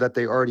figured that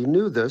they already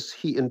knew this,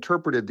 he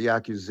interpreted the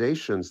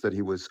accusations that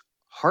he was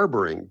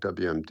harboring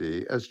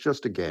WMD as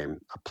just a game,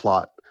 a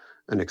plot,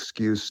 an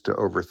excuse to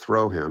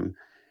overthrow him.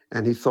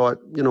 And he thought,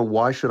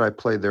 why should I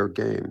play their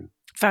game?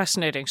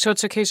 Fascinating. So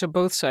it's a case of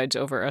both sides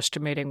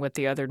overestimating what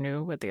the other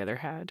knew, what the other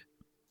had.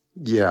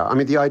 Yeah, I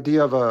mean, the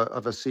idea of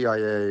a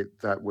CIA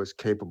that was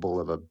capable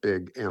of a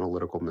big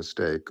analytical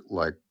mistake,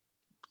 like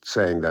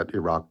saying that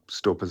Iraq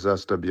still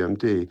possessed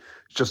WMD, is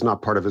just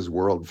not part of his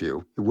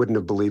worldview. He wouldn't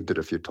have believed it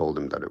if you told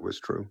him that it was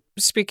true.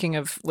 Speaking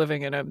of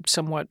living in a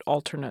somewhat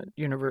alternate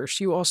universe,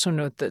 you also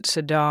note that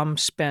Saddam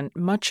spent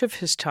much of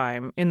his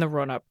time in the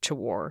run-up to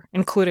war,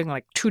 including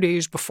like 2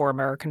 days before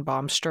American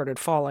bombs started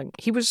falling.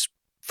 He was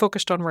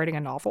focused on writing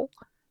a novel.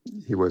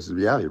 He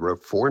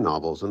wrote 4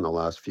 novels in the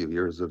last few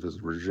years of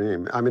his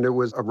regime. I mean, it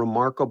was a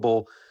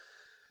remarkable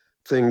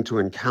thing to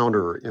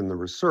encounter in the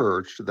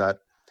research that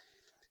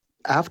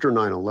after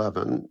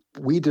 9/11,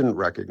 we didn't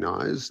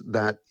recognize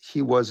that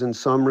he was in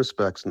some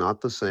respects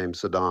not the same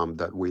Saddam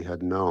that we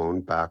had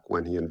known back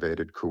when he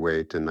invaded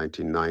Kuwait in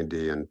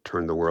 1990 and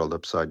turned the world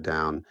upside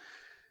down.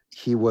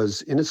 He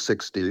was in his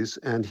 60s,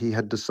 and he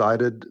had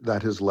decided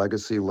that his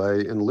legacy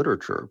lay in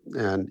literature.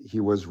 And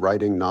he was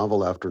writing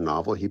novel after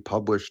novel. He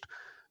published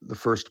the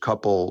first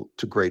couple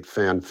to great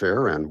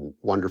fanfare and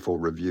wonderful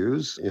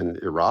reviews in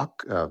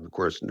Iraq. Of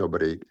course,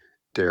 nobody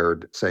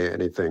dared say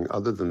anything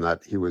other than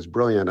that he was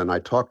brilliant. And I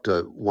talked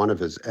to one of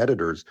his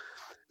editors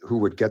who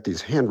would get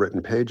these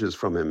handwritten pages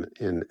from him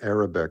in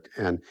Arabic.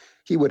 And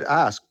he would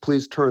ask,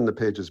 please turn the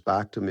pages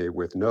back to me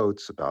with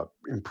notes about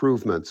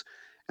improvements.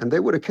 And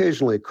they would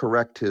occasionally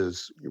correct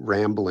his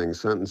rambling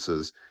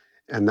sentences.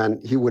 And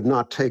then he would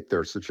not take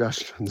their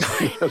suggestions.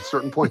 At a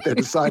certain point, they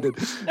decided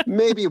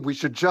maybe we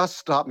should just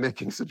stop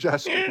making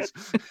suggestions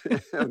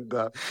and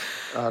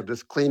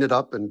just clean it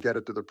up and get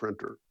it to the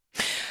printer.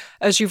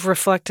 As you've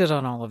reflected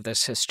on all of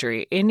this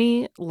history,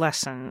 any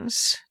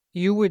lessons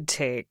you would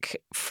take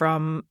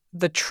from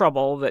the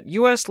trouble that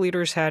U.S.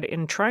 leaders had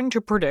in trying to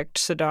predict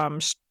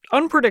Saddam's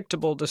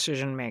unpredictable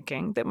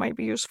decision-making that might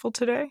be useful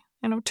today,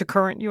 to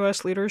current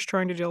U.S. leaders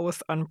trying to deal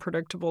with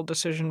unpredictable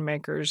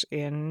decision-makers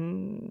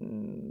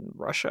in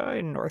Russia,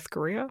 in North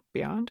Korea,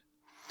 beyond?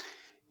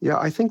 Yeah,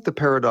 I think the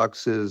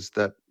paradox is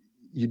that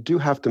you do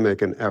have to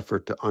make an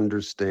effort to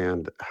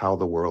understand how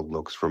the world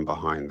looks from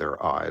behind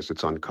their eyes.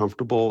 It's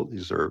uncomfortable.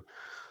 These are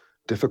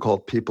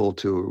difficult people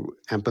to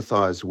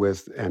empathize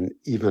with and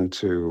even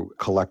to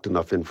collect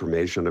enough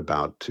information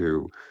about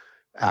to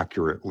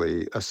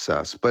accurately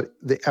assess. But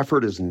the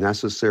effort is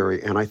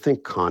necessary, and I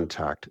think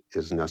contact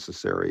is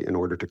necessary in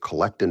order to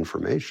collect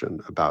information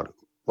about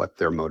what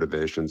their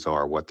motivations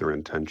are, what their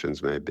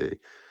intentions may be.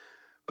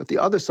 But the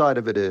other side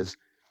of it is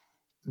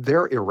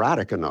they're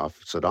erratic enough,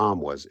 Saddam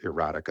was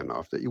erratic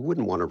enough, that you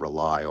wouldn't want to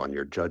rely on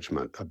your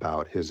judgment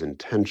about his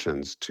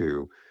intentions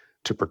to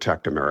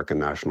protect American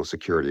national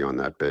security on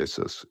that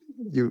basis.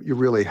 You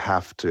really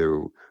have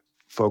to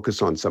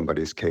focus on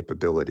somebody's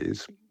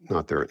capabilities,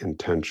 not their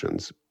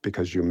intentions,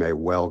 because you may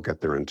well get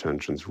their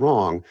intentions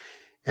wrong,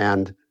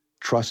 and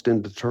trust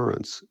in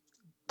deterrence.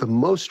 The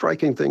most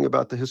striking thing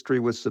about the history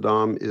with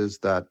Saddam is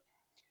that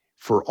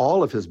for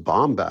all of his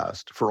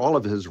bombast, for all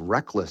of his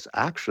reckless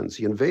actions,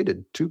 he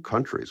invaded 2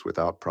 countries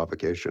without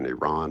provocation,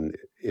 Iran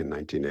in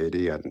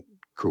 1980 and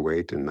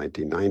Kuwait in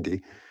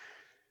 1990.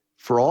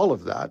 for all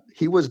of that,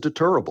 he was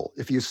deterrable.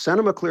 If you sent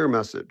him a clear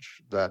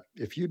message that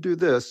if you do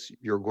this,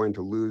 you're going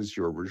to lose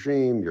your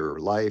regime, your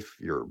life,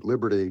 your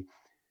liberty,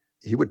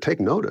 he would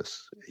take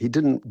notice. He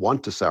didn't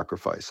want to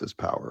sacrifice his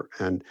power.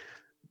 And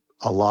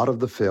a lot of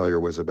the failure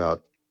was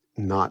about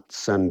not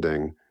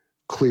sending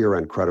clear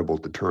and credible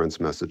deterrence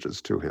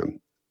messages to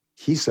him.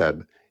 He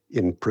said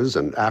in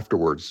prison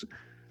afterwards,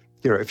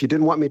 if you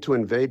didn't want me to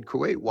invade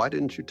Kuwait, why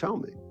didn't you tell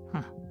me?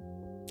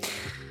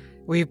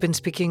 We've been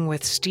speaking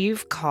with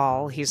Steve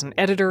Call. He's an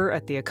editor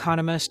at The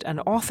Economist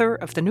and author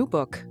of the new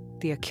book,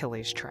 The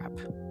Achilles Trap.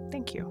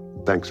 Thank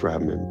you. Thanks for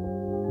having me.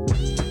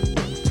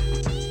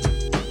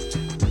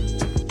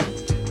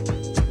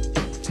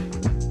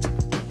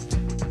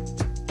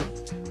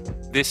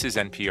 This is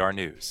NPR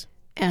News.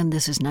 And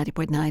this is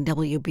 90.9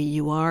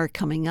 WBUR.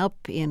 Coming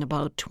up in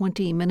about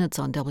 20 minutes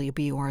on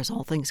WBUR's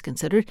All Things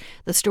Considered,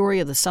 the story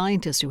of the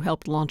scientist who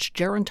helped launch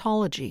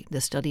gerontology, the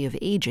study of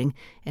aging,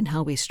 and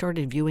how we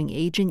started viewing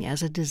aging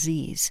as a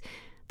disease.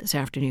 This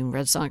afternoon,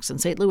 Red Sox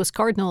and St. Louis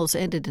Cardinals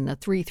ended in a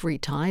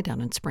 3-3 tie down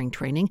in spring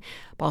training.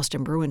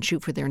 Boston Bruins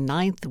shoot for their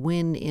 9th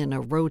win in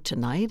a row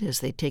tonight as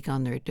they take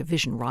on their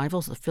division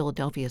rivals, the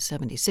Philadelphia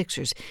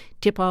 76ers.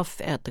 Tip-off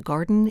at the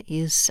Garden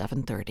is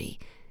 7:30.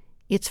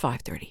 It's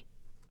 5:30.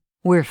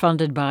 We're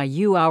funded by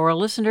you, our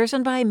listeners,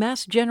 and by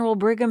Mass General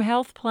Brigham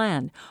Health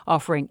Plan,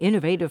 offering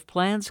innovative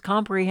plans,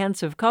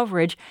 comprehensive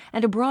coverage,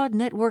 and a broad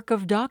network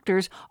of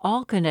doctors,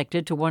 all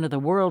connected to one of the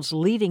world's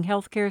leading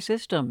healthcare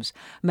systems.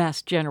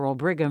 Mass General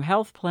Brigham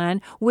Health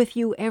Plan, with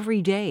you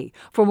every day.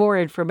 For more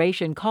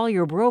information, call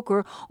your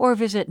broker or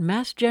visit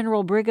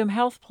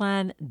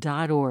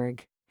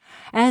massgeneralbrighamhealthplan.org.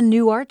 And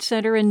New Art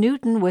Center in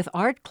Newton with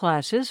art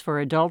classes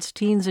for adults,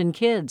 teens, and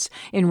kids.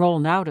 Enroll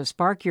now to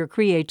spark your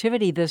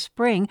creativity this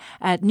spring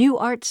at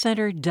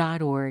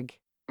newartcenter.org.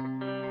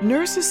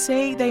 Nurses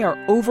say they are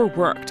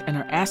overworked and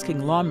are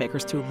asking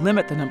lawmakers to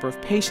limit the number of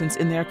patients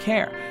in their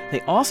care. They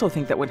also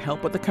think that would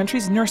help with the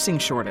country's nursing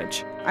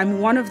shortage.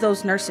 I'm one of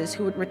those nurses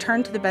who would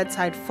return to the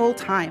bedside full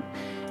time,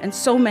 and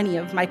so many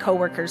of my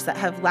coworkers that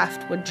have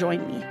left would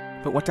join me.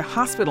 But what do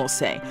hospitals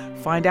say?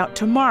 Find out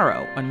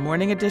tomorrow on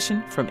Morning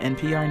Edition from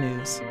NPR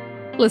News.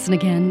 Listen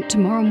again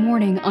tomorrow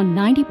morning on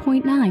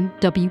 90.9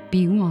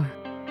 WBUR.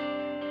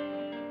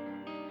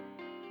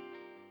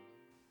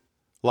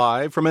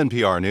 Live from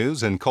NPR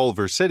News in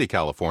Culver City,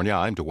 California,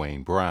 I'm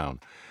Dwayne Brown.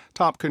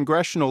 Top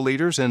congressional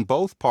leaders in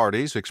both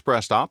parties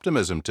expressed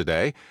optimism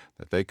today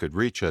that they could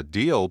reach a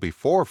deal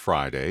before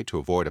Friday to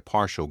avoid a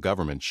partial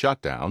government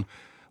shutdown,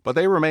 but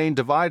they remain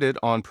divided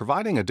on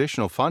providing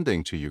additional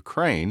funding to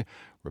Ukraine.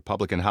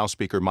 Republican House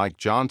Speaker Mike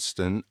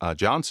Johnson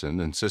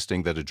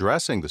insisting that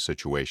addressing the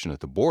situation at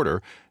the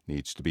border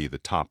needs to be the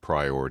top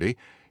priority.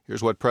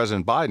 Here's what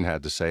President Biden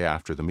had to say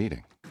after the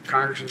meeting.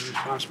 Congress's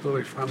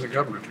responsibility from the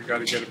government. We got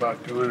to get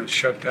about doing a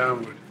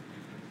shutdown would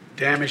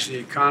damage the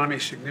economy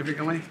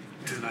significantly,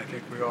 and I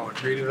think we all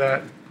agree to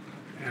that,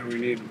 and we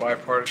need a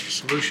bipartisan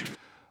solution.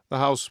 The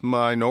House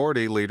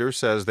Minority Leader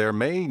says there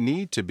may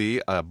need to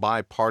be a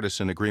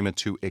bipartisan agreement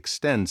to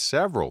extend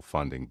several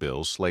funding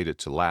bills slated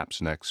to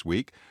lapse next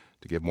week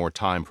to give more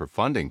time for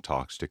funding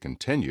talks to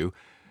continue.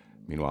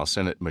 Meanwhile,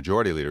 Senate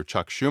Majority Leader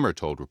Chuck Schumer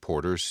told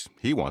reporters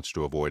he wants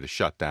to avoid a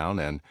shutdown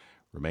and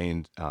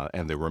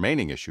the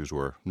remaining issues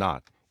were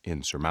not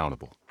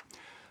insurmountable.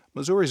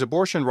 Missouri's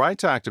abortion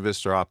rights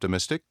activists are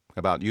optimistic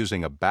about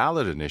using a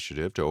ballot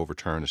initiative to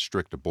overturn a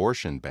strict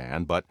abortion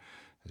ban, but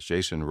as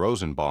Jason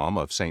Rosenbaum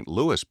of St.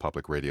 Louis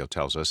Public Radio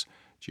tells us,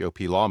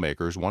 GOP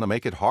lawmakers want to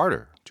make it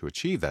harder to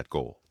achieve that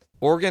goal.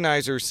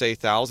 Organizers say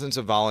thousands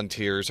of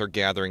volunteers are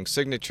gathering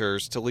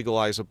signatures to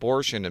legalize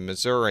abortion in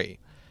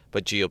Missouri.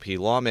 But GOP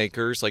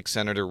lawmakers like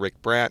Senator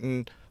Rick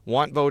Bratton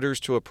want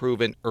voters to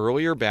approve an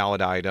earlier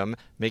ballot item,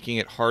 making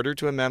it harder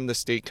to amend the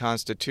state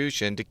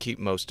constitution to keep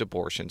most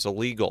abortions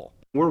illegal.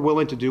 We're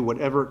willing to do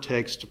whatever it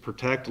takes to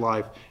protect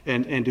life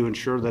and to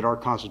ensure that our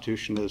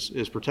Constitution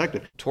is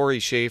protected. Tori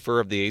Schaefer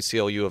of the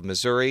ACLU of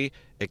Missouri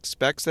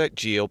expects that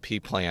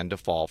GOP plan to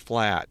fall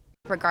flat.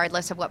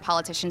 Regardless of what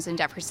politicians in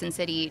Jefferson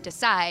City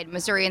decide,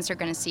 Missourians are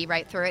going to see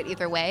right through it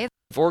either way.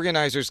 If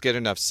organizers get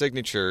enough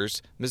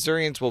signatures,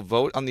 Missourians will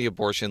vote on the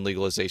abortion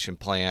legalization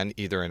plan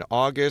either in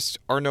August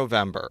or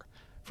November.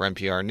 For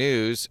NPR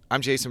News,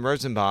 I'm Jason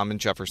Rosenbaum in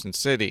Jefferson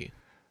City.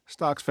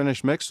 Stocks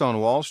finished mixed on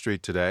Wall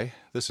Street today.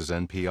 This is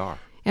NPR.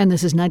 And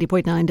this is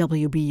 90.9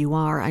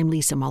 WBUR. I'm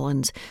Lisa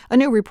Mullins. A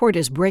new report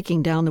is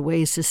breaking down the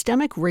ways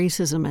systemic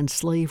racism and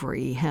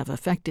slavery have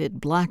affected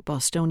Black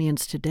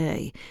Bostonians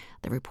today.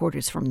 The report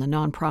is from the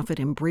nonprofit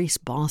Embrace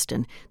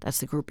Boston. That's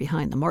the group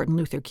behind the Martin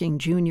Luther King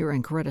Jr.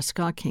 and Coretta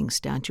Scott King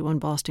statue on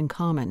Boston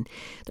Common.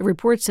 The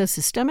report says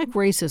systemic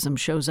racism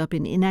shows up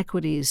in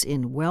inequities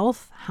in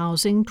wealth,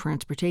 housing,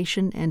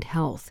 transportation, and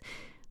health.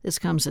 This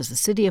comes as the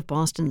City of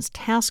Boston's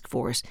task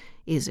force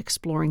is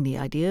exploring the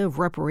idea of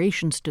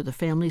reparations to the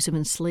families of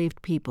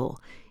enslaved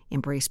people.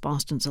 Embrace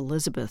Boston's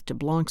Elizabeth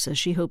DeBlanc says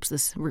she hopes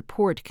this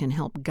report can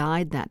help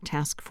guide that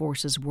task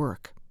force's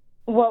work.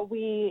 What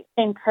we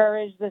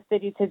encourage the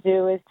city to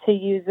do is to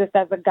use this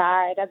as a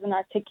guide, as an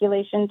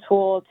articulation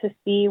tool to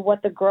see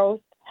what the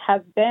growth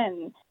has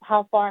been.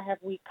 How far have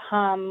we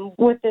come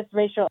with this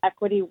racial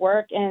equity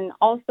work? And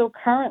also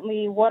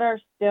currently, what are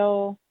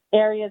still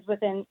areas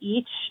within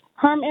each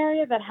harm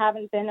area that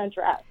haven't been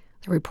addressed?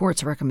 The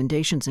report's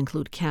recommendations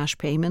include cash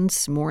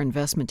payments, more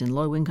investment in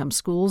low-income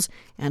schools,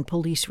 and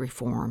police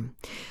reform.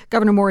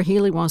 Governor Maura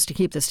Healey wants to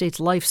keep the state's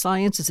life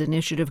sciences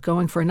initiative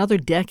going for another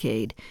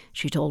decade.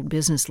 She told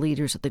business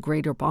leaders at the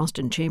Greater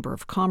Boston Chamber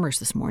of Commerce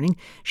this morning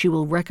she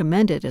will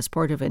recommend it as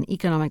part of an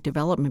economic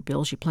development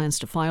bill she plans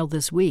to file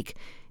this week.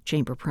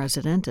 Chamber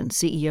President and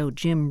CEO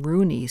Jim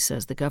Rooney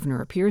says the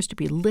governor appears to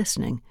be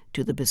listening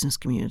to the business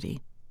community.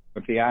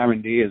 If the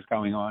R&D is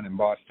going on in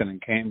Boston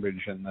and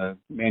Cambridge and the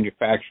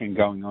manufacturing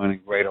going on in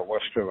Greater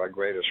Worcester or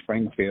Greater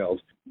Springfield,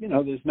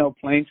 there's no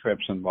plane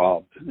trips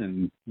involved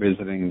in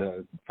visiting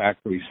the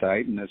factory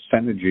site, and there's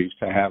synergies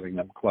to having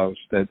them close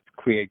that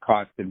create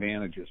cost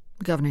advantages.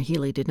 Governor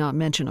Healey did not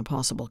mention a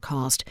possible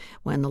cost.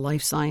 When the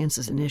Life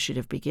Sciences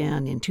Initiative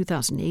began in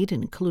 2008, it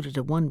included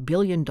a $1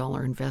 billion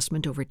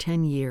investment over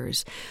 10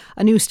 years.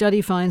 A new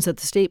study finds that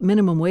the state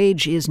minimum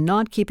wage is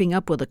not keeping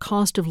up with the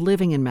cost of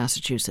living in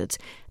Massachusetts.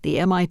 The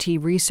MIT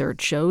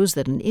research shows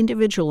that an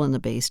individual in the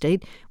Bay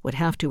State would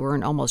have to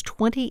earn almost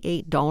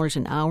 $28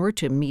 an hour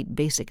to meet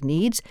basic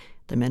needs.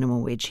 The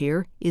minimum wage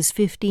here is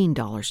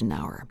 $15 an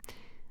hour.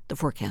 The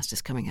forecast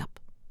is coming up.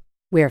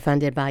 We're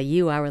funded by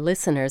you, our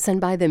listeners, and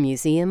by the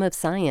Museum of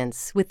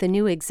Science with the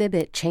new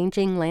exhibit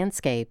Changing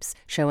Landscapes,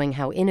 showing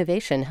how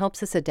innovation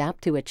helps us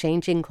adapt to a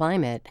changing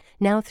climate,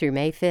 now through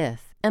May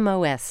 5th.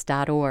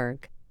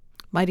 MOS.org.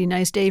 Mighty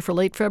nice day for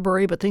late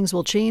February, but things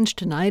will change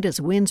tonight as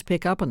winds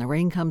pick up and the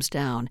rain comes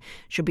down.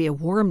 Should be a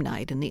warm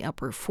night in the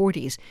upper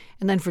 40s.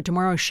 And then for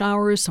tomorrow,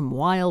 showers, some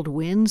wild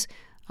winds,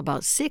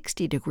 about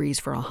 60 degrees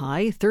for a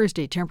high.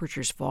 Thursday,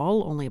 temperatures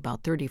fall, only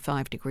about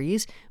 35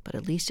 degrees, but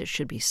at least it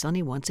should be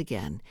sunny once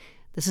again.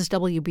 This is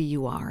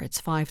WBUR. It's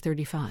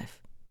 5:35.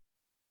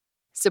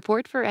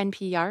 Support for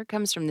NPR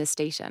comes from this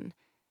station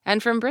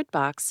and from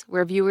BritBox,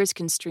 where viewers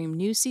can stream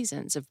new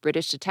seasons of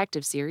British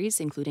detective series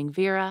including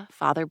Vera,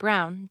 Father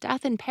Brown,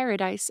 Death in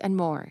Paradise, and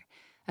more.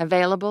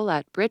 Available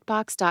at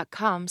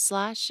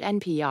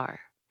BritBox.com/NPR.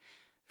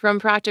 From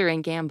Procter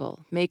 &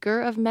 Gamble,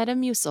 maker of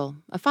Metamucil,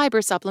 a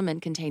fiber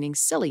supplement containing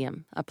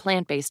psyllium, a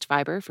plant-based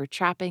fiber for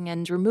trapping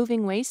and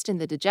removing waste in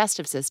the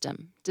digestive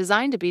system,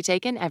 designed to be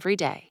taken every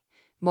day.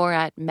 More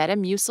at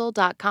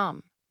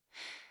Metamucil.com.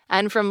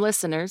 And from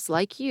listeners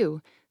like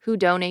you who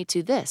donate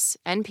to this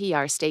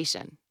NPR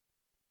station.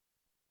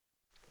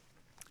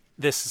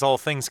 This is All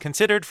Things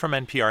Considered from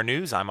NPR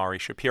News. I'm Ari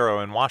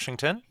Shapiro in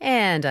Washington.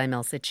 And I'm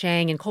Elsa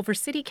Chang in Culver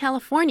City,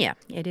 California.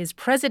 It is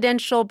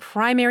presidential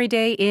primary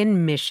day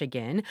in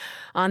Michigan.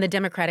 On the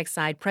Democratic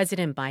side,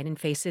 President Biden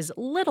faces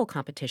little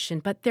competition,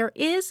 but there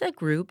is a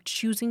group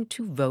choosing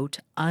to vote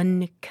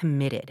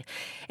uncommitted.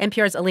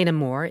 NPR's Elena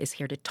Moore is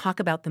here to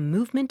talk about the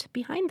movement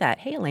behind that.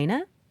 Hey,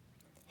 Elena.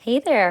 Hey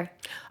there.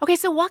 Okay,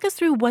 so walk us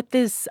through what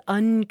this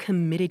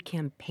uncommitted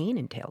campaign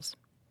entails.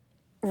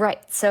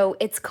 Right. So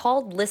it's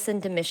called Listen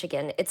to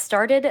Michigan. It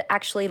started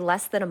actually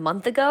less than a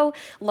month ago,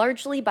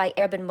 largely by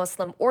Arab and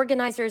Muslim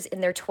organizers in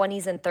their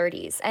 20s and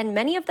 30s. And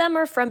many of them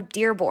are from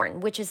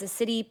Dearborn, which is a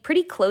city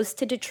pretty close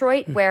to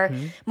Detroit, where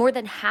more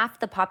than half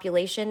the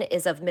population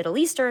is of Middle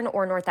Eastern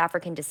or North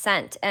African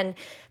descent. And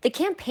the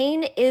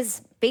campaign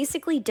is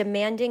basically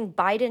demanding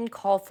Biden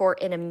call for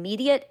an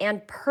immediate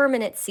and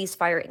permanent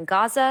ceasefire in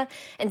Gaza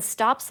and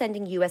stop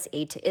sending U.S.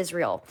 aid to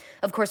Israel.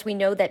 Of course, we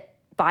know that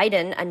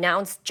Biden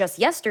announced just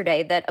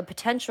yesterday that a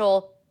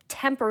potential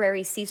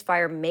temporary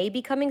ceasefire may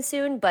be coming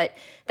soon, but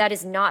that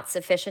is not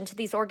sufficient to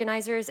these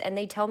organizers, and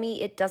they tell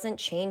me it doesn't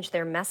change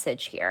their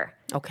message here.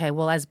 Okay,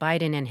 well, as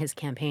Biden and his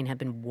campaign have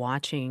been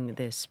watching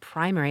this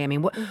primary, I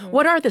mean,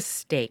 what are the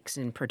stakes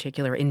in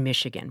particular in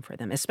Michigan for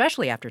them,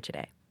 especially after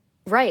today?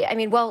 Right. I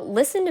mean, well,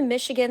 Listen to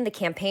Michigan, the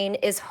campaign,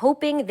 is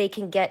hoping they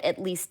can get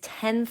at least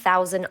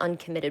 10,000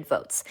 uncommitted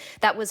votes.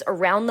 That was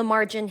around the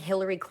margin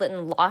Hillary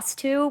Clinton lost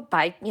to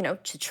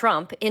to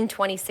Trump in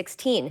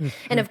 2016.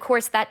 And of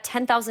course, that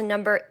 10,000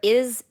 number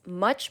is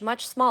much,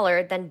 much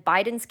smaller than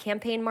Biden's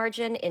campaign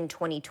margin in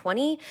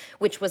 2020,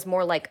 which was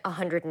more like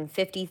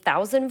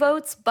 150,000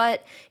 votes.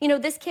 But,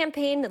 this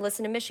campaign, the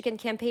Listen to Michigan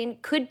campaign,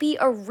 could be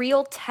a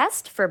real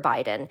test for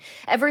Biden.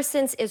 Ever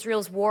since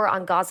Israel's war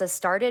on Gaza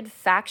started,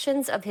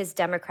 factions of his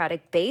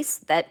Democratic base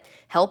that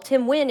helped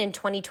him win in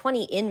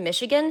 2020 in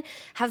Michigan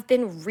have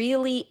been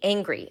really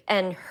angry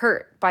and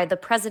hurt by the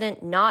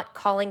president not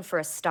calling for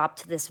a stop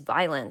to this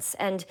violence.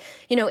 And,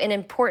 an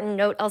important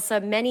note, Elsa,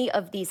 many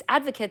of these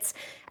advocates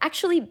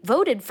actually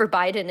voted for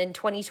Biden in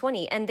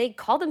 2020, and they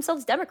call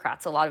themselves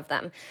Democrats, a lot of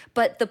them.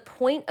 But the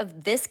point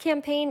of this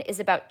campaign is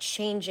about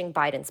changing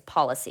Biden's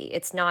policy.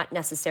 It's not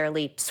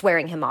necessarily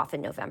swearing him off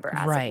in November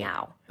as of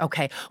now.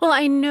 Okay. Well,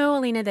 I know,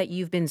 Elena, that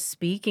you've been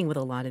speaking with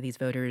a lot of these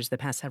voters the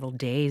past several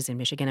days in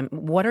Michigan.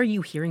 What are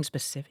you hearing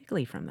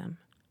specifically from them?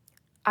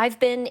 I've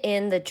been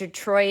in the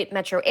Detroit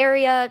metro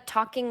area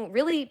talking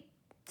really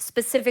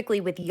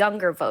specifically with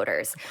younger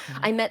voters.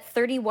 I met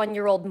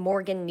 31-year-old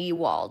Morgan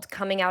Newald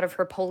coming out of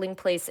her polling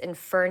place in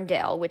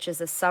Ferndale, which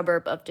is a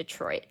suburb of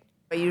Detroit.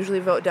 I usually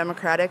vote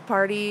Democratic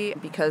Party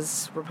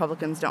because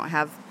Republicans don't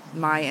have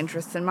my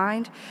interests in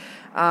mind,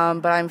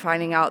 but I'm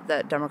finding out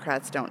that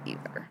Democrats don't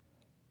either.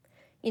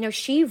 You know,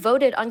 she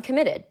voted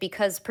uncommitted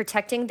because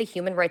protecting the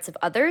human rights of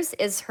others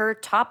is her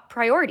top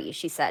priority,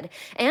 she said.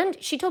 And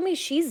she told me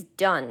she's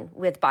done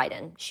with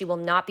Biden. She will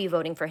not be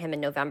voting for him in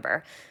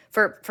November.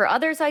 For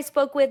others I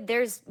spoke with,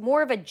 there's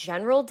more of a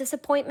general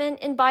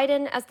disappointment in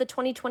Biden as the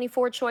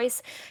 2024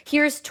 choice.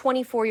 Here's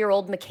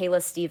 24-year-old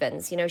Michaela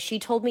Stevens. You know, she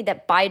told me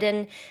that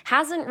Biden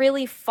hasn't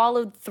really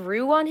followed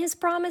through on his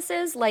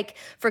promises, like,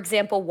 for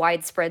example,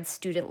 widespread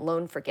student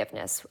loan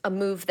forgiveness, a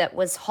move that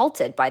was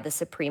halted by the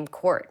Supreme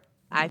Court.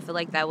 I feel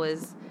like that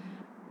was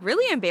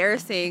really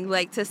embarrassing,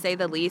 like, to say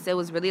the least. It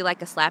was really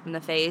like a slap in the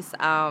face.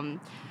 I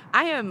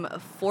am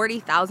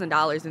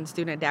 $40,000 in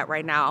student debt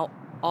right now,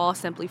 all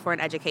simply for an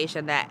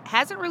education that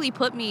hasn't really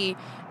put me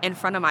in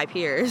front of my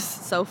peers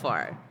so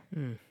far.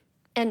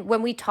 And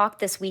when we talked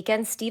this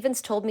weekend,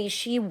 Stevens told me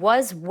she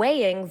was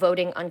weighing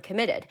voting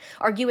uncommitted,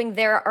 arguing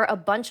there are a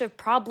bunch of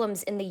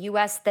problems in the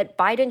U.S. that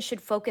Biden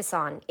should focus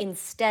on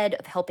instead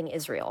of helping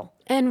Israel.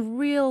 And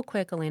real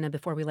quick, Elena,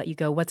 before we let you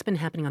go, what's been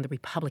happening on the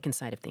Republican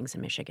side of things in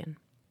Michigan?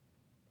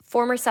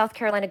 Former South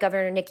Carolina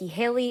Governor Nikki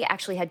Haley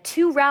actually had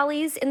 2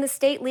 rallies in the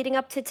state leading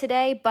up to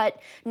today,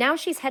 but now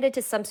she's headed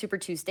to some Super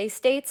Tuesday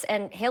states,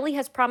 and Haley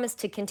has promised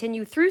to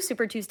continue through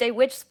Super Tuesday,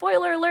 which,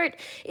 spoiler alert,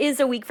 is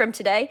a week from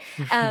today.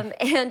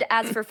 And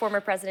as for former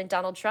President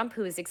Donald Trump,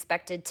 who is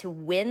expected to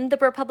win the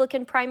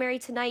Republican primary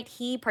tonight,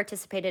 he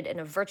participated in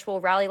a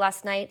virtual rally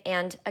last night,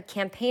 and a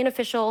campaign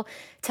official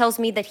tells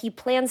me that he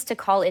plans to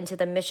call into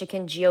the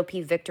Michigan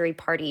GOP Victory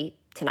Party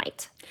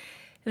tonight.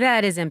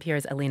 That is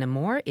NPR's Elena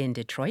Moore in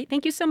Detroit.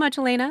 Thank you so much,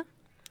 Elena.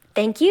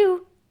 Thank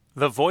you.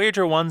 The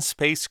Voyager 1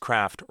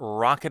 spacecraft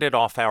rocketed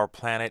off our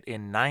planet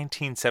in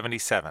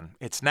 1977.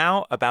 It's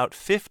now about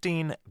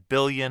 15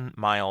 billion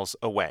miles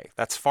away.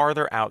 That's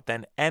farther out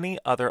than any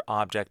other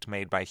object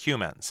made by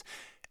humans.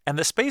 And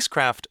the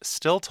spacecraft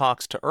still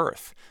talks to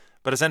Earth.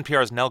 But as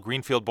NPR's Nell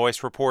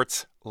Greenfield-Boyce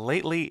reports,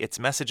 lately its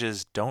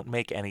messages don't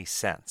make any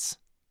sense.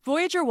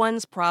 Voyager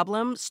 1's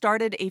problem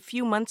started a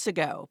few months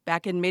ago,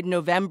 back in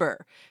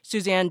mid-November.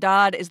 Suzanne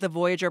Dodd is the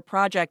Voyager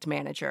project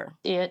manager.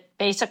 It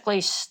basically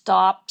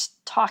stopped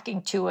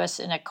talking to us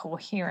in a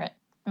coherent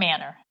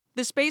manner.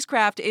 The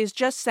spacecraft is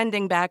just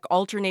sending back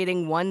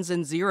alternating ones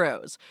and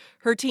zeros.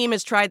 Her team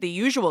has tried the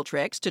usual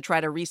tricks to try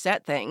to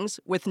reset things,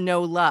 with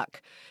no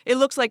luck. It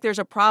looks like there's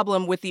a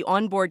problem with the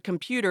onboard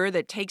computer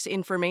that takes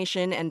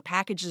information and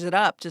packages it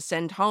up to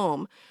send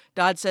home.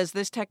 Dodd says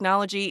this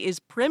technology is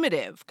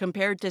primitive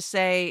compared to,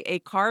 say, a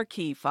car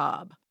key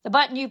fob. The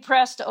button you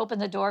press to open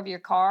the door of your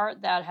car,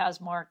 that has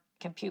more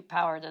compute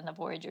power than the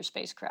Voyager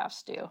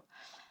spacecrafts do.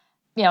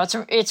 You know,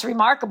 it's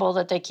remarkable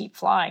that they keep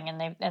flying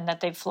and that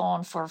they've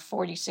flown for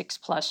 46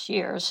 plus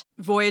years.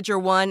 Voyager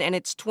 1 and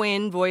its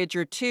twin,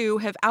 Voyager 2,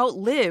 have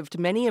outlived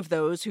many of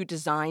those who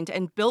designed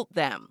and built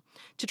them.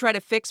 To try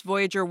to fix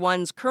Voyager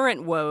 1's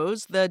current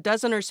woes, the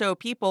dozen or so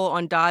people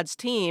on Dodd's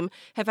team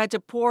have had to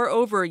pore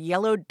over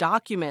yellowed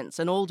documents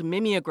and old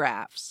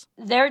mimeographs.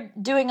 They're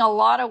doing a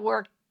lot of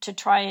work to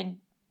try and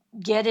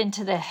get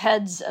into the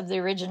heads of the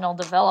original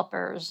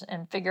developers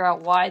and figure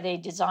out why they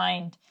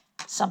designed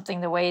something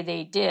the way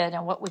they did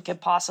and what we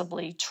could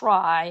possibly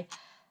try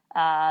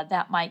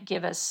that might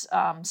give us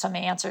some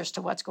answers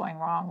to what's going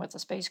wrong with the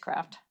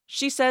spacecraft.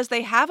 She says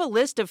they have a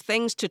list of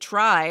things to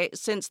try.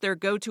 Since their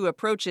go-to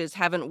approaches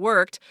haven't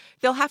worked,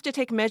 they'll have to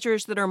take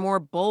measures that are more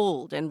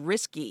bold and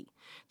risky.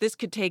 This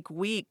could take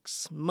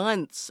weeks,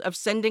 months of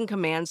sending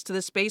commands to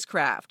the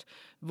spacecraft.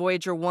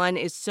 Voyager 1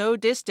 is so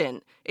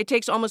distant, it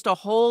takes almost a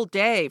whole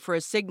day for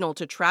a signal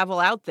to travel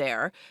out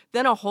there,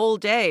 then a whole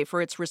day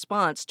for its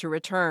response to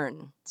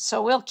return.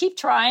 So we'll keep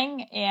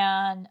trying,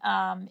 and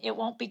it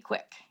won't be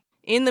quick.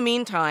 In the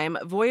meantime,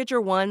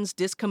 Voyager 1's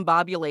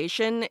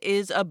discombobulation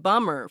is a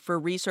bummer for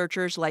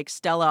researchers like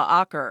Stella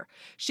Acker.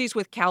 She's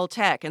with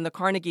Caltech and the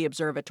Carnegie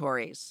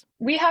Observatories.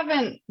 We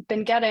haven't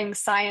been getting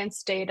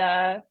science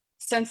data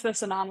since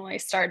this anomaly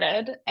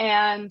started.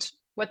 And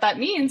what that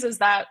means is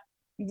that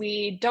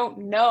we don't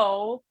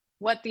know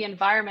what the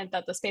environment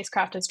that the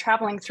spacecraft is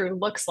traveling through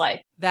looks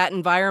like. That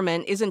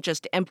environment isn't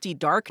just empty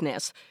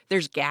darkness.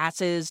 There's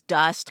gases,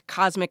 dust,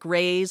 cosmic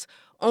rays.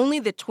 Only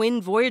the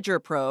twin Voyager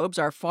probes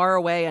are far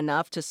away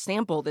enough to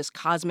sample this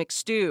cosmic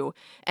stew,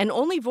 and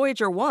only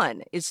Voyager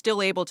 1 is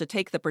still able to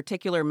take the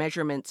particular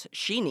measurements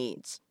she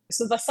needs.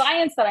 So the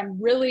science that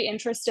I'm really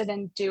interested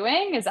in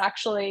doing is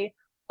actually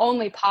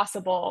only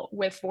possible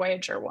with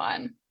Voyager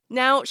 1.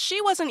 Now, she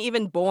wasn't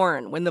even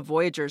born when the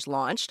Voyagers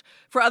launched.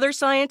 For other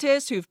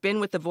scientists who've been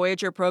with the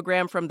Voyager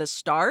program from the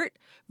start,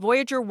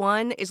 Voyager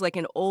 1 is like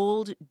an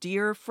old,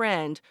 dear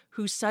friend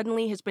who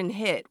suddenly has been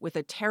hit with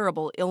a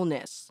terrible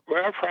illness.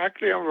 Well,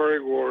 frankly, I'm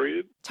very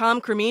worried.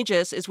 Tom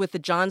Kremegis is with the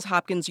Johns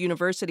Hopkins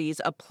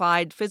University's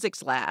Applied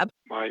Physics Lab.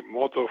 My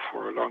motto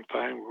for a long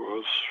time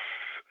was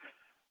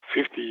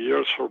 50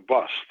 years or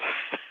bust.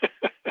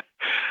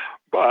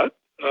 But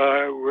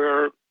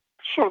we're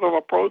sort of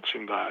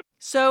approaching that.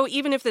 So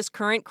even if this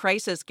current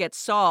crisis gets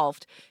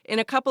solved, in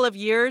a couple of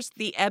years,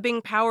 the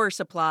ebbing power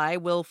supply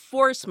will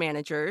force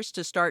managers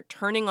to start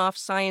turning off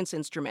science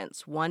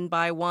instruments one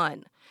by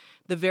one.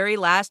 The very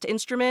last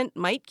instrument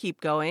might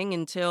keep going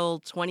until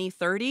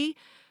 2030.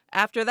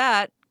 After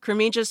that,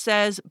 Kremijas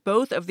says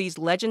both of these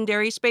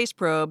legendary space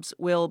probes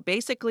will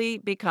basically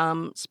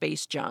become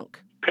space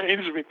junk.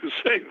 Pains me to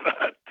say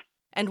that.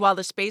 And while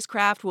the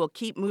spacecraft will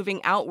keep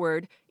moving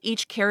outward,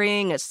 each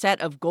carrying a set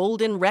of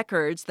golden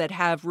records that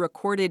have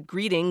recorded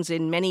greetings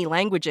in many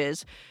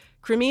languages,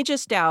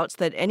 Kremijas doubts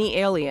that any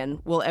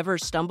alien will ever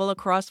stumble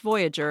across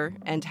Voyager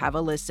and have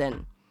a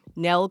listen.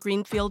 Nell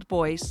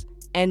Greenfield-Boyce,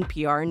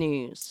 NPR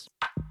News.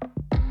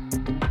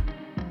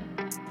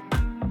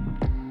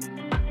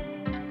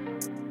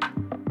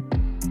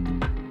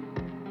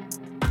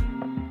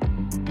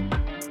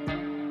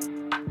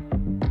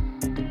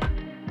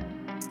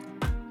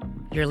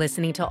 You're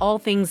listening to All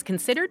Things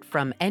Considered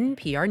from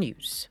NPR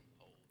News.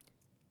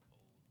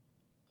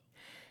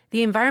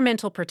 The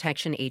Environmental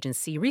Protection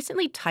Agency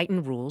recently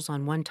tightened rules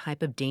on one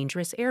type of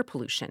dangerous air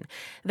pollution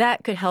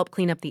that could help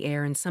clean up the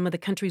air in some of the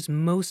country's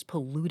most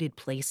polluted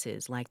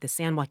places, like the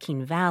San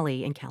Joaquin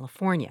Valley in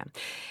California.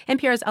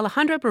 NPR's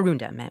Alejandra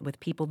Barunda met with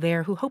people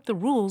there who hope the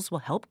rules will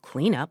help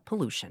clean up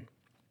pollution.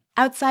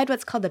 Outside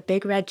what's called the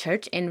Big Red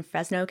Church in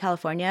Fresno,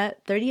 California,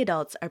 30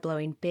 adults are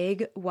blowing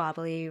big,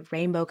 wobbly,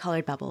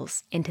 rainbow-colored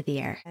bubbles into the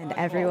air. And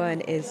everyone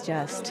is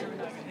just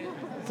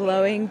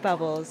blowing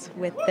bubbles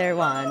with their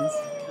wands.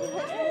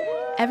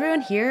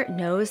 Everyone here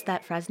knows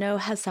that Fresno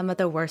has some of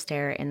the worst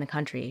air in the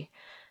country.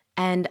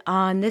 And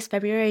on this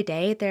February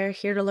day, they're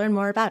here to learn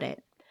more about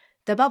it.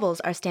 The bubbles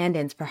are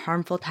stand-ins for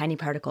harmful tiny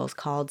particles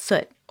called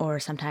soot, or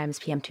sometimes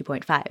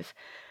PM2.5.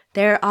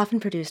 They're often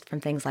produced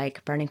from things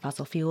like burning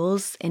fossil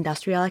fuels,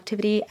 industrial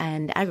activity,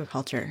 and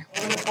agriculture.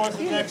 Over the course of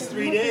the next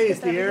 3 days,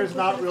 the air is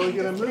not really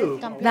going to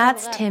move.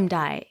 That's Tim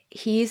Dye.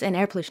 He's an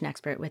air pollution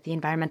expert with the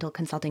environmental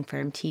consulting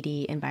firm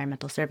TD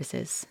Environmental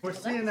Services. We're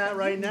seeing that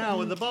right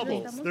now in the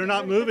bubbles. They're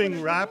not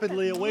moving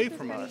rapidly away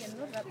from us.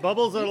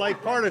 Bubbles are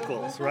like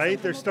particles, right?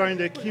 They're starting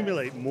to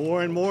accumulate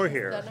more and more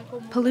here.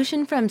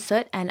 Pollution from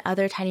soot and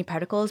other tiny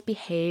particles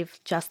behave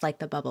just like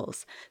the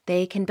bubbles.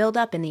 They can build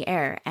up in the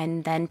air,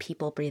 and then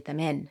people breathe them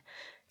in.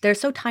 They're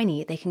so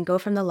tiny, they can go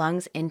from the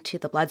lungs into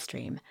the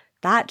bloodstream.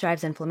 That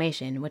drives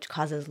inflammation, which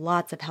causes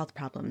lots of health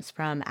problems,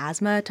 from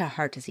asthma to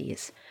heart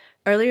disease.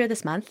 Earlier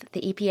this month,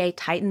 the EPA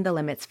tightened the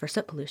limits for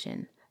soot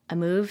pollution, a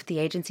move the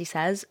agency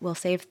says will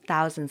save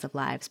thousands of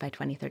lives by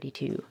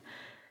 2032.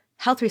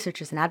 Health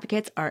researchers and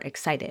advocates are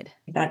excited.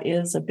 That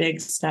is a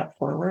big step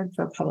forward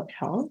for public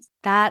health.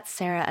 That's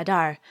Sarah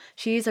Adar.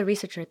 She's a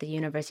researcher at the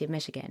University of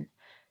Michigan.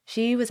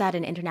 She was at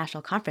an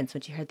international conference when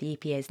she heard the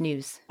EPA's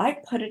news. I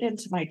put it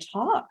into my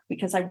talk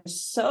because I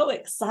was so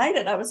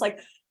excited. I was like,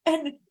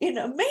 and in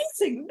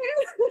amazing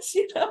news,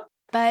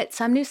 But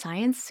some new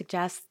science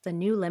suggests the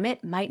new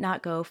limit might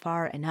not go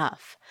far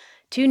enough.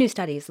 2 new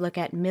studies look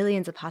at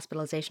millions of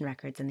hospitalization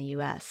records in the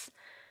U.S.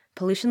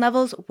 Pollution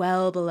levels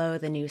well below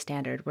the new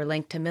standard were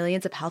linked to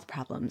millions of health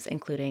problems,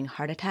 including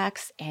heart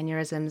attacks,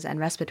 aneurysms, and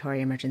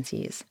respiratory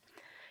emergencies.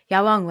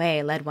 Yawang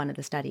Wei led one of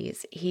the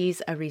studies.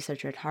 He's a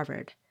researcher at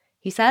Harvard.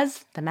 He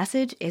says the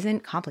message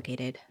isn't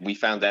complicated. We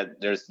found that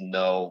there's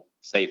no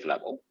safe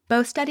level.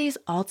 Both studies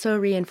also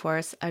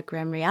reinforce a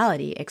grim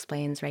reality,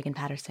 explains Reagan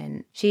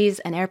Patterson. She's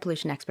an air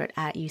pollution expert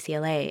at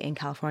UCLA in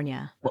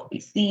California. What we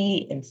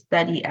see in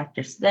study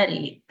after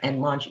study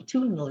and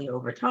longitudinally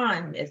over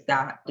time is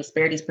that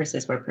disparities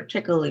persist where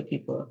particularly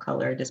people of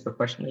color are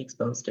disproportionately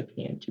exposed to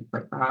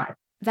PM2.5.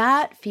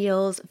 That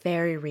feels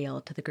very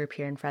real to the group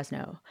here in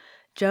Fresno.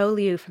 Joe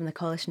Liu from the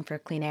Coalition for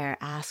Clean Air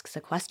asks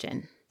a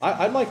question.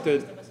 I'd like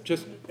to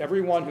just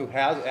everyone who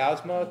has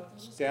asthma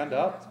stand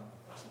up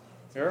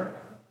here.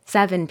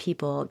 7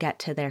 people get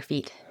to their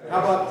feet. How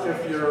about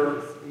if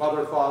your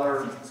mother,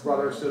 father,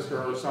 brother,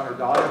 sister, or son or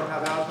daughter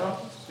have asthma?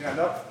 Stand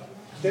up.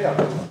 Stay up.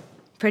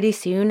 Pretty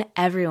soon,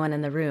 everyone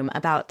in the room,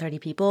 about 30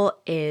 people,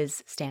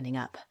 is standing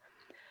up.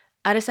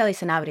 Araceli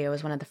Sanabria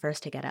was one of the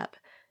first to get up.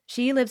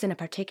 She lives in a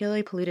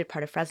particularly polluted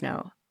part of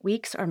Fresno.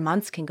 Weeks or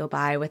months can go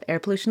by with air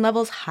pollution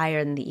levels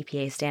higher than the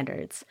EPA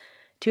standards.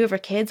 2 of her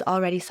kids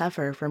already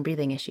suffer from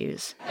breathing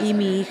issues.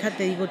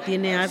 Sanabria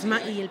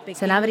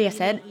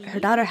said her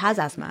daughter has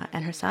asthma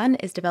and her son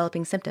is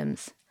developing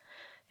symptoms.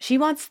 She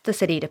wants the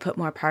city to put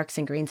more parks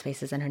and green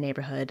spaces in her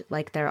neighborhood,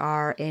 like there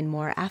are in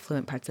more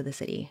affluent parts of the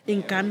city.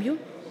 En cambio,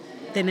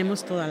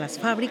 tenemos todas las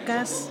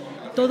fábricas,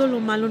 todo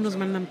lo malo nos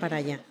mandan para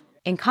allá.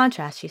 In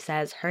contrast, she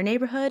says, her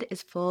neighborhood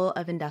is full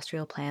of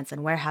industrial plants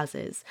and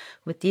warehouses,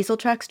 with diesel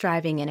trucks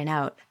driving in and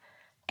out.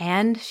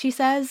 And, she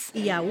says,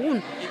 Y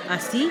aún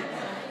así,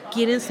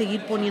 quieren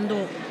seguir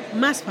poniendo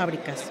más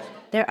fábricas.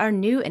 There are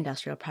new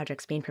industrial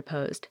projects being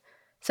proposed.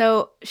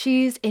 So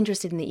she's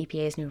interested in the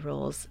EPA's new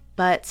rules,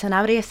 but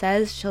Sanabria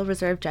says she'll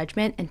reserve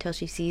judgment until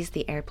she sees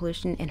the air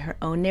pollution in her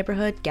own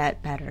neighborhood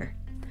get better.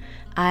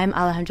 I'm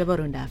Alejandra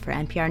Barunda for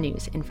NPR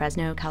News in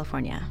Fresno,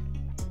 California.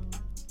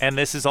 And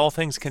this is All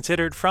Things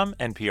Considered from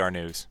NPR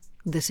News.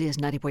 This is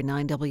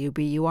 90.9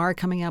 WBUR.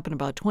 Coming up in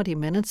about 20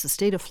 minutes, the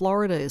state of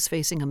Florida is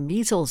facing a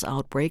measles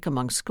outbreak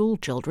among school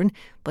children,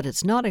 but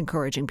it's not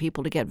encouraging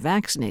people to get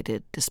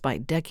vaccinated.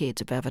 Despite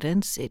decades of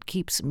evidence, it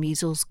keeps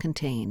measles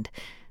contained.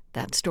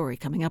 That story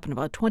coming up in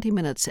about 20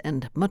 minutes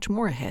and much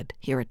more ahead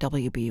here at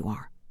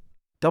WBUR.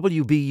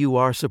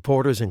 WBUR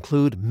supporters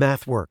include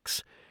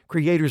MathWorks,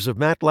 creators of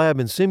MATLAB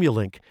and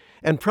Simulink,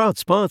 and proud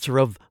sponsor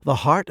of The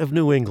Heart of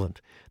New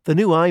England, the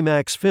new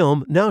IMAX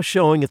film now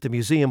showing at the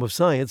Museum of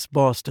Science,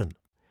 Boston.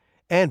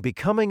 And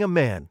Becoming a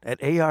Man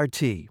at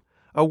ART,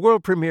 a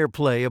world premiere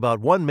play about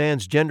one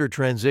man's gender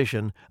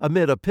transition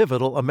amid a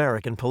pivotal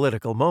American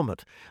political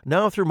moment.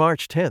 Now through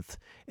March 10th,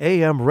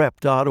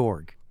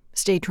 amrep.org.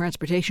 State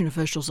transportation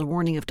officials are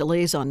warning of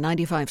delays on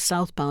 95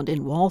 southbound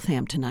in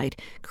Waltham tonight.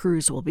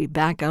 Crews will be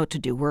back out to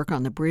do work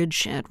on the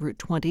bridge at Route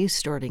 20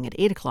 starting at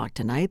 8 o'clock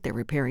tonight. They're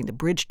repairing the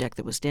bridge deck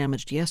that was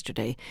damaged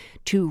yesterday.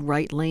 2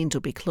 right lanes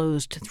will be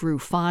closed through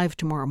 5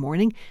 tomorrow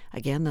morning.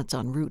 Again, that's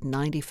on Route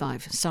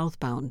 95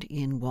 southbound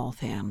in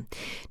Waltham.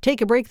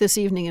 Take a break this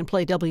evening and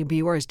play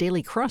WBUR's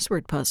daily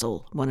crossword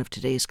puzzle. One of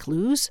today's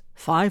clues,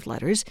 5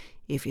 letters.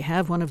 If you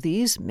have one of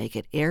these, make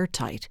it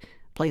airtight.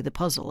 Play the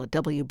puzzle at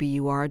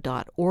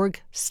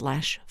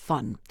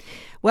wbur.org/fun.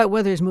 Wet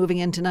weather's moving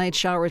in tonight.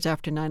 Showers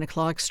after 9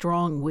 o'clock.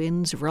 Strong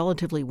winds.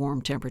 Relatively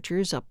warm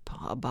temperatures. Up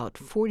about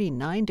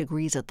 49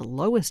 degrees at the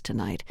lowest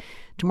tonight.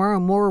 Tomorrow,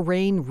 more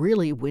rain.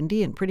 Really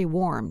windy and pretty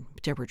warm.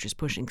 Temperatures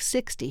pushing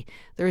 60.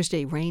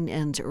 Thursday, rain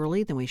ends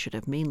early. Then we should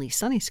have mainly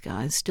sunny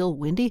skies. Still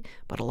windy,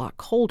 but a lot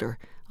colder.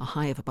 A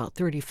high of about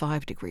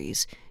 35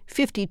 degrees.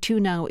 52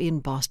 now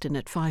in Boston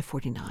at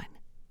 5:49.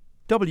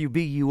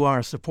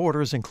 WBUR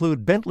supporters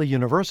include Bentley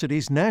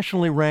University's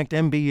nationally ranked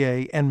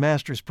MBA and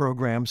master's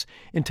programs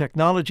in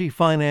technology,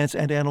 finance,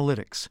 and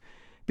analytics.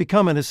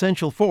 Become an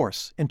essential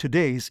force in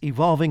today's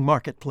evolving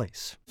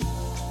marketplace.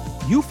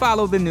 You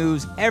follow the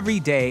news every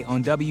day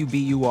on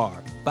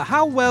WBUR, but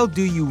how well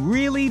do you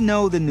really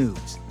know the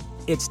news?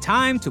 It's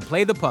time to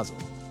play the puzzle.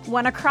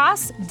 One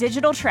across,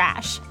 digital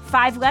trash.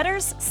 5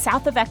 letters,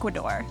 south of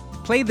Ecuador.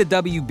 Play the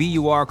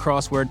WBUR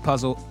crossword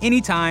puzzle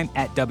anytime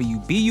at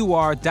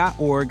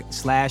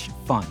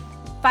wbur.org/fun.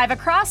 5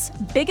 across,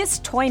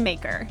 biggest toy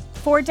maker.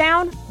 4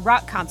 down,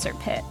 rock concert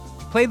pit.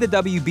 Play the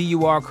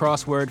WBUR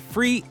crossword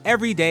free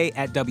every day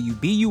at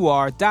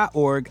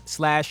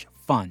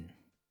wbur.org/fun.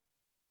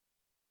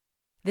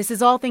 This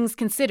is All Things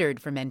Considered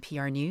from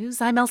NPR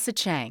News. I'm Elsa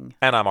Chang.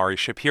 And I'm Ari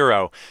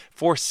Shapiro.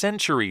 For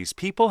centuries,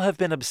 people have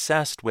been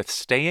obsessed with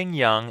staying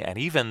young and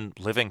even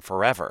living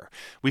forever.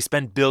 We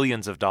spend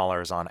billions of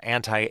dollars on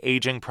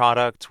anti-aging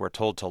products. We're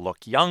told to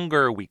look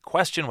younger. We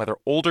question whether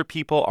older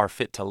people are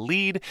fit to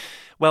lead.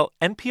 Well,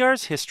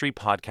 NPR's history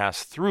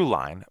podcast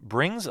Throughline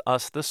brings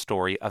us the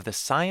story of the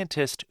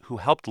scientist who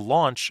helped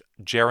launch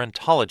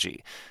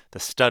gerontology, the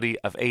study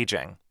of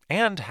aging,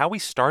 and how we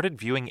started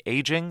viewing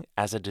aging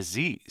as a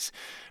disease.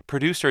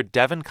 Producer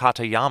Devin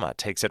Katayama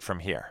takes it from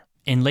here.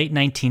 In late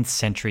 19th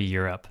century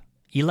Europe,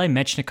 Eli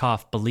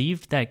Metchnikoff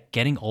believed that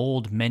getting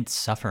old meant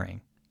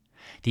suffering.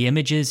 The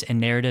images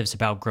and narratives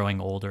about growing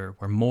older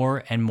were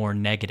more and more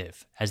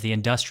negative as the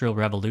Industrial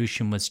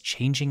Revolution was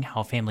changing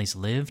how families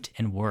lived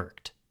and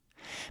worked.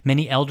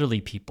 Many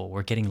elderly people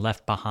were getting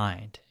left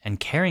behind, and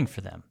caring for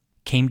them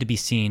came to be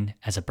seen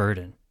as a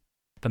burden.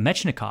 But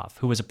Metchnikoff,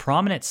 who was a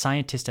prominent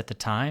scientist at the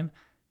time,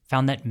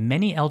 found that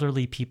many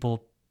elderly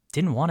people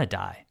didn't want to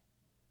die.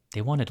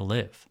 They wanted to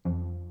live.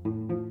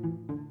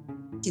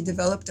 He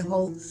developed a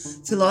whole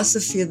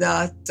philosophy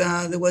that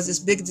there was this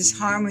big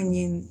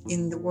disharmony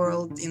in the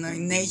world, in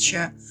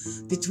nature,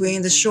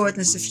 between the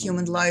shortness of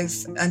human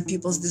life and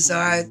people's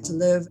desire to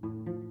live.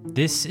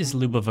 This is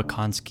Luba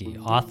Vakansky,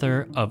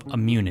 author of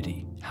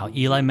Immunity, How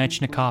Eli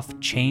Metchnikoff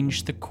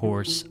Changed the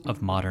Course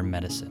of Modern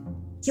Medicine.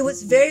 He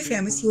was very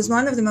famous. He was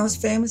one of the most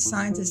famous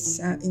scientists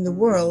in the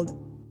world.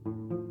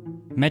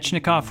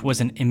 Metchnikoff was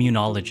an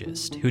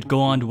immunologist who'd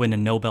go on to win a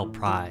Nobel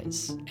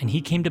Prize, and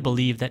he came to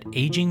believe that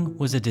aging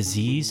was a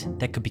disease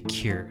that could be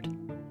cured.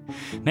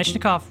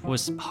 Metchnikoff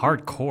was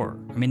hardcore.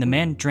 The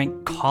man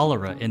drank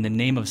cholera in the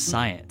name of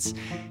science.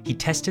 He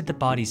tested the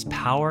body's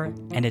power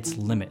and its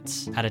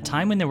limits at a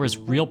time when there was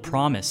real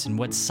promise in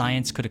what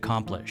science could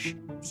accomplish.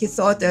 He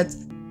thought that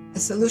a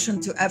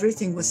solution to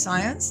everything was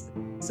science.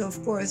 So,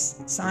 of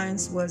course,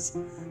 science was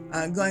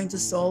going to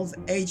solve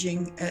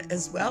aging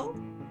as well.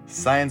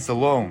 Science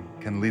alone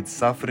can lead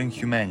suffering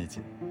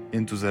humanity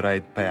into the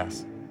right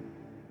path.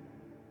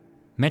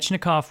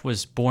 Metchnikoff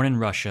was born in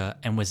Russia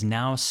and was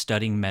now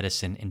studying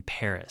medicine in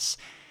Paris.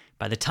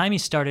 By the time he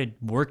started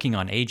working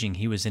on aging,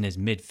 he was in his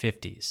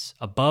mid-50s,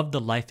 above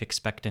the life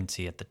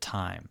expectancy at the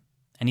time,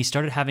 and he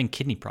started having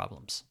kidney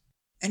problems.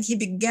 And he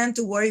began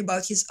to worry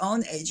about his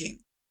own aging.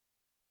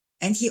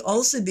 And he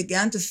also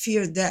began to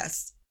fear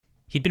death.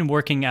 He'd been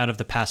working out of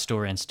the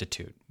Pasteur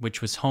Institute,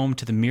 which was home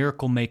to the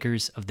miracle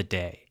makers of the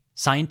day.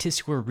 Scientists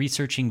who were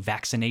researching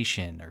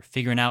vaccination or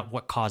figuring out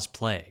what caused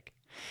plague.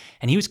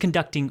 And he was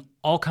conducting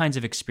all kinds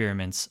of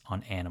experiments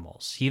on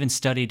animals. He even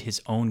studied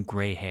his own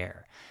gray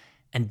hair.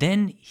 And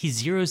then he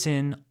zeroes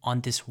in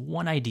on this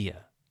one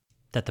idea,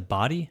 that the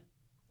body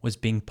was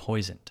being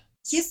poisoned.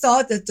 He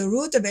thought that the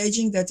root of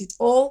aging, that it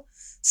all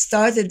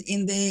started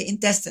in the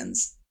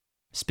intestines.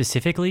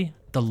 Specifically,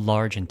 the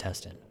large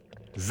intestine.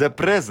 The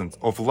presence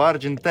of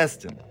large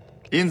intestine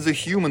in the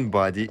human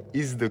body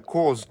is the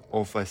cause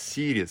of a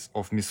series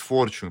of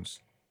misfortunes.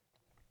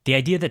 The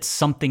idea that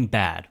something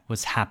bad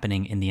was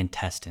happening in the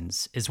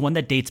intestines is one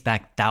that dates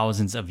back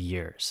thousands of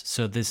years,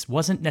 so this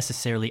wasn't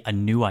necessarily a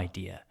new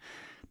idea.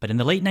 But in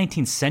the late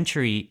 19th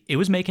century, it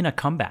was making a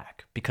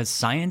comeback because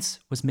science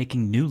was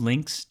making new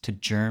links to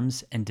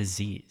germs and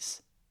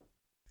disease.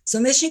 So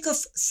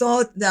Meshnikov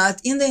thought that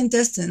in the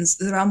intestines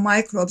there are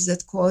microbes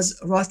that cause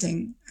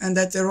rotting, and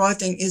that the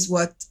rotting is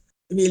what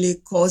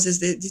really causes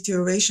the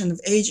deterioration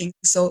of aging.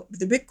 So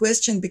the big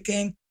question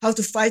became how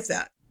to fight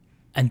that.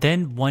 And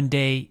then one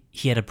day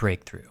he had a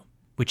breakthrough,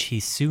 which he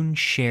soon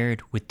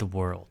shared with the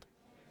world.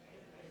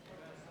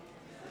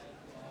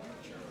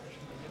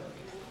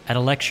 At a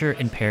lecture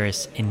in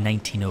Paris in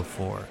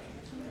 1904,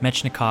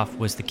 Mechnikov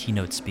was the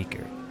keynote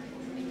speaker,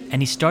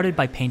 and he started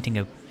by painting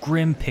a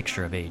grim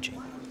picture of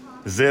aging.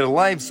 Their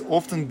lives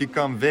often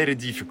become very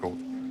difficult,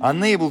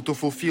 unable to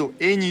fulfill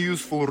any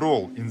useful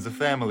role in the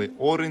family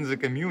or in the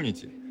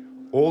community.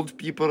 Old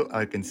people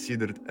are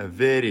considered a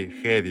very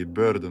heavy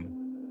burden.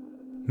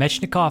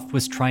 Mechnikov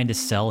was trying to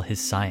sell his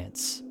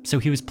science, so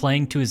he was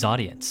playing to his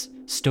audience,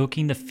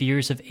 stoking the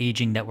fears of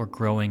aging that were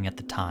growing at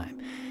the time,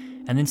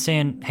 and then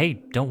saying,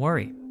 hey, don't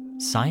worry,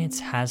 science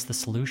has the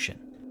solution.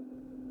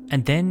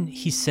 And then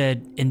he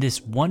said, in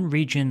this one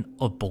region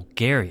of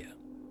Bulgaria,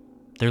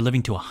 they're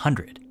living to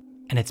 100,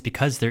 and it's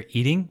because they're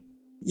eating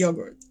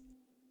Yogurt.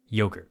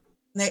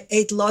 They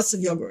ate lots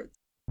of yogurt.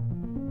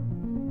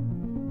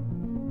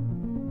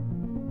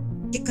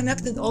 He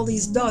connected all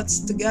these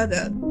dots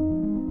together.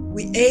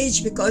 We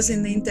age because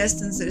in the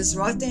intestines there is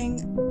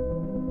rotting,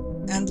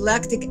 and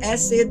lactic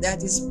acid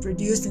that is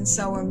produced in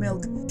sour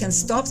milk can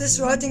stop this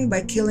rotting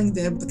by killing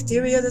the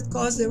bacteria that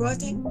cause the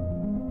rotting.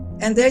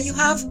 And there you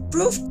have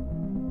proof.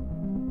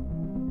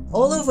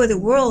 All over the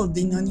world,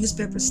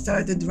 newspapers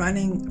started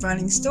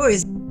running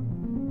stories.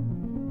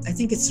 I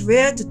think it's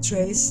rare to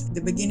trace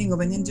the beginning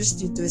of an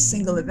industry to a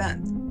single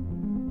event.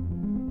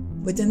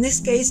 But in this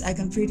case, I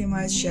can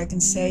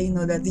say,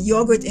 that the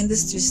yogurt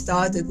industry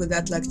started with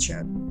that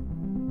lecture.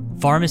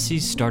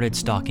 Pharmacies started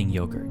stocking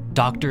yogurt.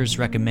 Doctors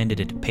recommended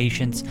it to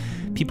patients.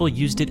 People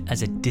used it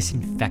as a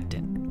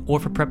disinfectant or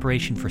for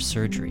preparation for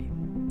surgery,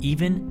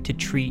 even to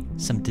treat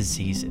some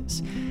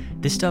diseases.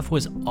 This stuff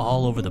was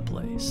all over the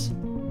place.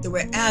 There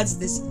were ads.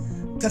 This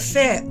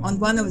cafe on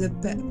one of the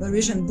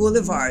Parisian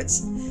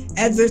boulevards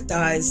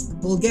advertised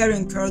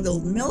Bulgarian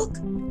curdled milk.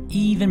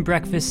 Even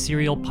breakfast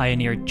cereal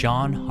pioneer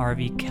John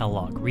Harvey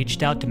Kellogg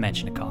reached out to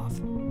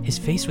Mechnikov. His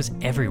face was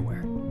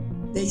everywhere.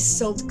 They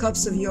sold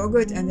cups of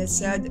yogurt and it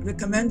said,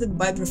 recommended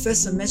by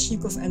Professor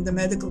Mechnikov and the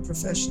medical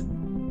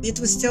profession. It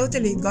was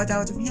totally got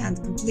out of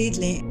hand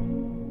completely.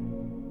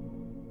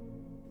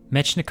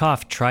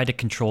 Mechnikov tried to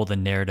control the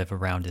narrative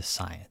around his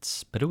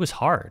science, but it was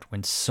hard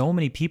when so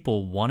many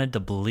people wanted to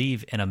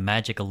believe in a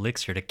magic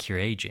elixir to cure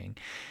aging.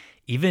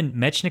 Even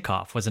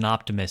Mechnikov was an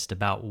optimist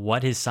about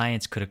what his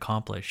science could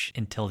accomplish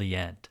until the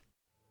end.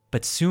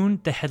 But soon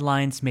the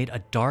headlines made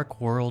a dark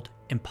world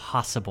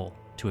impossible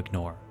to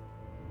ignore.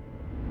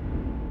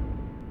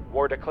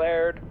 War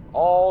declared,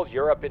 all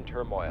Europe in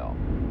turmoil.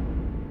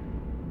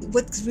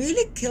 What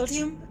really killed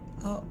him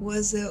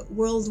was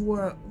World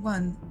War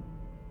I.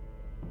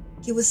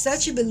 He was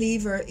such a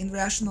believer in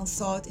rational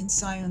thought, in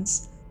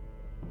science.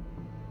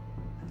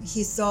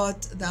 He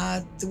thought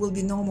that there will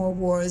be no more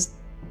wars.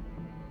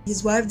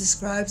 His wife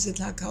describes it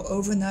like how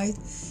overnight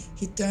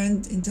he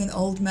turned into an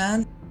old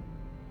man.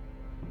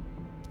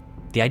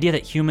 The idea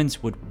that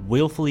humans would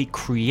willfully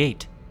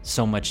create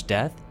so much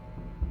death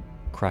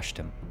crushed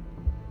him.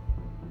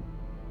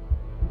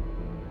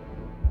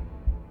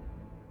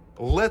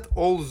 Let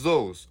all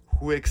those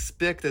who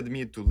expected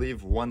me to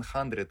live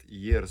 100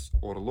 years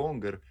or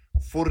longer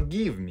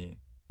forgive me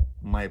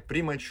my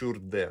premature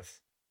death.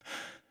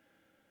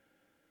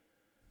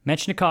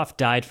 Mechnikov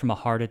died from a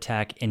heart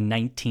attack in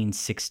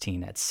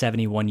 1916 at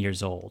 71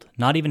 years old,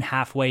 not even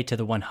halfway to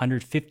the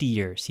 150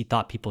 years he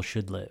thought people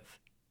should live.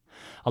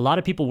 A lot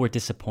of people were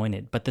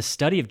disappointed, but the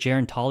study of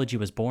gerontology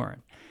was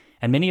born,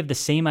 and many of the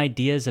same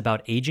ideas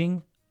about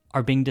aging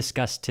are being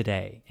discussed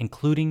today,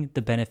 including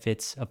the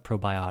benefits of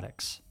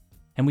probiotics.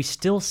 And we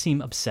still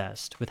seem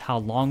obsessed with how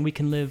long we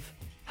can live,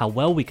 how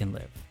well we can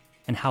live,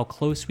 and how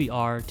close we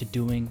are to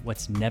doing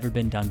what's never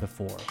been done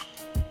before.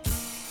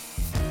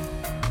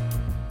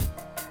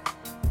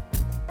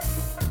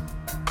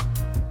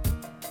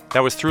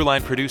 That was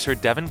Throughline producer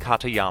Devin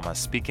Katayama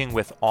speaking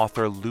with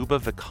author Luba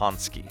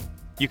Vikonsky.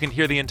 You can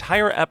hear the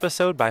entire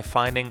episode by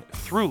finding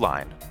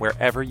Throughline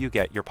wherever you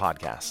get your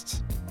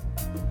podcasts.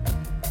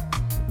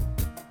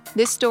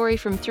 This story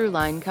from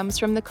Throughline comes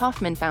from the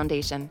Kauffman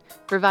Foundation,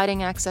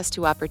 providing access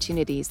to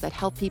opportunities that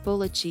help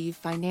people achieve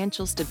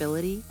financial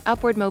stability,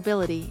 upward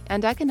mobility,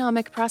 and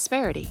economic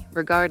prosperity,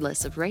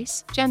 regardless of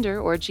race,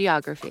 gender, or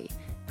geography.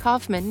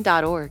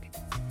 Kauffman.org.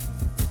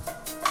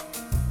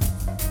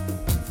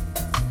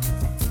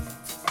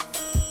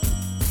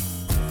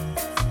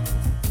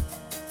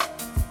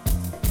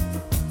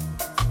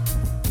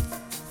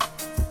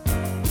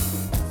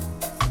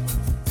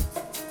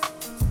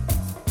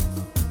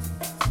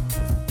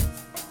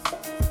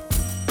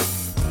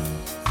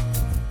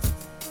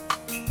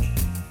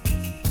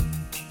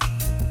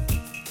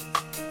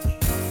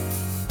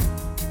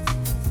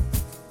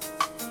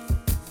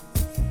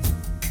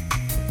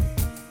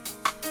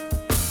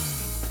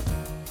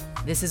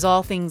 This is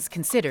All Things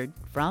Considered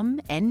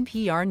from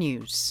NPR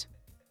News.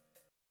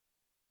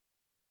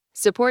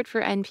 Support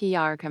for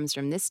NPR comes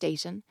from this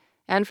station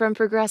and from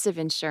Progressive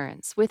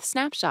Insurance with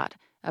Snapshot,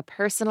 a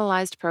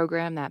personalized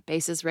program that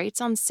bases rates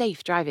on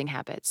safe driving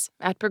habits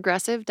at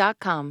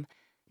progressive.com.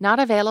 Not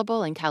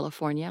available in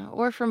California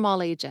or from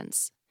all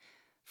agents.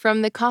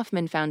 From the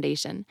Kauffman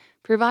Foundation,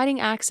 providing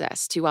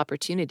access to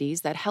opportunities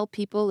that help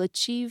people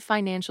achieve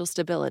financial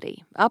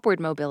stability,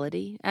 upward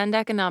mobility, and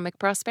economic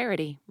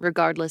prosperity,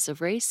 regardless of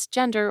race,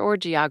 gender, or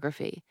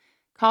geography.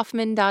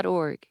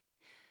 Kauffman.org.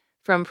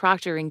 From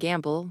Procter &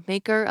 Gamble,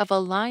 maker of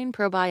Align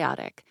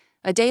Probiotic,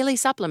 a daily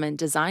supplement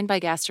designed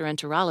by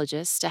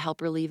gastroenterologists to help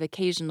relieve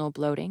occasional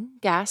bloating,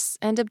 gas,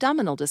 and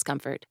abdominal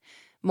discomfort.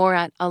 More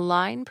at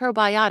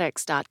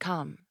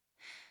alignprobiotics.com.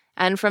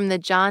 And from the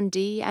John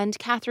D. and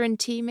Catherine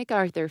T.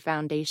 MacArthur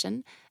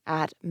Foundation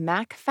at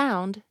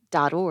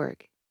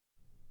macfound.org.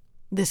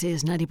 This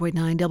is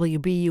 90.9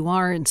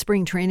 WBUR. In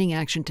spring training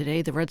action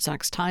today, the Red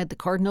Sox tied the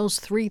Cardinals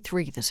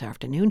 3-3 this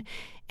afternoon,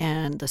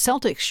 and the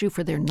Celtics shoot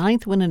for their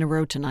 9th win in a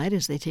row tonight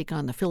as they take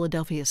on the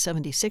Philadelphia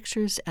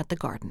 76ers at the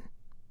Garden.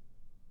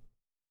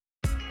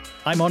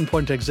 I'm On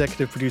Point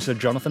executive producer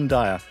Jonathan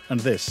Dyer, and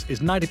this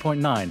is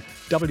 90.9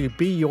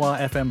 WBUR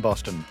FM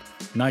Boston,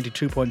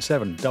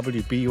 92.7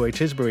 WBUH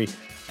Tisbury,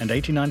 and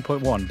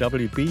 89.1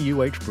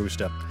 WBUH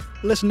Brewster.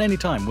 Listen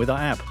anytime with our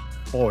app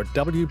or at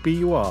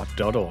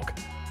WBUR.org.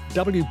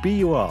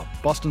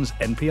 WBUR, Boston's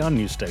NPR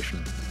news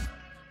station.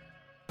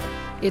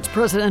 It's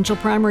presidential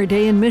primary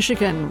day in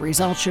Michigan.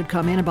 Results should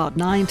come in about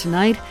 9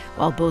 tonight,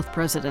 while both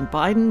President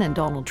Biden and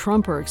Donald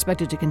Trump are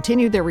expected to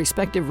continue their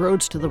respective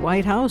roads to the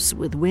White House.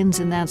 With wins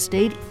in that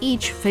state,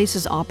 each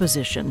faces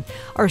opposition.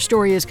 Our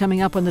story is coming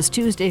up on this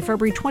Tuesday,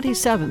 February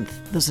 27th.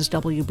 This is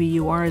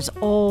WBUR's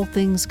All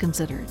Things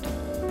Considered.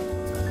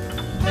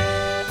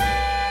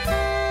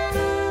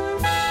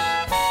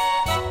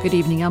 Good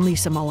evening, I'm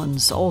Lisa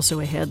Mullins. Also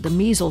ahead, the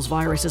measles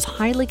virus is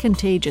highly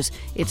contagious.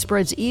 It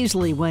spreads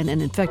easily when an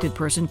infected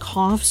person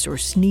coughs or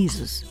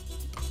sneezes.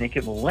 They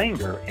can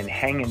linger and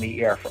hang in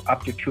the air for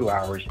up to 2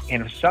 hours.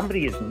 And if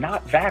somebody is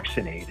not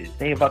vaccinated,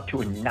 they have up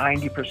to a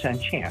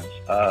 90% chance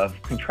of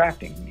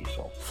contracting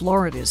measles.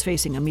 Florida is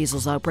facing a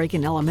measles outbreak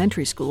in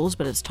elementary schools,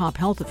 but its top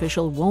health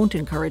official won't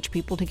encourage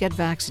people to get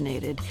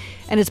vaccinated.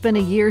 And it's been a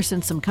year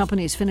since some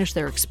companies finished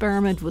their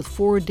experiment with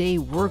 4-day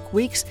work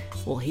weeks.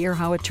 We'll hear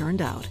how it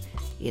turned out.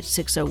 It's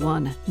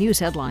 6:01. News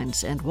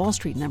headlines and Wall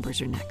Street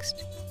numbers are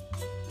next.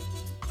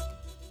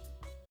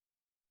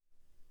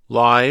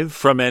 Live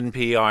from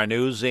NPR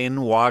News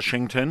in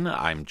Washington,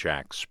 I'm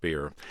Jack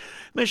Speer.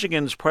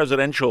 Michigan's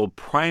presidential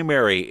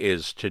primary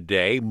is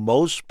today.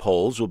 Most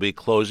polls will be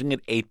closing at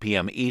 8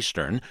 p.m.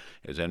 Eastern.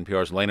 As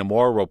NPR's Lena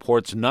Moore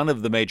reports, none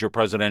of the major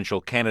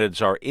presidential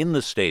candidates are in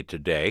the state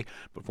today,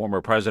 but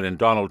former President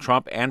Donald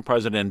Trump and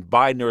President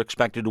Biden are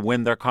expected to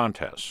win their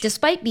contests.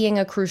 Despite being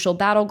a crucial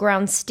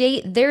battleground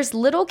state, there's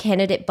little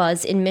candidate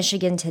buzz in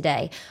Michigan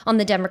today. On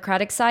the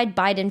Democratic side,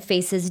 Biden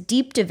faces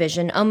deep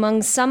division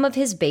among some of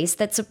his base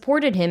that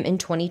supported him in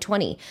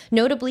 2020,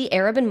 notably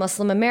Arab and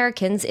Muslim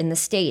Americans in the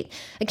state.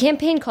 A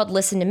campaign called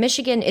Listen to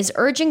Michigan is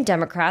urging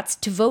Democrats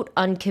to vote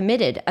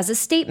uncommitted as a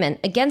statement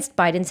against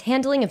Biden's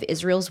handling of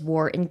Israel's war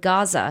in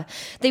Gaza.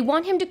 They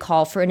want him to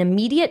call for an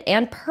immediate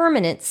and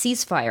permanent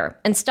ceasefire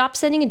and stop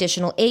sending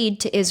additional aid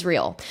to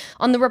Israel.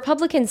 On the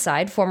Republican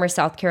side, former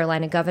South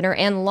Carolina governor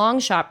and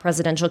long-shot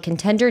presidential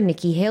contender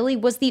Nikki Haley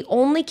was the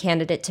only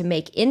candidate to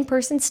make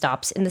in-person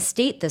stops in the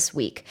state this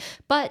week,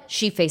 but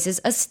she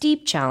faces a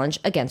steep challenge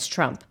against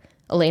Trump.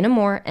 Elena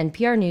Moore,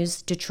 NPR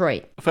News,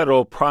 Detroit. A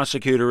federal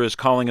prosecutor is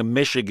calling a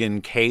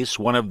Michigan case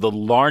one of the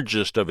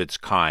largest of its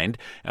kind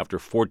after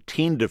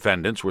 14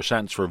 defendants were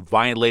sentenced for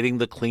violating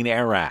the Clean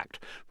Air Act.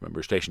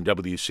 Member station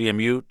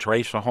WCMU,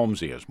 Teresa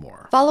Holmesy has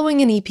more.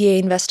 Following an EPA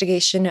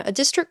investigation, a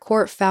district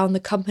court found the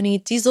company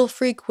Diesel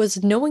Freak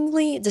was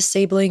knowingly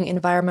disabling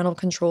environmental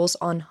controls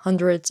on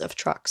hundreds of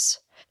trucks.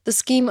 The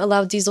scheme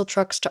allowed diesel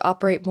trucks to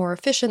operate more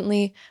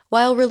efficiently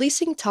while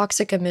releasing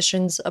toxic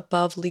emissions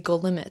above legal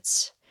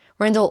limits.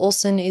 Randall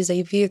Olson is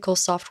a vehicle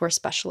software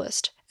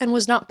specialist and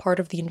was not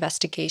part of the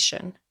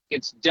investigation.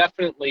 It's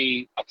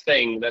definitely a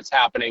thing that's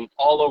happening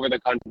all over the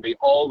country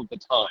all of the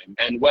time.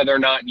 And whether or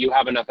not you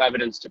have enough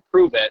evidence to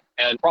prove it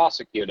and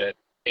prosecute it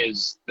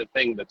is the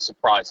thing that's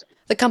surprising.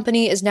 The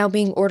company is now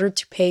being ordered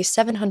to pay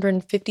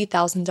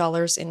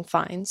 $750,000 in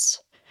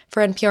fines.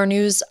 For NPR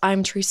News,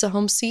 I'm Teresa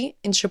Homsey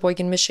in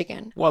Sheboygan,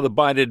 Michigan. While the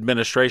Biden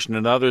administration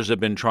and others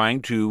have been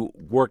trying to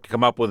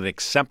come up with an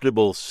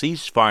acceptable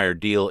ceasefire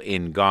deal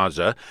in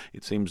Gaza,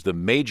 it seems the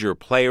major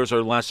players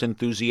are less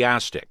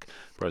enthusiastic.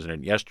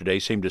 President yesterday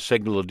seemed to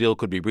signal a deal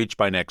could be reached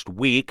by next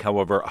week.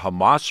 However,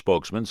 Hamas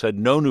spokesman said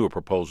no new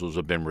proposals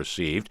have been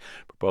received.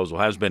 Proposal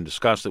has been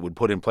discussed that would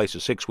put in place a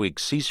 6-week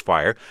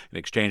ceasefire in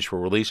exchange for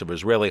release of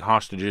Israeli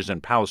hostages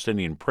and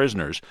Palestinian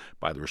prisoners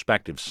by the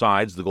respective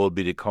sides. The goal would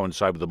be to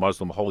coincide with the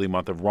Muslim holy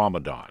month of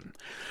Ramadan.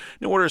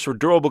 New orders for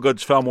durable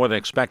goods fell more than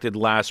expected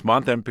last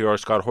month.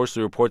 NPR's Scott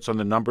Horsley reports on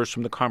the numbers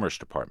from the Commerce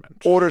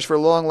Department. Orders for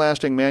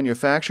long-lasting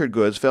manufactured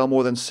goods fell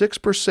more than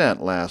 6%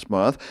 last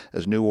month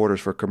as new orders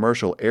for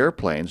commercial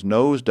airplanes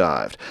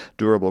nosedived.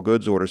 Durable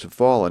goods orders have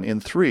fallen in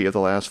 3 of the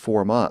last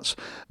 4 months.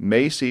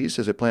 Macy's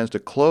says it plans to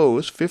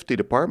close 50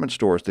 department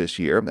stores this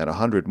year and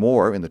 100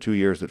 more in the 2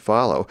 years that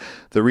follow.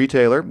 The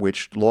retailer,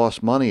 which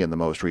lost money in the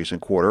most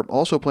recent quarter,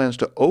 also plans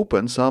to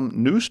open some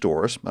new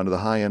stores under the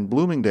high-end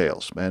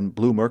Bloomingdale's and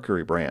Blue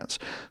Mercury brands.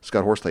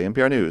 Scott Horsley,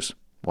 NPR News,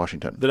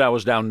 Washington. The Dow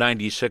was down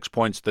 96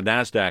 points. The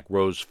Nasdaq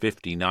rose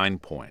 59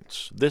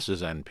 points. This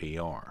is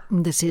NPR.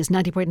 This is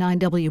 90.9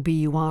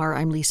 WBUR.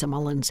 I'm Lisa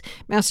Mullins.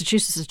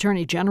 Massachusetts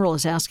Attorney General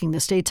is asking the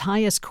state's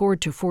highest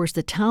court to force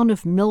the town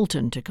of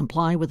Milton to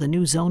comply with a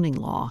new zoning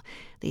law.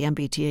 The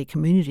MBTA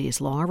Communities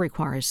Law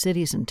requires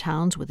cities and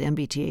towns with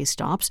MBTA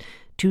stops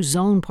to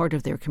zone part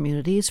of their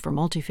communities for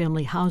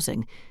multifamily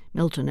housing.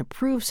 Milton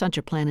approved such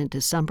a plan in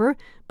December,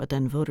 but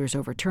then voters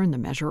overturned the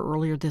measure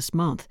earlier this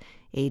month.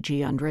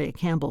 AG Andrea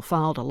Campbell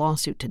filed a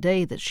lawsuit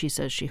today that she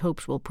says she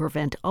hopes will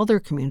prevent other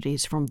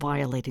communities from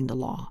violating the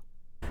law.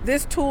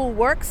 This tool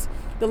works.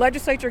 The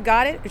legislature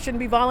got it. It shouldn't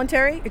be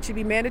voluntary. It should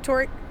be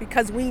mandatory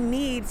because we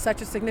need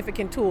such a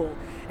significant tool.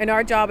 And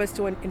our job is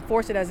to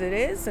enforce it as it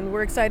is, and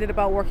we're excited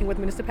about working with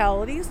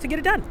municipalities to get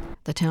it done.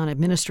 The town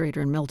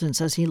administrator in Milton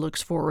says he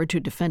looks forward to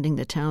defending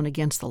the town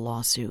against the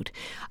lawsuit.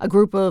 A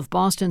group of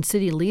Boston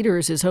city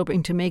leaders is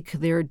hoping to make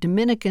their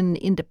Dominican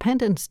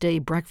Independence Day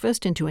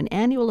breakfast into an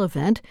annual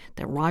event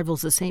that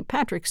rivals the St.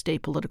 Patrick's Day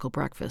political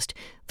breakfast.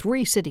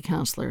 3 city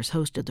councilors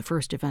hosted the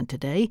first event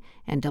today,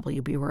 and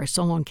WBUR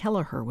Solon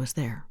Kelleher was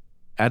there.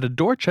 At a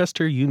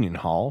Dorchester Union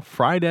Hall,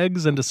 fried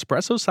eggs and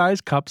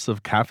espresso-sized cups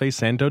of Cafe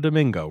Santo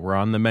Domingo were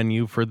on the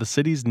menu for the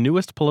city's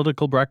newest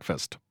political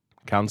breakfast.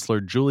 Councilor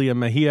Julia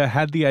Mejia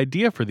had the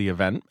idea for the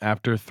event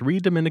after 3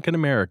 Dominican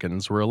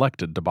Americans were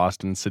elected to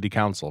Boston City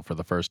Council for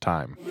the first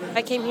time.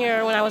 I came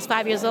here when I was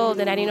 5 years old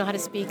and I didn't know how to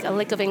speak a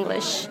lick of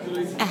English.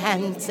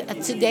 And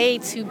today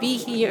to be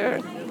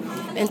here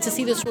and to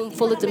see this room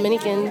full of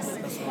Dominicans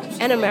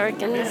and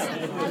Americans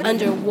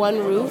under one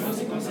roof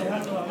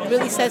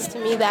really says to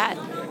me that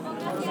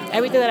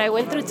everything that I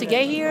went through to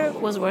get here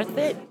was worth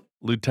it.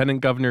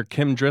 Lieutenant Governor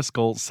Kim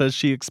Driscoll says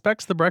she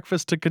expects the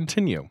breakfast to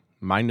continue,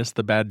 minus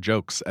the bad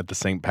jokes at the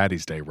St.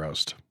 Paddy's Day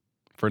roast.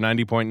 For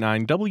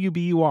 90.9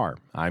 WBUR,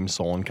 I'm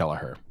Solon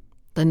Kelleher.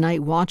 The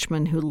night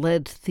watchman who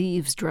led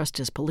thieves dressed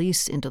as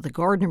police into the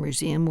Gardner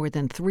Museum more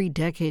than 3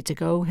 decades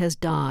ago has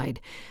died.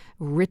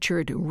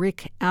 Richard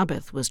Rick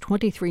Abbott was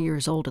 23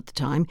 years old at the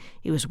time.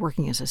 He was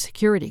working as a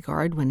security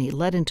guard when he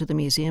led into the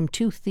museum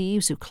 2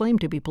 thieves who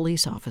claimed to be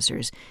police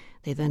officers.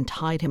 They then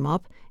tied him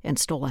up and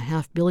stole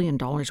 $500 million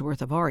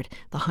worth of art.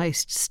 The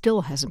heist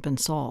still hasn't been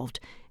solved.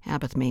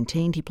 Abbott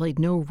maintained he played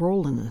no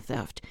role in the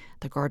theft.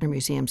 The Gardner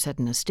Museum said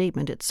in a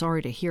statement it's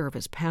sorry to hear of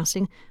his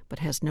passing, but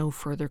has no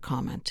further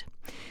comment.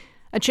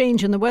 A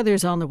change in the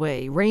weather's on the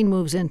way. Rain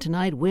moves in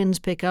tonight. Winds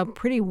pick up.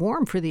 Pretty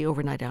warm for the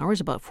overnight hours,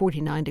 about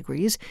 49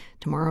 degrees.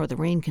 Tomorrow the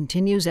rain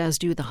continues, as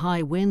do the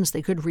high winds.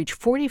 They could reach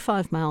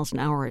 45 miles an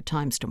hour at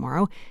times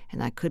tomorrow,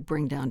 and that could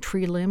bring down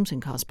tree limbs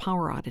and cause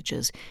power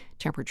outages.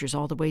 Temperatures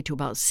all the way to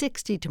about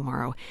 60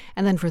 tomorrow.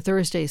 And then for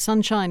Thursday,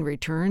 sunshine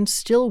returns.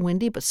 Still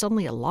windy, but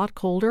suddenly a lot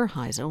colder.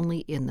 Highs only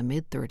in the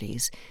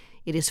mid-30s.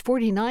 It is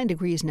 49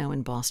 degrees now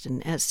in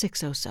Boston at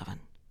 6:07.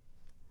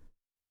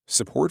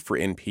 Support for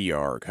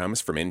NPR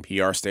comes from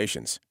NPR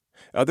stations.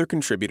 Other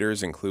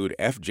contributors include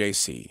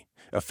FJC,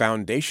 a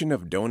foundation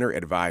of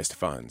donor-advised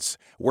funds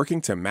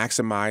working to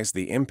maximize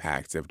the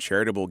impact of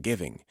charitable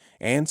giving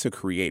and to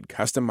create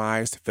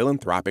customized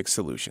philanthropic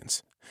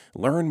solutions.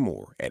 Learn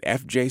more at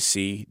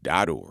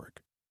fjc.org.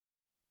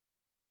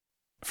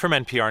 From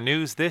NPR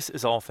News, this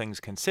is All Things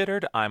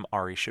Considered. I'm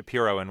Ari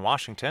Shapiro in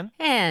Washington.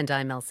 And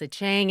I'm Elsa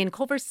Chang in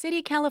Culver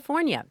City,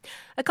 California.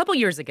 A couple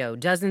years ago,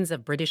 dozens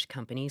of British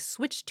companies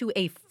switched to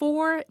a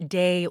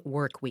 4-day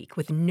work week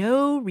with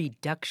no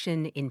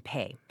reduction in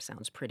pay.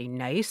 Sounds pretty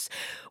nice.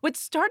 What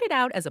started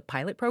out as a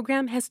pilot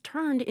program has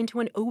turned into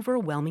an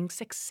overwhelming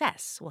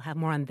success. We'll have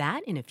more on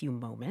that in a few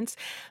moments.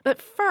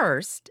 But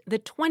first, the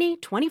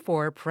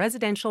 2024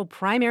 presidential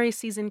primary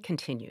season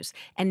continues,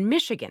 and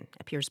Michigan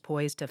appears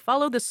poised to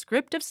follow the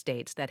script of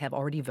states that have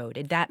already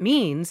voted. That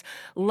means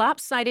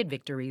lopsided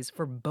victories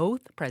for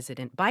both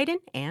President Biden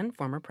and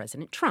former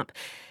President Trump.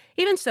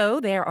 Even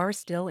so, there are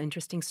still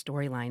interesting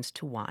storylines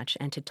to watch.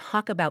 And to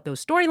talk about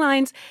those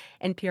storylines,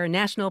 NPR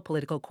national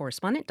political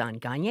correspondent Don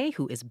Gagné,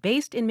 who is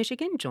based in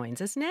Michigan,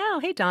 joins us now.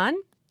 Hey, Don.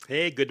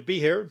 Hey, good to be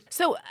here.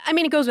 So,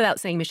 it goes without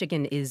saying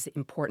Michigan is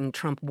important.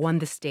 Trump won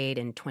the state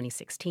in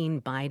 2016,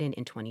 Biden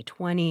in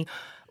 2020.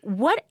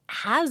 What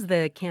has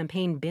the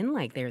campaign been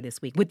like there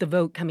this week, with the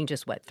vote coming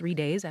just, 3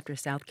 days after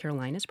South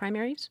Carolina's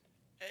primaries?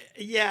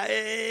 Yeah,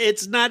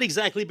 it's not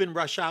exactly been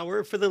rush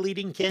hour for the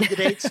leading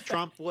candidates.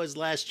 Trump was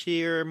last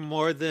year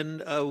more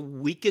than a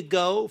week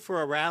ago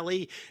for a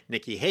rally.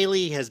 Nikki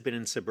Haley has been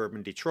in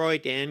suburban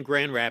Detroit and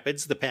Grand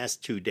Rapids the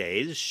past 2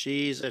 days.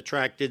 She's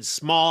attracted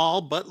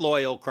small but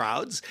loyal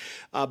crowds.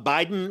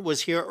 Biden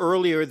was here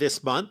earlier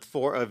this month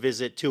for a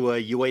visit to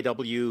a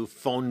UAW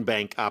phone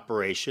bank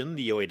operation.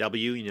 The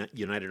UAW,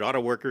 United Auto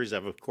Workers,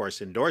 have, of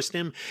course, endorsed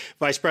him.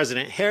 Vice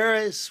President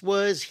Harris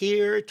was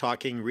here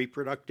talking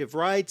reproductive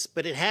rights,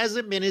 but it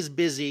hasn't been as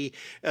busy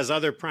as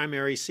other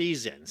primary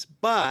seasons.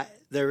 But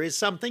there is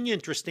something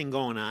interesting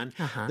going on.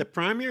 The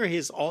primary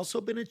has also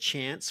been a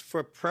chance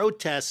for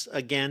protests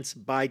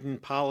against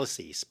Biden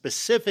policy.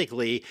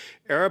 Specifically,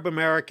 Arab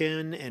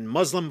American and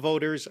Muslim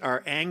voters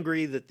are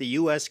angry that the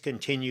U.S.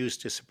 continues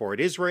to support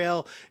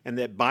Israel and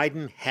that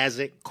Biden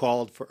hasn't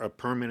called for a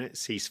permanent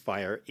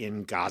ceasefire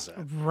in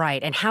Gaza.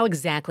 Right. And how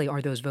exactly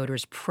are those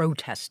voters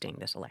protesting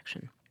this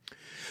election?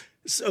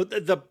 So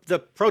the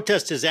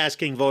protest is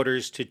asking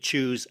voters to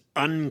choose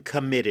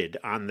uncommitted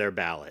on their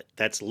ballot.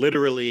 That's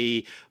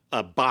literally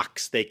a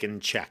box they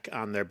can check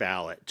on their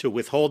ballot to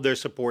withhold their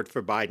support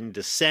for Biden,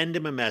 to send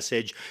him a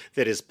message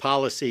that his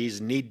policies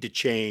need to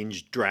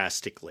change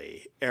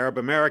drastically. Arab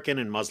American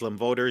and Muslim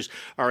voters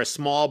are a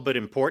small but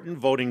important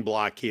voting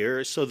bloc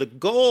here. So the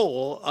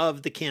goal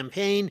of the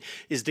campaign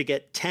is to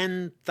get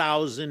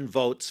 10,000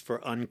 votes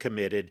for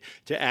uncommitted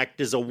to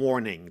act as a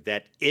warning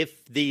that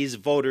if these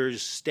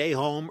voters stay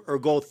home or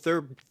go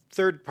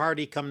third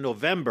party come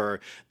November,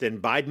 then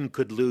Biden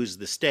could lose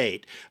the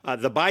state.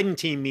 The Biden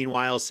team,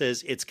 meanwhile,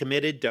 says it's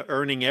committed to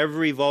earning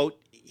every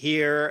vote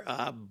here,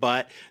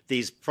 but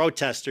these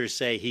protesters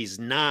say he's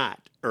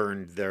not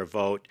earned their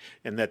vote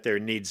and that there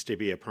needs to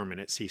be a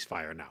permanent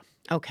ceasefire now.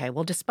 Okay,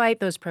 well, despite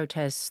those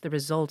protests, the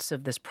results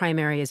of this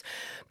primary is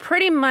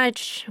pretty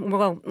much,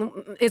 well,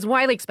 it's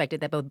widely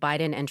expected that both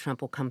Biden and Trump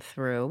will come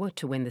through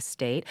to win the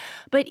state.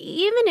 But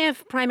even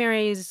if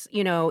primaries,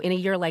 in a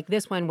year like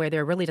this one where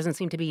there really doesn't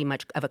seem to be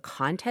much of a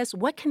contest,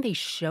 what can they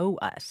show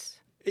us?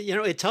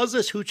 It tells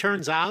us who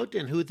turns out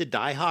and who the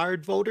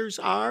diehard voters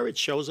are. It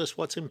shows us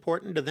what's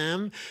important to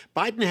them.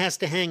 Biden has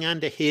to hang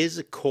on to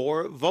his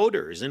core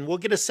voters, and we'll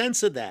get a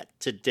sense of that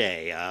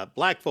today.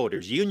 Black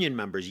voters, union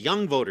members,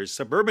 young voters,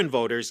 suburban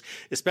voters,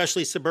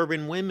 especially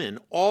suburban women.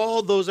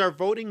 All those are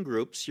voting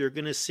groups. You're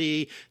going to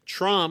see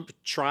Trump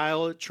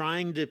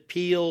trying to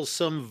peel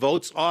some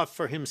votes off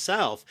for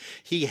himself.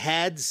 He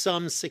had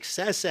some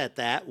success at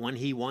that when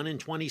he won in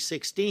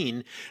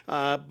 2016,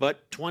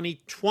 but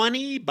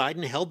 2020,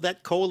 Biden held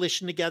that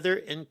coalition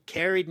together and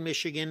carried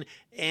Michigan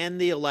and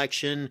the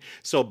election.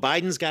 So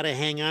Biden's got to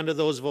hang on to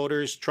those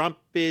voters. Trump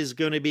is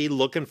going to be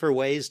looking for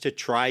ways to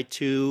try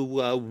to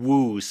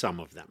woo some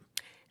of them.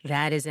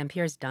 That is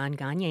NPR's Don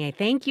Gagné.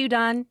 Thank you,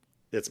 Don.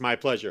 It's my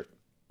pleasure.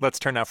 Let's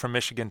turn now from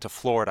Michigan to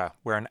Florida,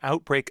 where an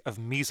outbreak of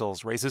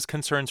measles raises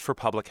concerns for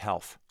public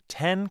health.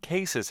 10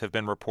 cases have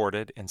been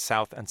reported in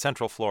South and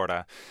Central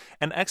Florida,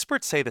 and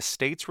experts say the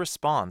state's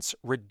response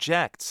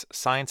rejects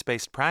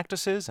science-based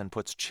practices and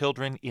puts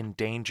children in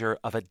danger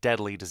of a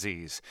deadly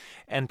disease.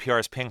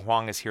 NPR's Ping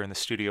Huang is here in the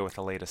studio with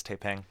the latest. Hey,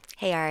 Ping.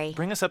 Hey, Ari.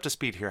 Bring us up to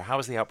speed here. How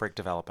is the outbreak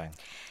developing?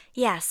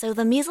 Yeah, so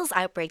the measles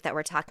outbreak that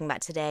we're talking about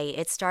today,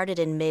 it started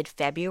in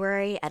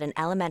mid-February at an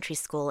elementary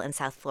school in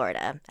South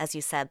Florida. As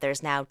you said,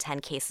 there's now 10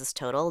 cases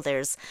total.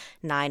 There's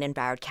 9 in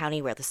Broward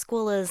County, where the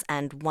school is,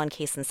 and 1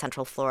 case in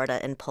Central Florida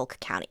in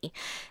Polk County.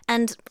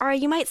 And, Ari,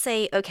 you might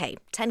say, okay,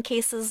 10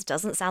 cases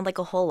doesn't sound like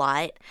a whole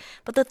lot,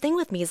 but the thing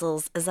with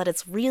measles is that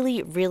it's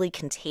really, really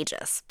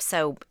contagious.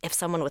 So if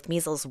someone with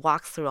measles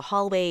walks through a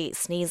hallway,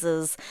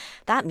 sneezes,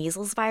 that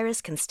measles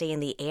virus can stay in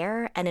the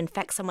air and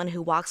infect someone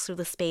who walks through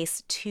the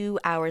space 2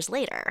 hours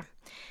later.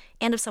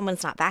 And if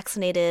someone's not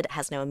vaccinated,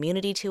 has no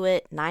immunity to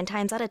it, 9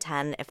 times out of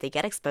 10, if they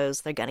get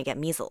exposed, they're going to get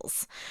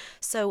measles.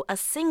 So a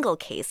single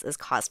case is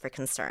cause for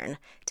concern.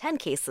 10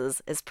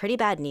 cases is pretty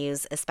bad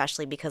news,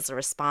 especially because the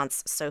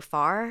response so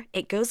far,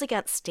 it goes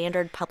against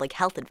standard public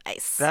health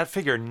advice. That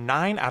figure,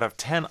 9 out of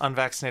 10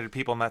 unvaccinated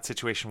people in that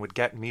situation would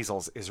get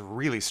measles, is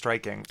really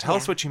striking. Tell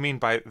us what you mean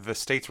by the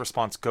state's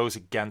response goes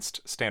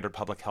against standard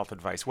public health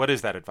advice. What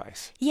is that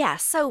advice? Yeah,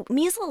 so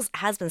measles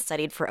has been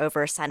studied for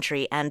over a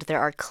century, and there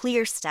are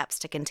clear steps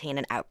to contain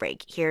an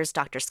outbreak. Here's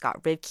Dr.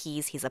 Scott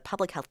Ribkeys. He's a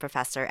public health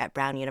professor at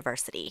Brown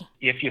University.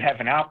 If you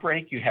have an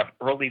outbreak, you have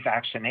early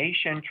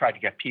vaccination, try to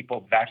get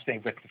people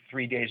vaccinated with the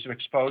 3 days of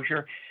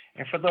exposure.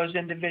 And for those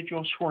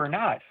individuals who are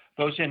not,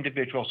 those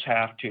individuals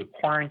have to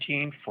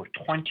quarantine for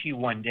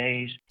 21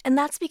 days. And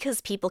that's because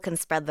people can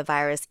spread the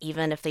virus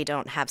even if they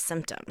don't have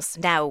symptoms.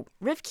 Now,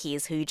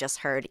 Ribkeys, who you just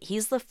heard,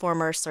 he's the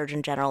former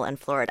Surgeon General in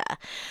Florida.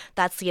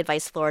 That's the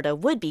advice Florida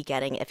would be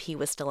getting if he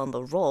was still in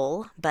the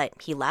role, but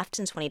he left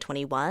in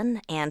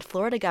 2021, and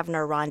Florida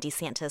Governor Ron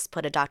DeSantis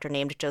put a doctor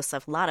named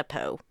Joseph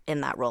Ladapo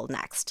in that role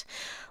next.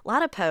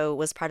 Ladapo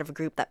was part of a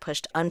group that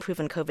pushed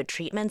unproven COVID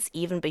treatments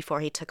even before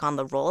he took on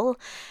the role,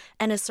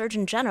 and his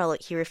Surgeon General,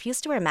 he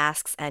refused to wear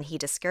masks and he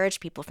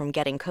discouraged people from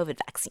getting COVID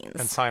vaccines.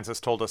 And science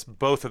has told us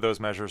both of those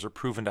measures are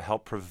proven to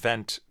help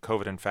prevent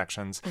COVID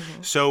infections.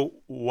 Mm-hmm. So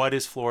what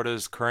is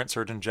Florida's current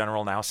Surgeon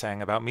General now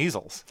saying about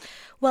measles?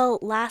 Well,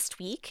 last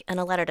week, in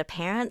a letter to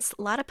parents,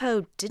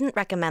 Ladapo didn't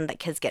recommend that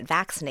kids get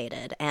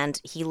vaccinated, and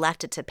he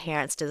left it to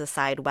parents to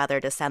decide whether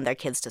to send their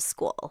kids to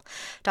school.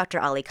 Dr.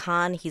 Ali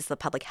Khan, he's the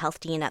public health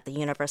dean at the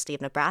University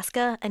of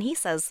Nebraska, and he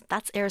says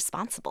that's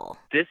irresponsible.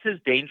 This is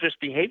dangerous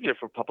behavior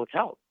for public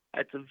health.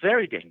 It's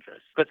very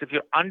dangerous because if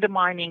you're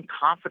undermining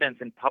confidence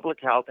in public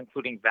health,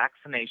 including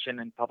vaccination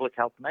and public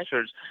health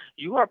measures,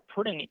 you are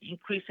putting an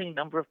increasing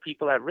number of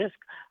people at risk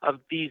of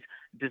these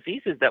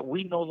diseases that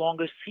we no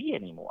longer see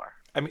anymore.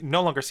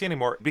 No longer see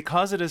anymore.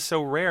 Because it is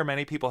so rare,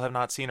 many people have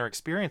not seen or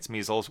experienced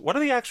measles. What are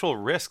the actual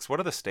risks? What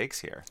are the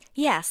stakes here?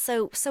 Yeah,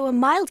 so a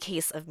mild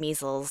case of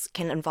measles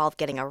can involve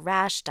getting a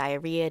rash,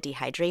 diarrhea,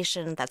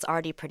 dehydration. That's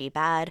already pretty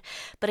bad.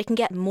 But it can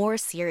get more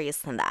serious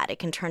than that. It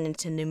can turn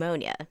into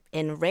pneumonia.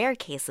 In rare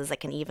cases,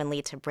 it can even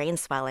lead to brain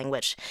swelling,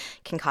 which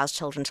can cause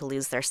children to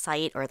lose their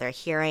sight or their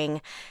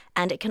hearing.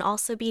 And it can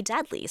also be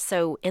deadly.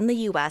 So in the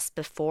U.S.,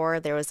 before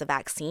there was a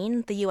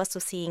vaccine, the U.S.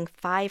 was seeing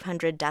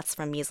 500 deaths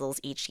from measles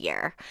each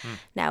year.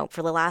 Now,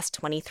 for the last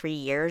 23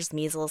 years,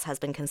 measles has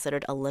been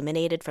considered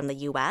eliminated from the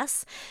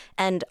U.S.,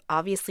 and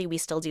obviously we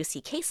still do see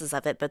cases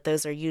of it, but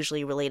those are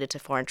usually related to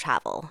foreign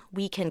travel.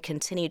 We can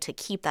continue to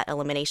keep that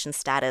elimination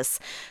status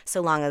so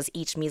long as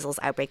each measles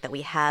outbreak that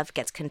we have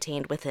gets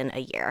contained within a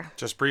year.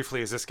 Just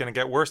briefly, is this going to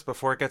get worse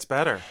before it gets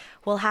better?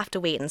 We'll have to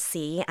wait and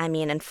see.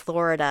 In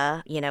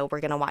Florida, we're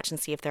going to watch and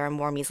see if there are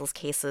more measles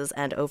cases,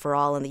 and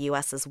overall in the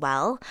U.S. as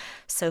well.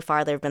 So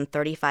far, there have been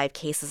 35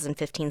 cases in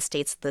 15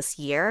 states this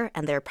year,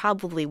 and there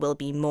probably will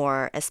be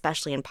more,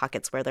 especially in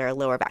pockets where there are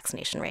lower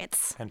vaccination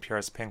rates.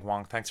 NPR's Ping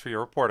Wong, thanks for your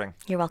reporting.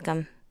 You're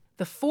welcome.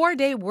 The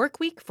 4-day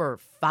work week for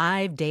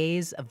 5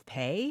 days of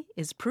pay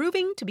is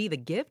proving to be the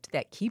gift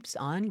that keeps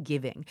on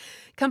giving.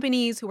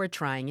 Companies who are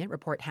trying it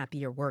report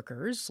happier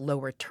workers,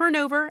 lower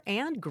turnover,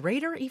 and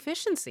greater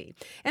efficiency.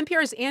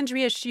 NPR's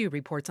Andrea Hsu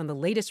reports on the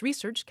latest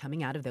research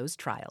coming out of those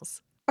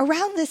trials.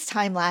 Around this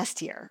time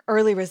last year,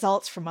 early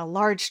results from a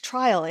large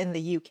trial in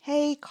the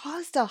UK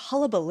caused a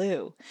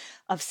hullabaloo.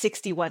 Of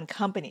 61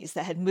 companies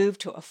that had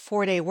moved to a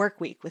 4-day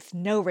workweek with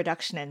no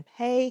reduction in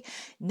pay,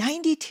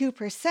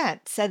 92%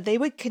 said they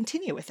would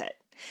continue with it.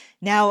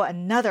 Now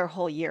another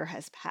whole year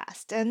has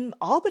passed, and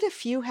all but a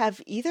few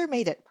have either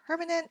made it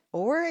permanent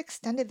or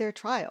extended their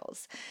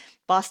trials.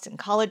 Boston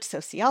College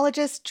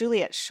sociologist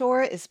Juliet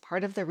Shore is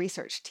part of the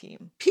research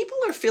team. People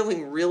are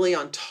feeling really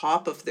on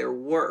top of their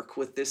work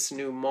with this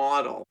new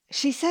model.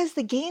 She says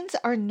the gains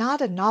are not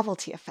a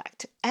novelty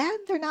effect, and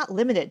they're not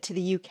limited to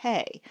the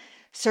UK.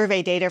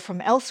 Survey data from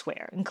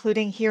elsewhere,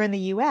 including here in the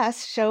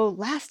U.S., show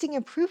lasting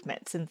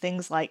improvements in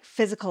things like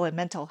physical and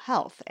mental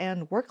health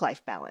and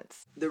work-life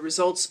balance. The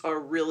results are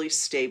really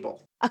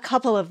stable. A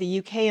couple of the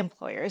UK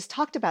employers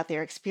talked about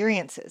their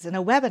experiences in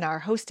a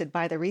webinar hosted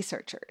by the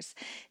researchers.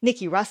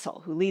 Nikki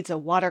Russell, who leads a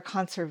water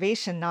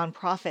conservation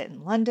nonprofit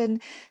in London,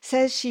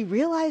 says she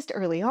realized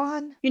early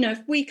on,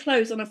 if we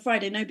close on a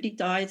Friday, nobody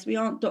dies. We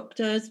aren't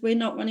doctors. We're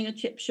not running a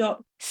chip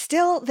shop.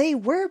 Still, they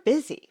were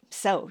busy.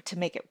 So to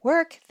make it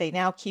work, they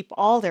now keep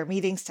all their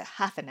meetings to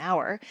half an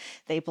hour.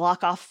 They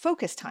block off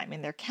focus time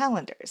in their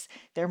calendars.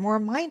 They're more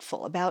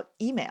mindful about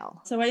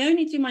email. So I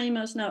only do my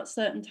emails now at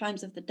certain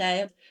times of the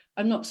day.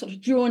 I'm not sort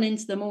of drawn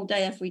into them all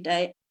day, every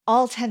day.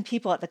 All 10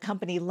 people at the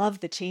company loved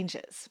the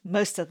changes.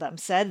 Most of them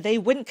said they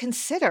wouldn't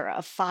consider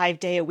a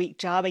 5-day-a-week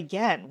job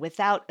again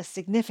without a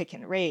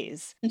significant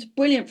raise. It's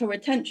brilliant for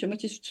retention,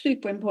 which is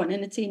super important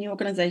in a teeny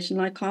organization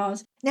like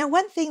ours. Now,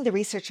 one thing the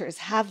researchers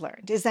have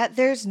learned is that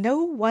there's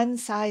no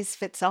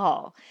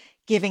one-size-fits-all.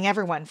 Giving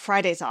everyone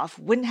Fridays off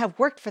wouldn't have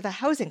worked for the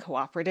housing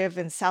cooperative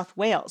in South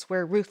Wales,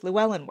 where Ruth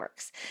Llewellyn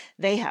works.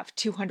 They have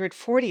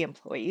 240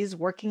 employees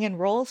working in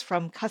roles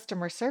from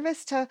customer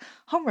service to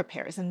home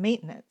repairs and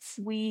maintenance.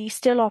 We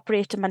still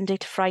operate a Monday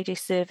to Friday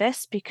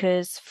service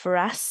because for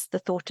us, the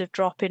thought of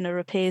dropping a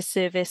repairs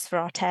service for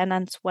our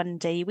tenants 1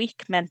 day a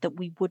week meant that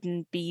we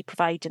wouldn't be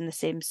providing the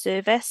same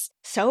service.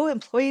 So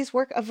employees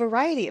work a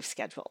variety of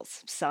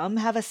schedules. Some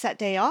have a set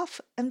day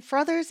off, and for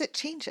others it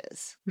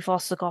changes. We've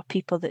also got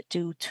people that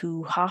do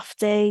 2 half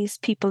days,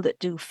 people that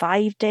do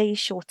 5 days,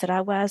 shorter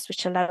hours,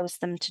 which allows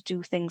them to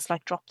do things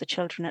like drop the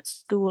children at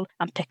school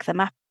and pick them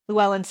up.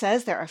 Llewellyn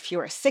says there are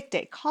fewer sick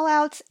day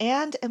callouts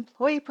and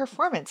employee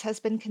performance has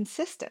been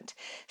consistent.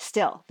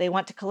 Still, they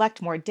want to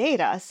collect more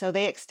data, so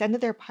they extended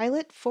their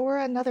pilot for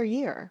another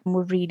year.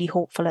 We're really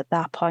hopeful at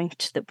that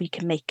point that we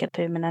can make it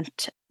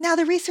permanent. Now,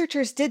 the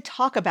researchers did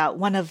talk about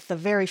one of the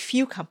very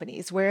few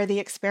companies where the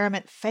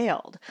experiment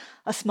failed.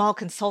 A small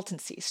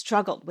consultancy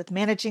struggled with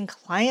managing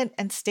client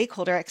and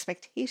stakeholder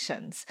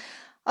expectations.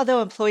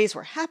 Although employees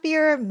were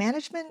happier,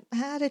 management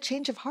had a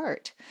change of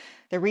heart.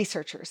 The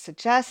researchers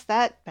suggest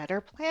that better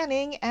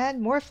planning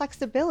and more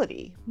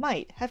flexibility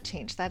might have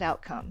changed that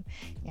outcome.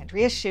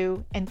 Andrea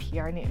Hsu,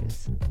 NPR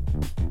News.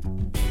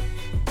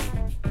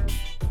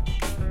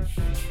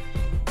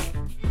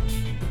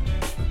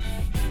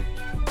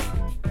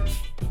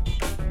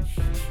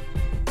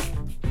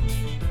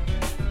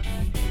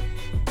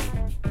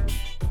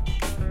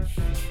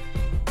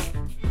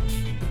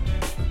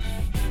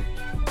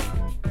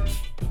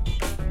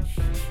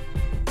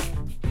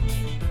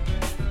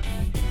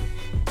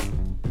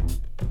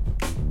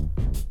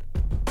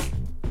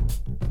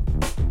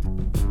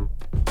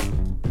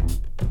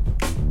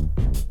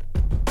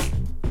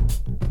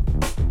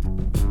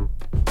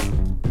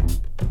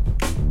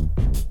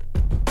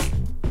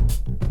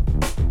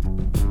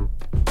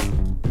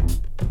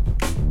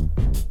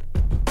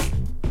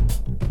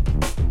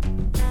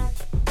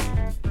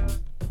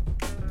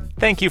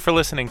 Thank you for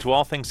listening to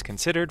All Things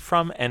Considered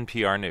from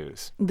NPR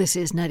News. This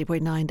is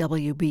 90.9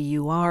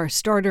 WBUR.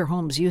 Starter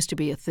homes used to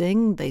be a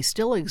thing. They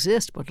still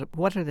exist, but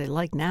what are they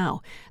like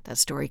now? That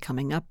story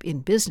coming up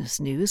in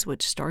Business News,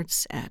 which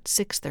starts at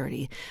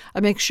 6:30.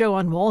 A mixed show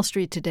on Wall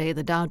Street today.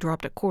 The Dow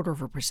dropped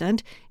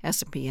 0.25%.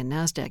 S&P and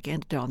NASDAQ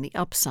ended on the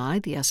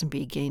upside. The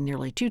S&P gained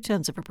nearly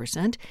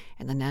 0.2%,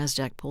 and the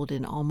NASDAQ pulled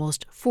in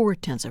almost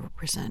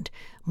 0.4%.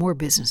 More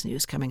business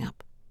news coming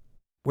up.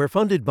 We're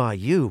funded by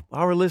you,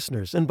 our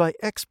listeners, and by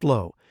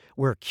Explo,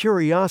 where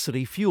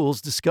curiosity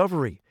fuels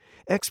discovery.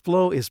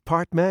 Explo is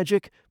part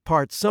magic,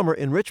 part summer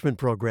enrichment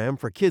program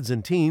for kids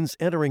and teens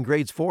entering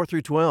grades 4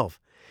 through 12.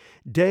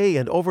 Day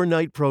and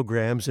overnight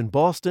programs in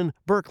Boston,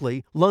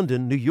 Berkeley,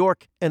 London, New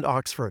York, and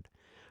Oxford.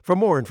 For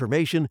more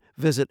information,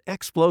 visit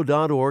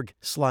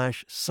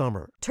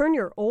explo.org/summer. Turn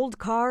your old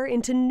car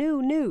into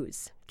new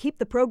news. Keep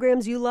the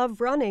programs you love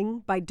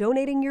running by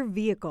donating your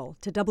vehicle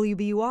to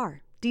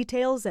WBUR.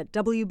 Details at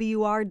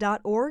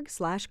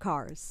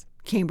wbur.org/cars.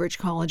 Cambridge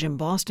College in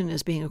Boston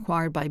is being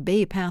acquired by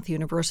Bay Path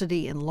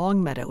University in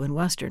Longmeadow in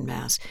Western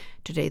Mass.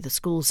 Today, the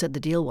school said the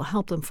deal will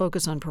help them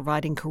focus on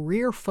providing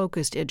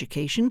career-focused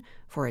education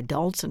for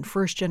adults and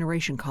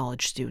first-generation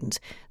college students.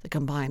 The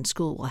combined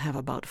school will have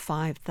about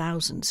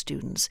 5,000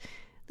 students.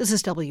 This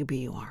is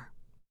WBUR.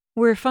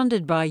 We're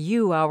funded by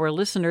you, our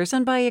listeners,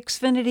 and by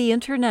Xfinity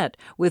Internet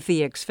with the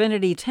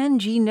Xfinity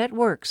 10G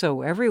network,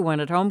 so everyone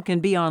at home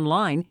can be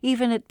online,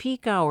 even at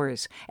peak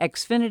hours.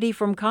 Xfinity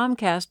from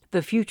Comcast,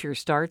 the future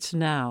starts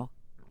now.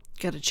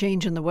 Got a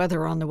change in the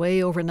weather on the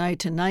way overnight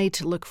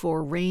tonight. Look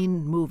for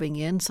rain moving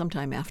in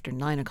sometime after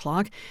 9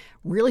 o'clock.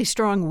 Really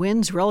strong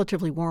winds,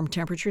 relatively warm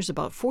temperatures,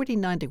 about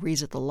 49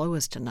 degrees at the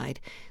lowest tonight.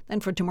 Then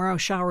for tomorrow,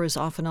 showers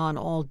off and on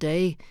all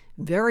day.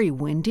 Very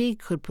windy,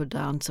 could put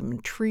down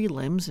some tree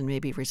limbs and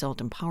maybe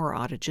result in power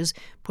outages,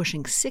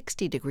 pushing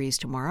 60 degrees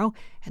tomorrow.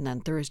 And then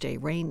Thursday,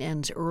 rain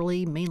ends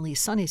early, mainly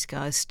sunny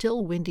skies,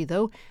 still windy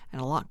though,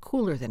 and a lot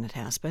cooler than it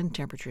has been.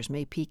 Temperatures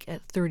may peak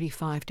at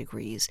 35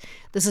 degrees.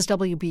 This is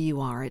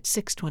WBUR at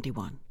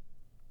 6:21.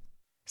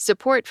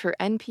 Support for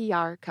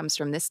NPR comes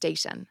from this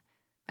station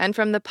and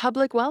from the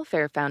Public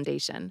Welfare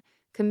Foundation,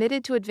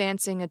 committed to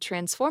advancing a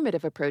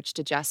transformative approach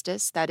to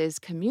justice that is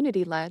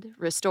community-led,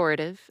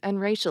 restorative, and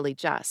racially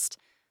just.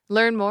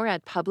 Learn more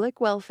at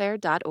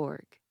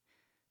publicwelfare.org.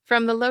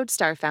 From the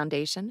Lodestar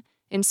Foundation,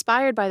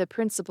 inspired by the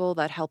principle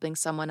that helping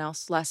someone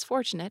else less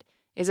fortunate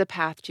is a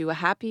path to a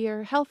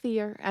happier,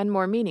 healthier, and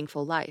more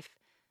meaningful life.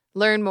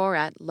 Learn more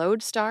at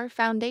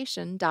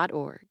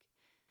lodestarfoundation.org.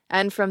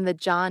 And from the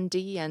John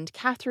D. and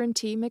Catherine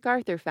T.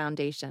 MacArthur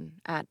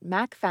Foundation at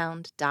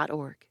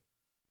macfound.org.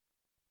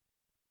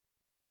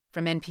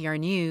 From NPR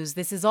News,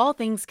 this is All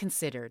Things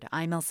Considered.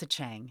 I'm Elsa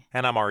Chang.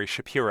 And I'm Ari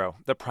Shapiro.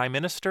 The Prime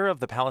Minister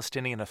of the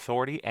Palestinian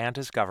Authority and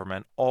his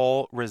government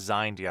all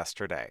resigned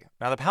yesterday.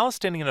 Now, the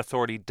Palestinian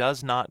Authority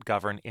does not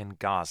govern in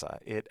Gaza.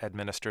 It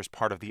administers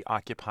part of the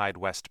occupied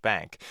West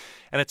Bank.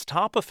 And its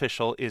top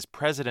official is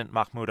President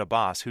Mahmoud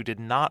Abbas, who did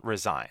not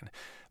resign.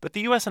 But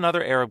the U.S. and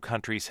other Arab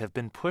countries have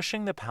been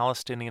pushing the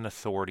Palestinian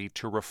Authority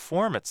to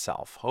reform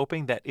itself,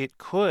 hoping that it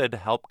could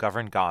help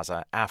govern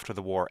Gaza after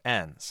the war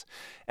ends.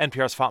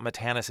 NPR's Fatma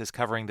Tanis is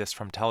covering this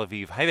from Tel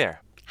Aviv. Hi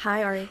there.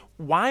 Hi, Ari.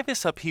 Why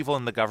this upheaval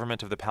in the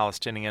government of the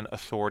Palestinian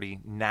Authority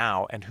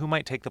now, and who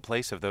might take the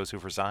place of those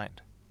who've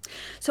resigned?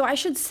 So I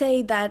should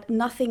say that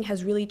nothing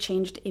has really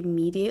changed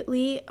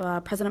immediately.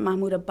 President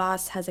Mahmoud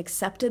Abbas has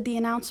accepted the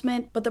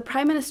announcement, but the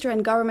prime minister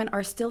and government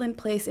are still in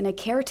place in a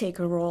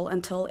caretaker role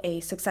until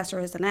a successor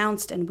is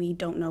announced, and we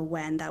don't know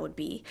when that would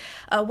be.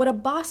 What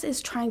Abbas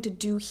is trying to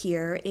do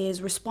here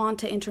is respond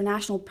to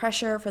international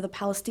pressure for the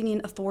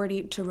Palestinian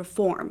Authority to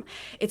reform.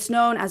 It's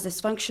known as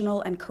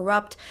dysfunctional and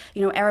corrupt.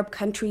 Arab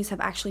countries have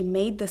actually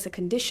made this a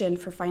condition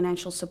for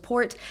financial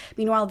support.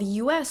 Meanwhile, the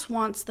U.S.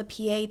 wants the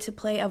PA to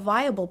play a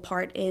viable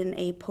part in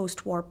a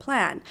post-war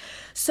plan.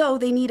 So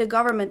they need a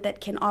government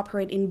that can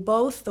operate in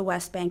both the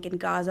West Bank and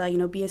Gaza,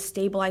 be a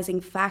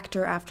stabilizing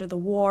factor after the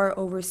war,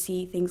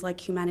 oversee things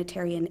like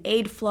humanitarian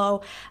aid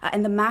flow,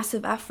 and the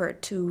massive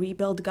effort to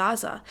rebuild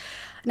Gaza.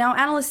 Now,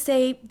 analysts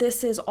say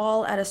this is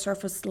all at a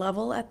surface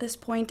level at this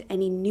point.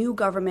 Any new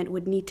government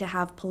would need to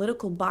have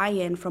political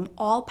buy-in from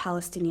all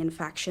Palestinian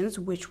factions,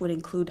 which would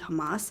include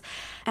Hamas,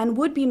 and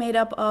would be made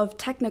up of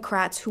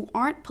technocrats who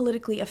aren't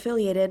politically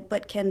affiliated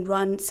but can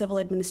run civil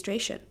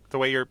administration. The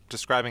way you're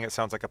describing it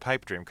sounds like a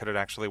pipe dream. Could it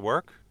actually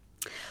work?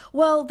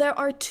 Well, there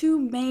are two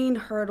main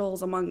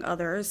hurdles, among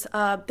others.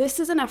 This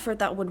is an effort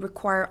that would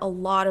require a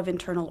lot of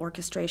internal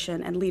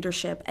orchestration and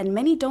leadership, and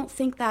many don't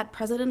think that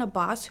President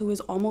Abbas, who is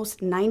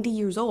almost 90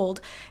 years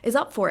old, is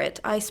up for it.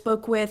 I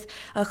spoke with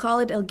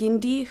Khalid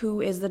El-Gindi,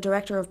 who is the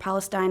director of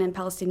Palestine and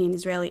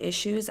Palestinian-Israeli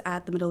issues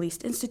at the Middle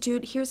East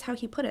Institute. Here's how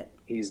he put it.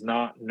 He's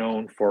not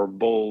known for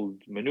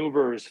bold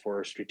maneuvers,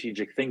 for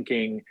strategic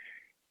thinking.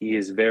 He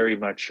is very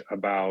much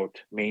about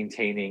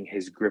maintaining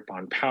his grip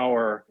on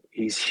power.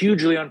 He's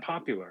hugely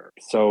unpopular.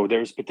 So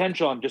there's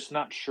potential. I'm just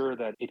not sure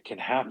that it can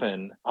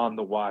happen on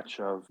the watch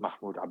of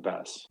Mahmoud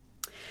Abbas.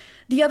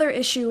 The other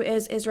issue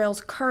is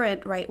Israel's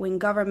current right-wing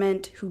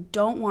government, who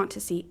don't want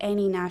to see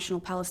any national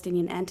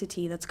Palestinian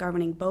entity that's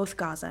governing both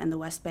Gaza and the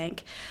West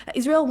Bank.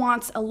 Israel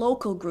wants a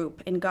local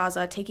group in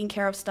Gaza taking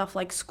care of stuff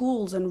like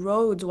schools and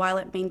roads while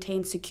it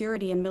maintains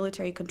security and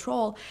military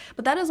control.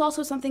 But that is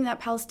also something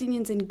that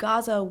Palestinians in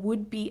Gaza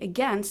would be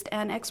against,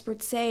 and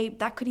experts say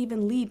that could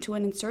even lead to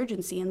an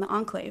insurgency in the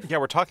enclave. Yeah,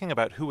 we're talking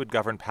about who would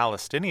govern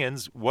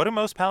Palestinians. What do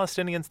most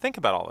Palestinians think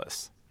about all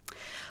this?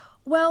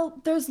 Well,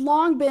 there's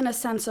long been a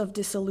sense of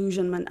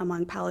disillusionment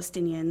among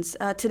Palestinians.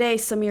 Today,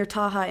 Samir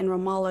Taha in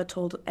Ramallah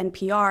told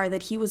NPR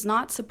that he was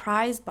not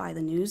surprised by the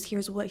news.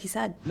 Here's what he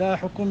said. He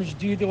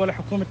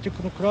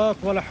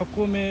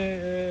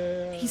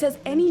says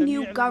any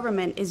new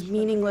government is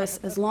meaningless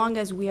as long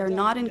as we are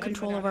not in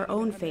control of our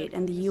own fate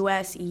and the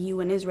US,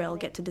 EU, and Israel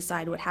get to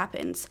decide what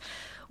happens.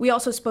 We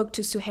also spoke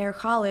to Suhair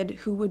Khalid,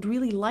 who would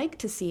really like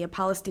to see a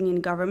Palestinian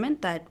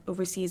government that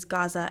oversees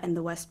Gaza and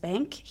the West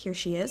Bank. Here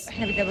she is.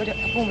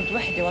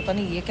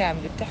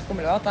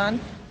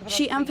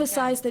 She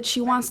emphasized that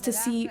she wants to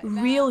see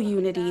real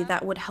unity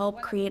that would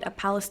help create a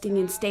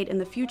Palestinian state in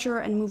the future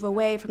and move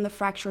away from the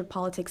fractured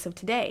politics of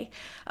today.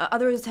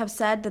 Others have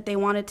said that they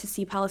wanted to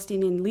see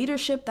Palestinian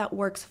leadership that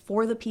works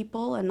for the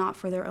people and not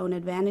for their own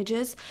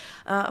advantages.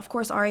 Of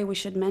course, Ari, we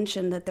should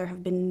mention that there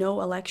have been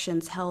no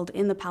elections held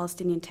in the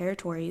Palestinian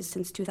territories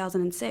since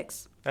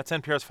 2006. That's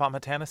NPR's Fatma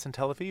Tanis in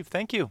Tel Aviv.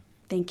 Thank you.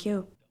 Thank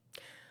you.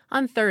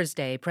 On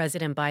Thursday,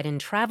 President Biden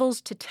travels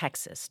to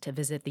Texas to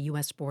visit the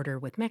U.S. border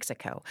with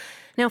Mexico.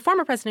 Now,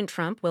 former President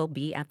Trump will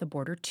be at the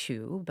border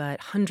too, but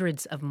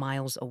hundreds of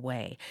miles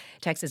away.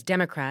 Texas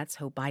Democrats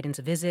hope Biden's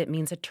visit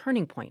means a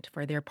turning point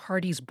for their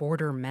party's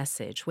border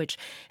message, which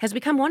has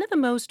become one of the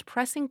most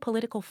pressing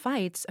political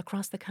fights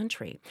across the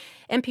country.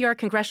 NPR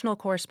congressional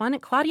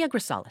correspondent Claudia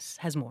Grisales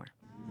has more.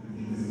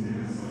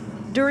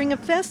 During a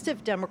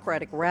festive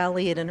Democratic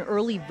rally at an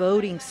early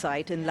voting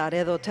site in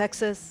Laredo,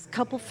 Texas,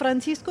 couple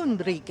Francisco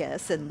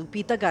Enriquez and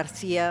Lupita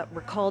Garcia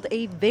recalled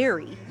a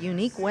very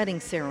unique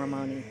wedding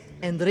ceremony.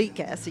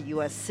 Enriquez, a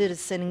U.S.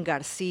 citizen, and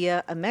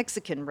Garcia, a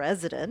Mexican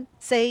resident,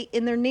 say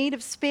in their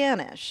native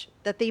Spanish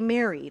that they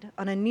married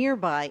on a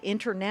nearby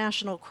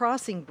international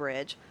crossing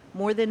bridge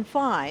more than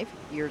 5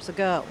 years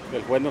ago.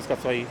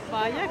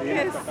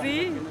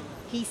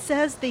 He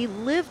says they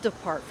lived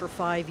apart for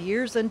 5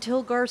 years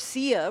until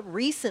Garcia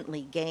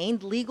recently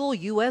gained legal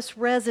U.S.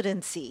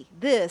 residency.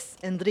 This,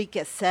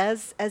 Enriquez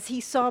says, as he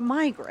saw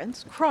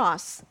migrants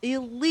cross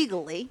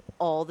illegally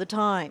all the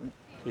time.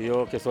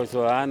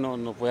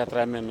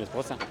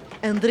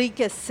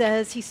 Enriquez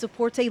says he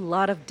supports a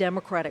lot of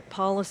Democratic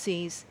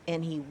policies,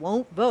 and he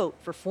won't vote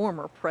for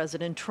former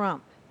President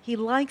Trump. He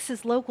likes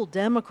his local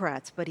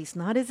Democrats, but he's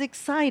not as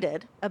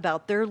excited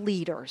about their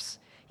leaders.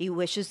 He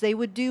wishes they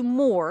would do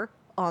more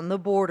on the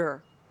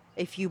border.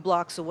 A few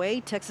blocks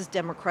away, Texas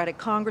Democratic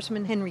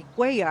Congressman Henry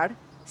Cuellar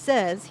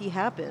says he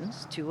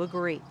happens to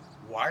agree.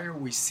 Why are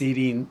we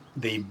ceding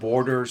the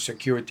border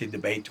security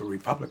debate to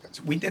Republicans?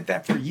 We did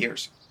that for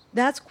years.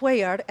 That's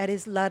Cuellar at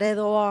his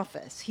Laredo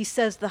office. He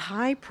says the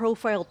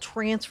high-profile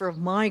transfer of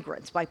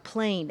migrants by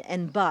plane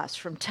and bus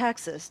from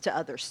Texas to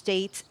other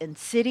states and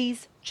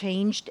cities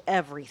changed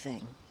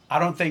everything. I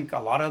don't think a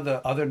lot of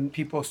the other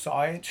people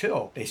saw it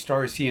till they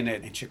started seeing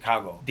it in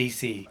Chicago,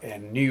 D.C.,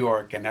 and New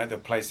York, and other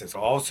places.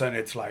 All of a sudden,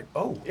 it's like,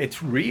 oh,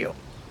 it's real.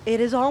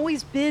 It has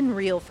always been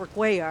real for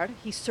Cuellar.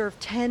 He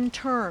served 10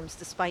 terms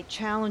despite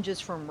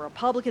challenges from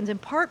Republicans, in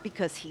part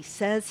because he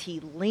says he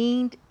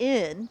leaned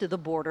into the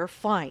border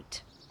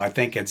fight. I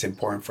think it's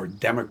important for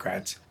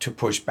Democrats to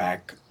push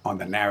back on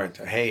the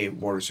narrative. Hey,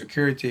 border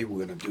security,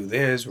 we're going to do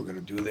this, we're going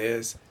to do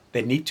this.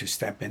 They need to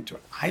step into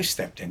it. I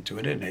stepped into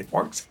it, and it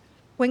works.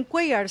 When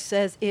Cuellar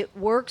says it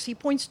works, he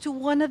points to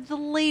one of the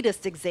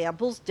latest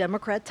examples,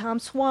 Democrat Tom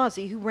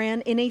Suozzi, who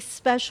ran in a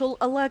special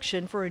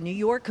election for a New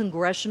York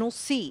congressional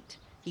seat.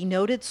 He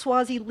noted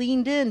Suozzi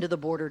leaned into the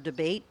border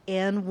debate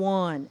and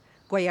won.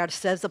 Cuellar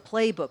says the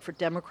playbook for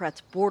Democrats'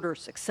 border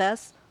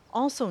success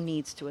also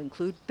needs to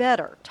include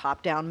better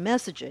top-down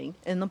messaging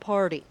in the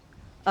party.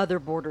 Other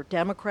border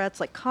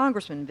Democrats, like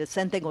Congressman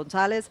Vicente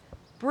Gonzalez,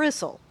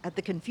 bristle at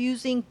the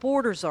confusing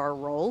border czar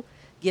role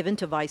given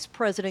to Vice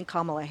President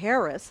Kamala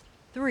Harris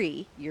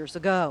 3 years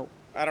ago.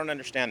 I don't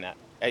understand that.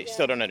 I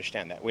still don't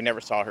understand that. We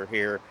never saw her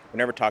here. We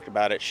never talked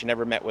about it. She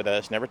never met with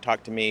us, never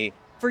talked to me.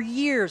 For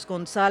years,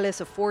 Gonzalez,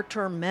 a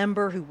 4-term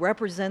member who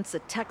represents the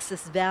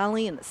Texas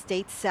Valley and the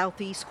state's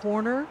southeast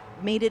corner,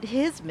 made it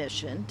his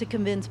mission to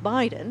convince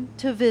Biden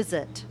to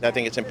visit. I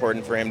think it's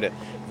important for him to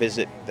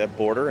visit the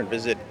border and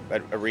visit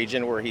a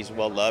region where he's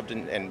well loved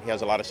and he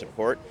has a lot of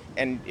support.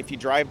 And if you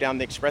drive down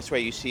the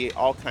expressway, you see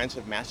all kinds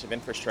of massive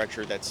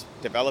infrastructure that's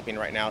developing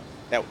right now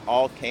that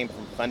all came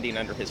from funding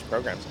under his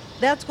programs.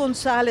 That's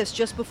Gonzalez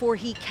just before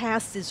he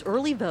cast his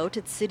early vote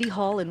at City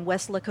Hall in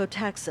Weslaco,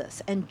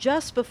 Texas, and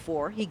just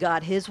before he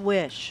got his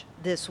wish.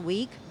 This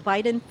week,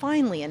 Biden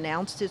finally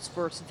announced his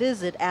first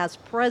visit as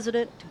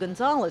president to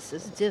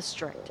Gonzalez's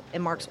district.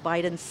 It marks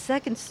Biden's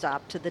second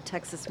stop to the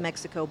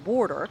Texas-Mexico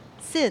border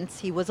since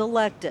he was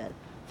elected,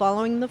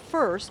 following the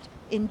first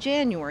in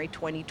January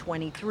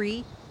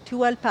 2023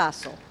 to El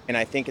Paso. And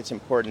I think it's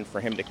important for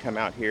him to come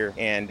out here,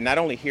 and not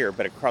only here,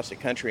 but across the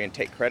country, and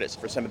take credits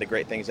for some of the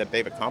great things that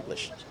they've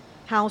accomplished.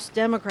 House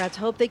Democrats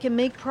hope they can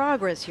make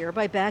progress here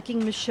by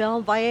backing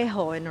Michelle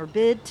Vallejo in her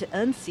bid to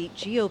unseat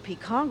GOP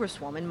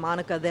Congresswoman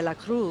Monica de la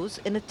Cruz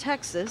in a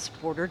Texas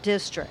border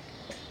district.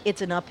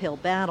 It's an uphill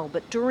battle,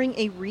 but during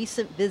a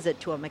recent visit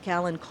to a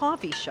McAllen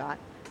coffee shop,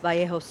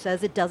 Vallejo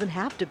says it doesn't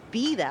have to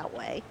be that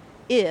way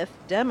if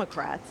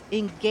Democrats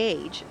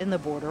engage in the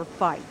border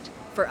fight.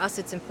 For us,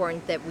 it's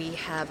important that we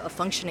have a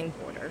functioning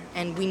border,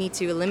 and we need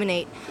to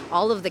eliminate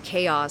all of the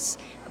chaos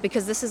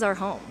because this is our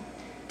home.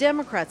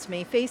 Democrats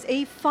may face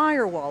a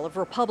firewall of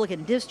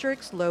Republican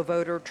districts, low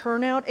voter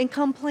turnout, and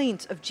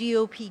complaints of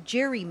GOP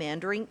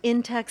gerrymandering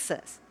in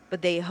Texas.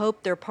 But they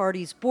hope their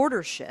party's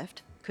border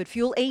shift could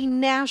fuel a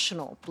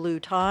national blue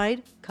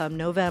tide come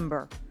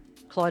November.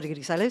 Claudia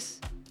Grisales,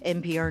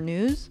 NPR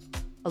News,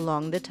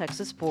 along the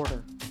Texas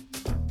border.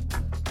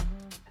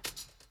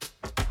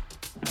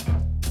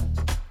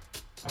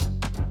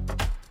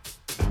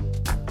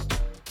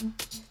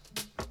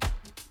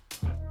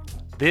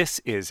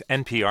 This is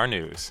NPR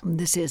News.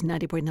 This is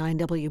 90.9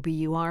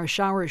 WBUR.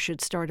 Showers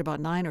should start about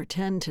 9 or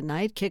 10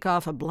 tonight.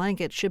 Kickoff a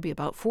blanket should be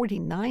about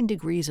 49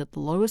 degrees at the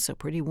low, so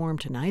pretty warm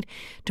tonight.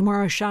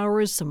 Tomorrow,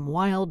 showers, some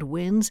wild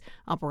winds,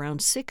 up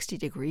around 60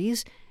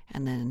 degrees.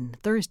 And then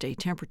Thursday,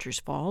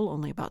 temperatures fall,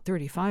 only about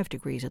 35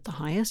 degrees at the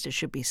highest. It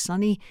should be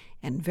sunny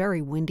and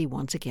very windy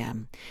once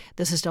again.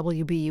 This is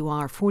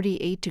WBUR,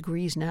 48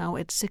 degrees now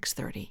at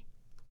 6:30.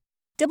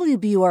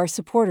 WBUR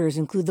supporters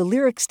include the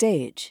Lyric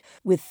Stage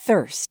with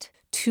Thirst.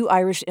 Two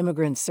Irish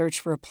immigrants search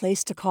for a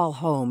place to call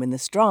home in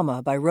this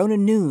drama by Rona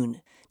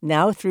Noon,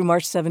 now through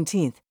March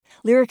 17th.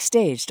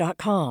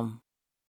 LyricStage.com.